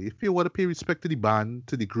this though? If you want to pay respect to the band,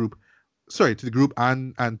 to the group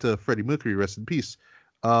and to Freddie Mercury, rest in peace.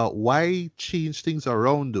 Why change things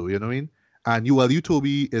around though? You know what I mean? And you told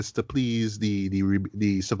me is to please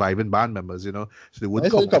the surviving band members, so they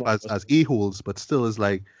wouldn't come up as a-holes, but still is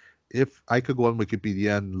like, if I could go on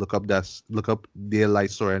Wikipedia and look up their life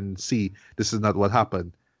story and see this is not what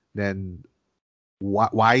happened, then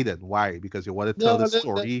why then? Why? Because you want to tell the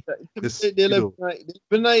story. They live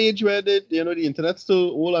in an age where the internet's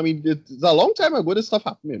still old. I mean, it's a long time ago this stuff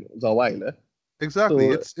happened. It's a while.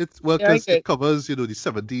 Exactly. So, it's well, because it covers the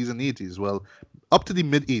 70s and 80s. Well, up to the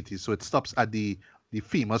mid 80s. So it stops at the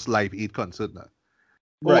famous Live Aid concert now.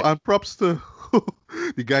 Right. Oh, and props to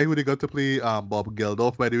the guy who they got to play Bob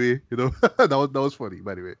Geldof, by the way. That was funny,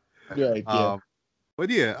 by the way. Yeah.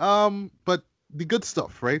 But the good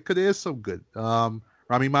stuff, right? Because there is some good.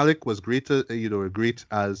 Rami Malek was great, great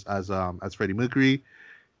as Freddie Mercury.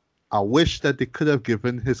 I wish that they could have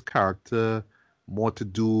given his character more to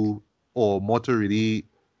do, or more to really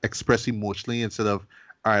express emotionally, instead of,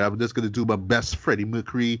 all right, I'm just going to do my best Freddie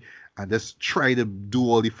Mercury and just try to do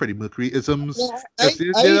all the Freddie Mercury isms.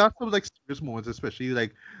 There are some like serious moments, especially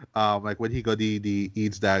like when he got the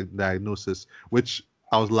AIDS diagnosis, which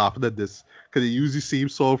I was laughing at this because he used the same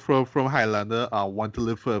song from Highlander, "Want to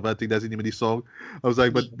Live Forever." I think that's the name of the song. I was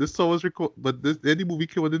like, but this song was recorded, but any movie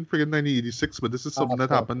came out in freaking 1986, but this is something that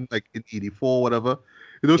happened like in 84, whatever.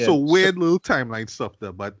 So weird little timeline stuff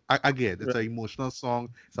there. But again, it's an emotional song.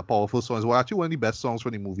 It's a powerful song. It's actually one of the best songs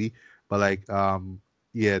from the movie. But like,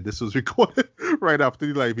 this was recorded right after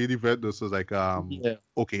the Live Aid event. This was like,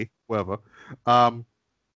 okay, whatever.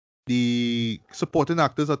 The supporting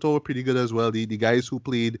actors I thought were pretty good as well. The guys who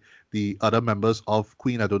played the other members of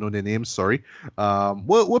Queen, I don't know their names, sorry,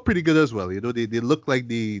 were pretty good as well. They look like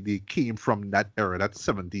they came from that era, that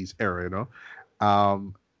 70s era,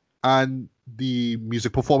 and the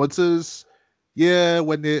music performances,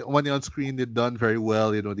 when they're on screen, they're done very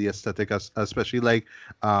well. The aesthetic, especially like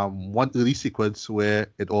one early sequence where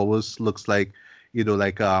it always looks like, where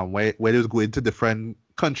they was going to different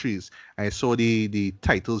countries, and I saw the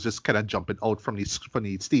titles just kind of jumping out from the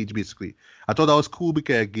stage. Basically, I thought that was cool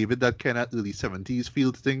because it gave it that kind of early 70s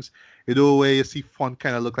feel to things. Where you see font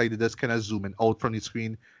kind of look like they just kind of zooming out from the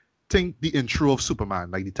screen. Think the intro of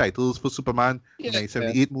Superman, like the titles for Superman,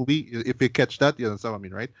 1978 movie. If you catch that, you understand what I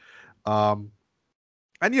mean, right?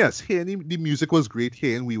 And yes, here the music was great.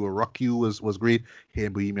 Here and We Will Rock You was great. Here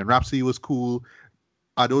and Bohemian Rhapsody was cool.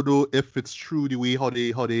 I don't know if it's true the way how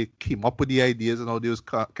they came up with the ideas and how they was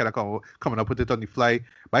kind of coming up with it on the fly.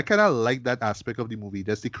 But I kind of like that aspect of the movie.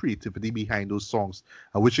 That's the creativity behind those songs.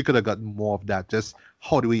 I wish you could have gotten more of that. Just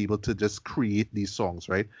how they were able to just create these songs,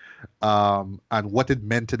 right? And what it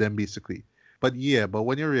meant to them, basically. But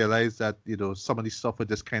when you realize that, some of the stuff was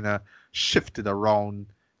just kind of shifted around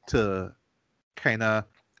to kind of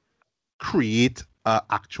create an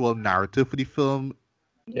actual narrative for the film,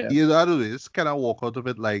 I don't know, just kind of walk out of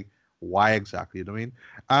it like, why exactly? You know what I mean?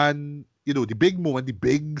 And the big moment, the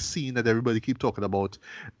big scene that everybody keep talking about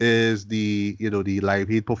is the Live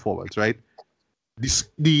Aid performance, right?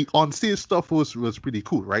 The onstage stuff was pretty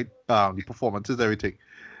cool, right? The performances, everything.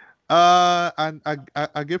 And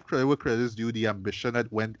I give credit where credit is due. The ambition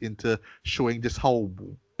that went into showing just how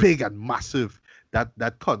big and massive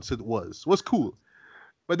that concert was cool.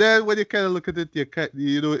 But then when you kind of look at it,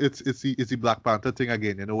 you know it's the Black Panther thing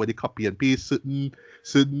again. You know, where they copy and paste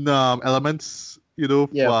certain elements. You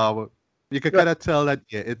know, you can kind of tell that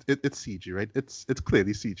it's CG, right? It's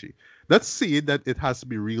clearly CG. Not saying that it has to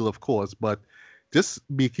be real, of course, but just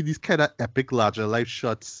making these kind of epic larger life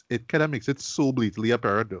shots, it kind of makes it so blatantly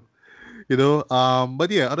apparent, though. You know,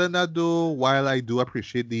 but yeah, other than that, though, while I do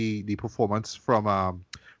appreciate the performance from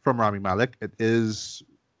Rami Malek, it is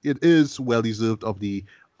well deserved of the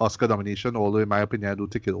Oscar nomination. Although in my opinion, I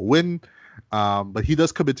don't think it'll win. But he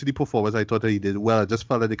does commit to the performance. I thought that he did well. I just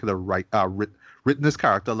felt that they could have written his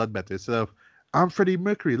character a lot better. Instead of I'm Freddie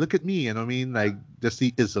Mercury, look at me, and I mean like just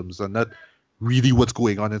the isms and not really what's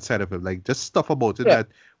going on inside of him, like just stuff about it that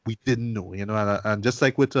we didn't know, you know. And just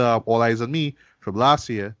like with All Eyes on Me from last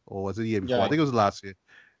year, or was it the year before? I think it was last year.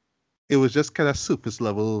 It was just kind of surface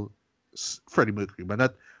level Freddie Mercury, but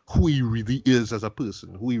not who he really is as a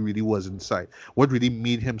person, who he really was inside, what really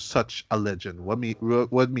made him such a legend, what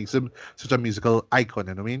makes him such a musical icon.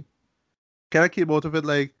 You know what I mean? Kind of came out of it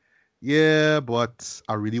like, yeah, but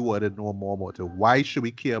I really wanted to know more about it. Why should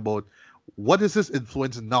we care about what is his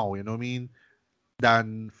influence now? You know what I mean?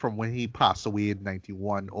 Than from when he passed away in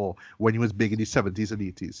 91 or when he was big in the 70s and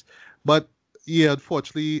 80s. But yeah,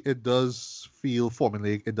 unfortunately, it does feel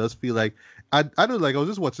formulaic. It does feel like I don't like. I was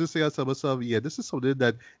just watching this thing. I said to myself, yeah, this is something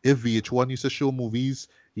that if VH1 used to show movies,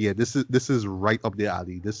 yeah, this is right up the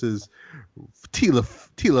alley. This is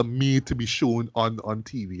tailor made to be shown on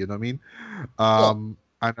TV. You know what I mean?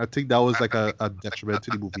 And I think that was like a detriment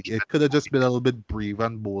to the movie. It could have just been a little bit brave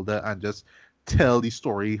and bolder and just tell the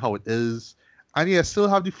story how it is. And yeah, still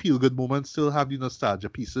have the feel-good moments, still have the nostalgia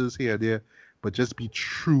pieces here and there, but just be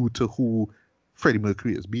true to who Freddie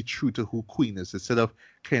Mercury is, be true to who Queen is, instead of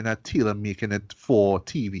kind of tailor-making it for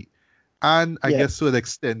TV. And I guess to an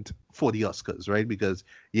extent for the Oscars, right? Because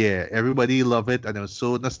yeah, everybody love it, and it was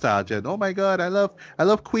so nostalgia. And oh my God, I love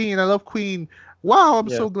Queen, I love Queen. Wow, I'm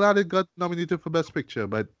so glad it got nominated for Best Picture.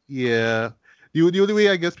 But yeah, the only way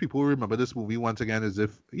I guess people remember this movie once again is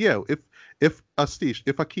if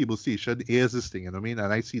a cable station airs this thing, you know what I mean?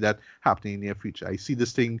 And I see that happening in the near future. I see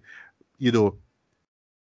this thing, you know,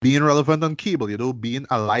 being relevant on cable, you know, being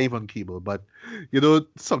alive on cable. But you know,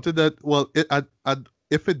 something that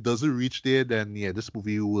if it doesn't reach there, then yeah, this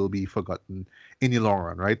movie will be forgotten in the long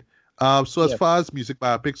run, right? So as far as music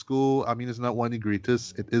biopics go, I mean, it's not one of the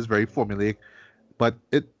greatest. It is very formulaic, but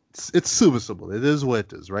it's serviceable. It is what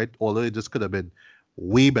it is, right? Although it just could have been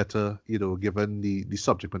way better, you know, given the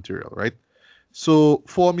subject material, right? So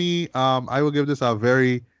for me, I will give this a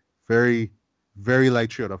very, very, very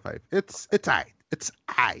light 3 out of 5. It's aight. It's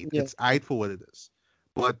aight. It's aight for what it is,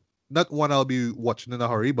 but not one I'll be watching in a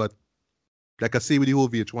hurry. But like I say with the whole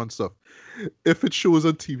VH1 stuff, if it shows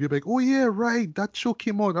on TV, I'm like, oh yeah, right, that show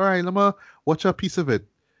came out. All right, let me watch a piece of it.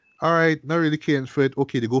 All right, not really caring for it.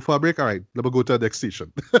 Okay, they go for a break. All right, let me go to the next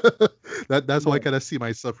station. That's how I kind of see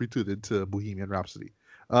myself returning to Bohemian Rhapsody.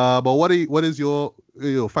 But what is your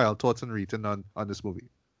final thoughts and rating on this movie?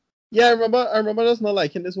 Yeah, I remember just not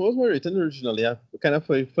liking this. What was my rating originally? I kind of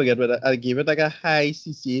forget whether I gave it like a high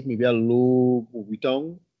CC8, maybe a low movie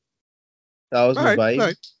tongue. That was my vibe.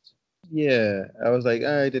 Right. Yeah, I was like,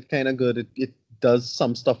 all right, it's kind of good. It does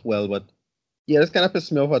some stuff well, but yeah, it's kind of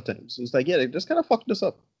pissed me off at times. It's like, yeah, they just kind of fucked this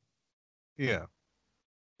up. Yeah.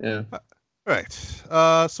 Yeah. Right.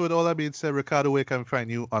 So with all that being said, Ricardo, where can we find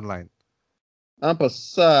you online? I'm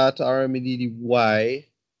Passat RMEDDY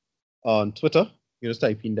on Twitter. You just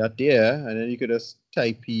type in that there, and then you could just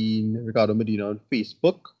type in Ricardo Medina on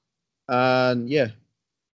Facebook. And yeah.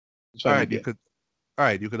 All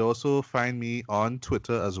right, you could also find me on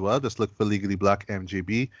Twitter as well. Just look for Legally Black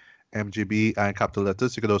MJB and capital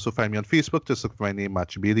letters. You could also find me on Facebook. Just look for my name,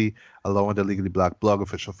 Matt Bailey, along with the Legally Black blog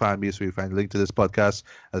official fan base, where you find a link to this podcast,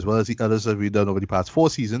 as well as the others that we've done over the past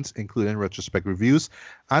 4 seasons, including retrospect reviews.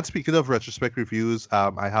 And speaking of retrospect reviews,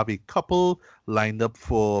 I have a couple lined up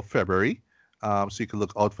for February. So you can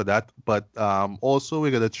look out for that. But also,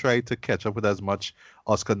 we're going to try to catch up with as much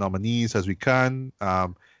Oscar nominees as we can.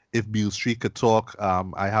 If Beale Street could talk,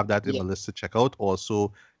 I have that in my list to check out.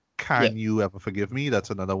 Also, Can You Ever Forgive Me? That's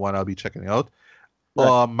another one I'll be checking out.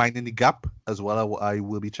 Right. Minding the Gap as well, I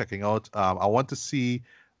will be checking out. I want to see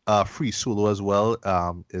Free Solo as well.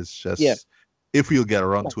 It's just, if we'll get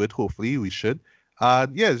around to it, hopefully we should.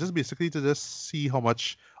 It's just basically to just see how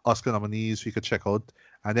much Oscar nominees we could check out.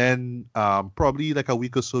 And then probably like a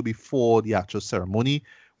week or so before the actual ceremony,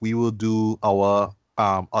 we will do our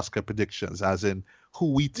Oscar predictions, as in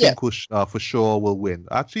who we think will, for sure will win.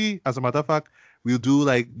 Actually, as a matter of fact, we'll do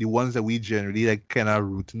like the ones that we generally like kind of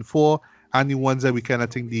rooting for, and the ones that we kind of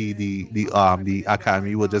think the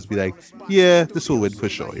Academy will just be like, yeah, this will win for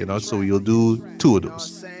sure, you know. So we'll do 2 of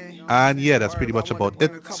those. And yeah, that's pretty much about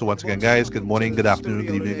it. So once again, guys, good morning, good afternoon,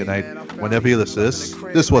 good evening, good night. Whenever you listen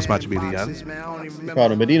to this was Matthew Bailey and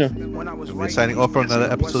Ricardo Medina. We're signing off for another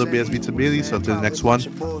episode of BS Beats and Bailey. So until the next one,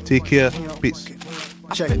 take care. Peace.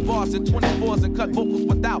 I spit bars in 24s and cut vocals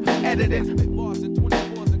without editing. I spit bars in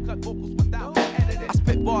 24s and cut vocals without editing. I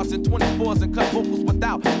spit bars in 24s and cut vocals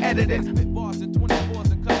without editing. I spit bars in 24s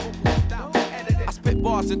and cut vocals without editing. I spit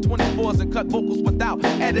bars in 24s and cut vocals without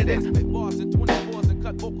editing. I spit bars in 24s and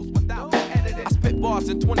cut vocals without editing. I spit bars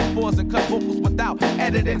in 24s and cut vocals without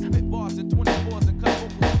editing. I spit bars in 24s and cut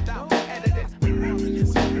vocals without editing.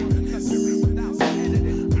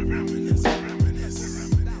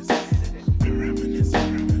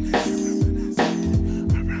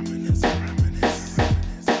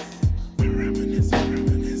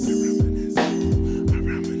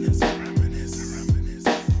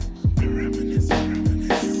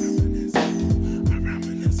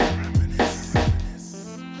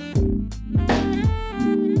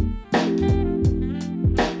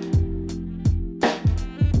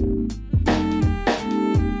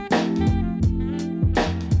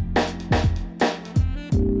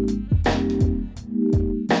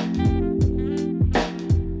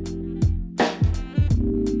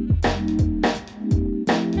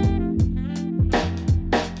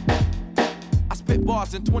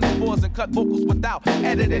 In 24s and cut vocals without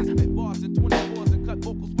editing. Spit bars in 24s and cut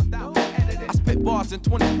vocals without editing. I spit bars in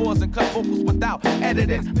 24s and cut vocals without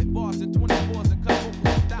editing. Spit bars in 24s and cut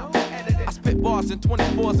vocals without editing. I spit bars in 24s and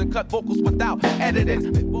cut vocals without editing.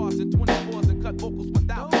 Spit bars in 24s and cut vocals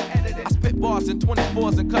without editing. I spit bars in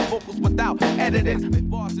 24s and cut vocals without editing. Spit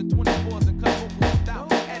bars in 24s and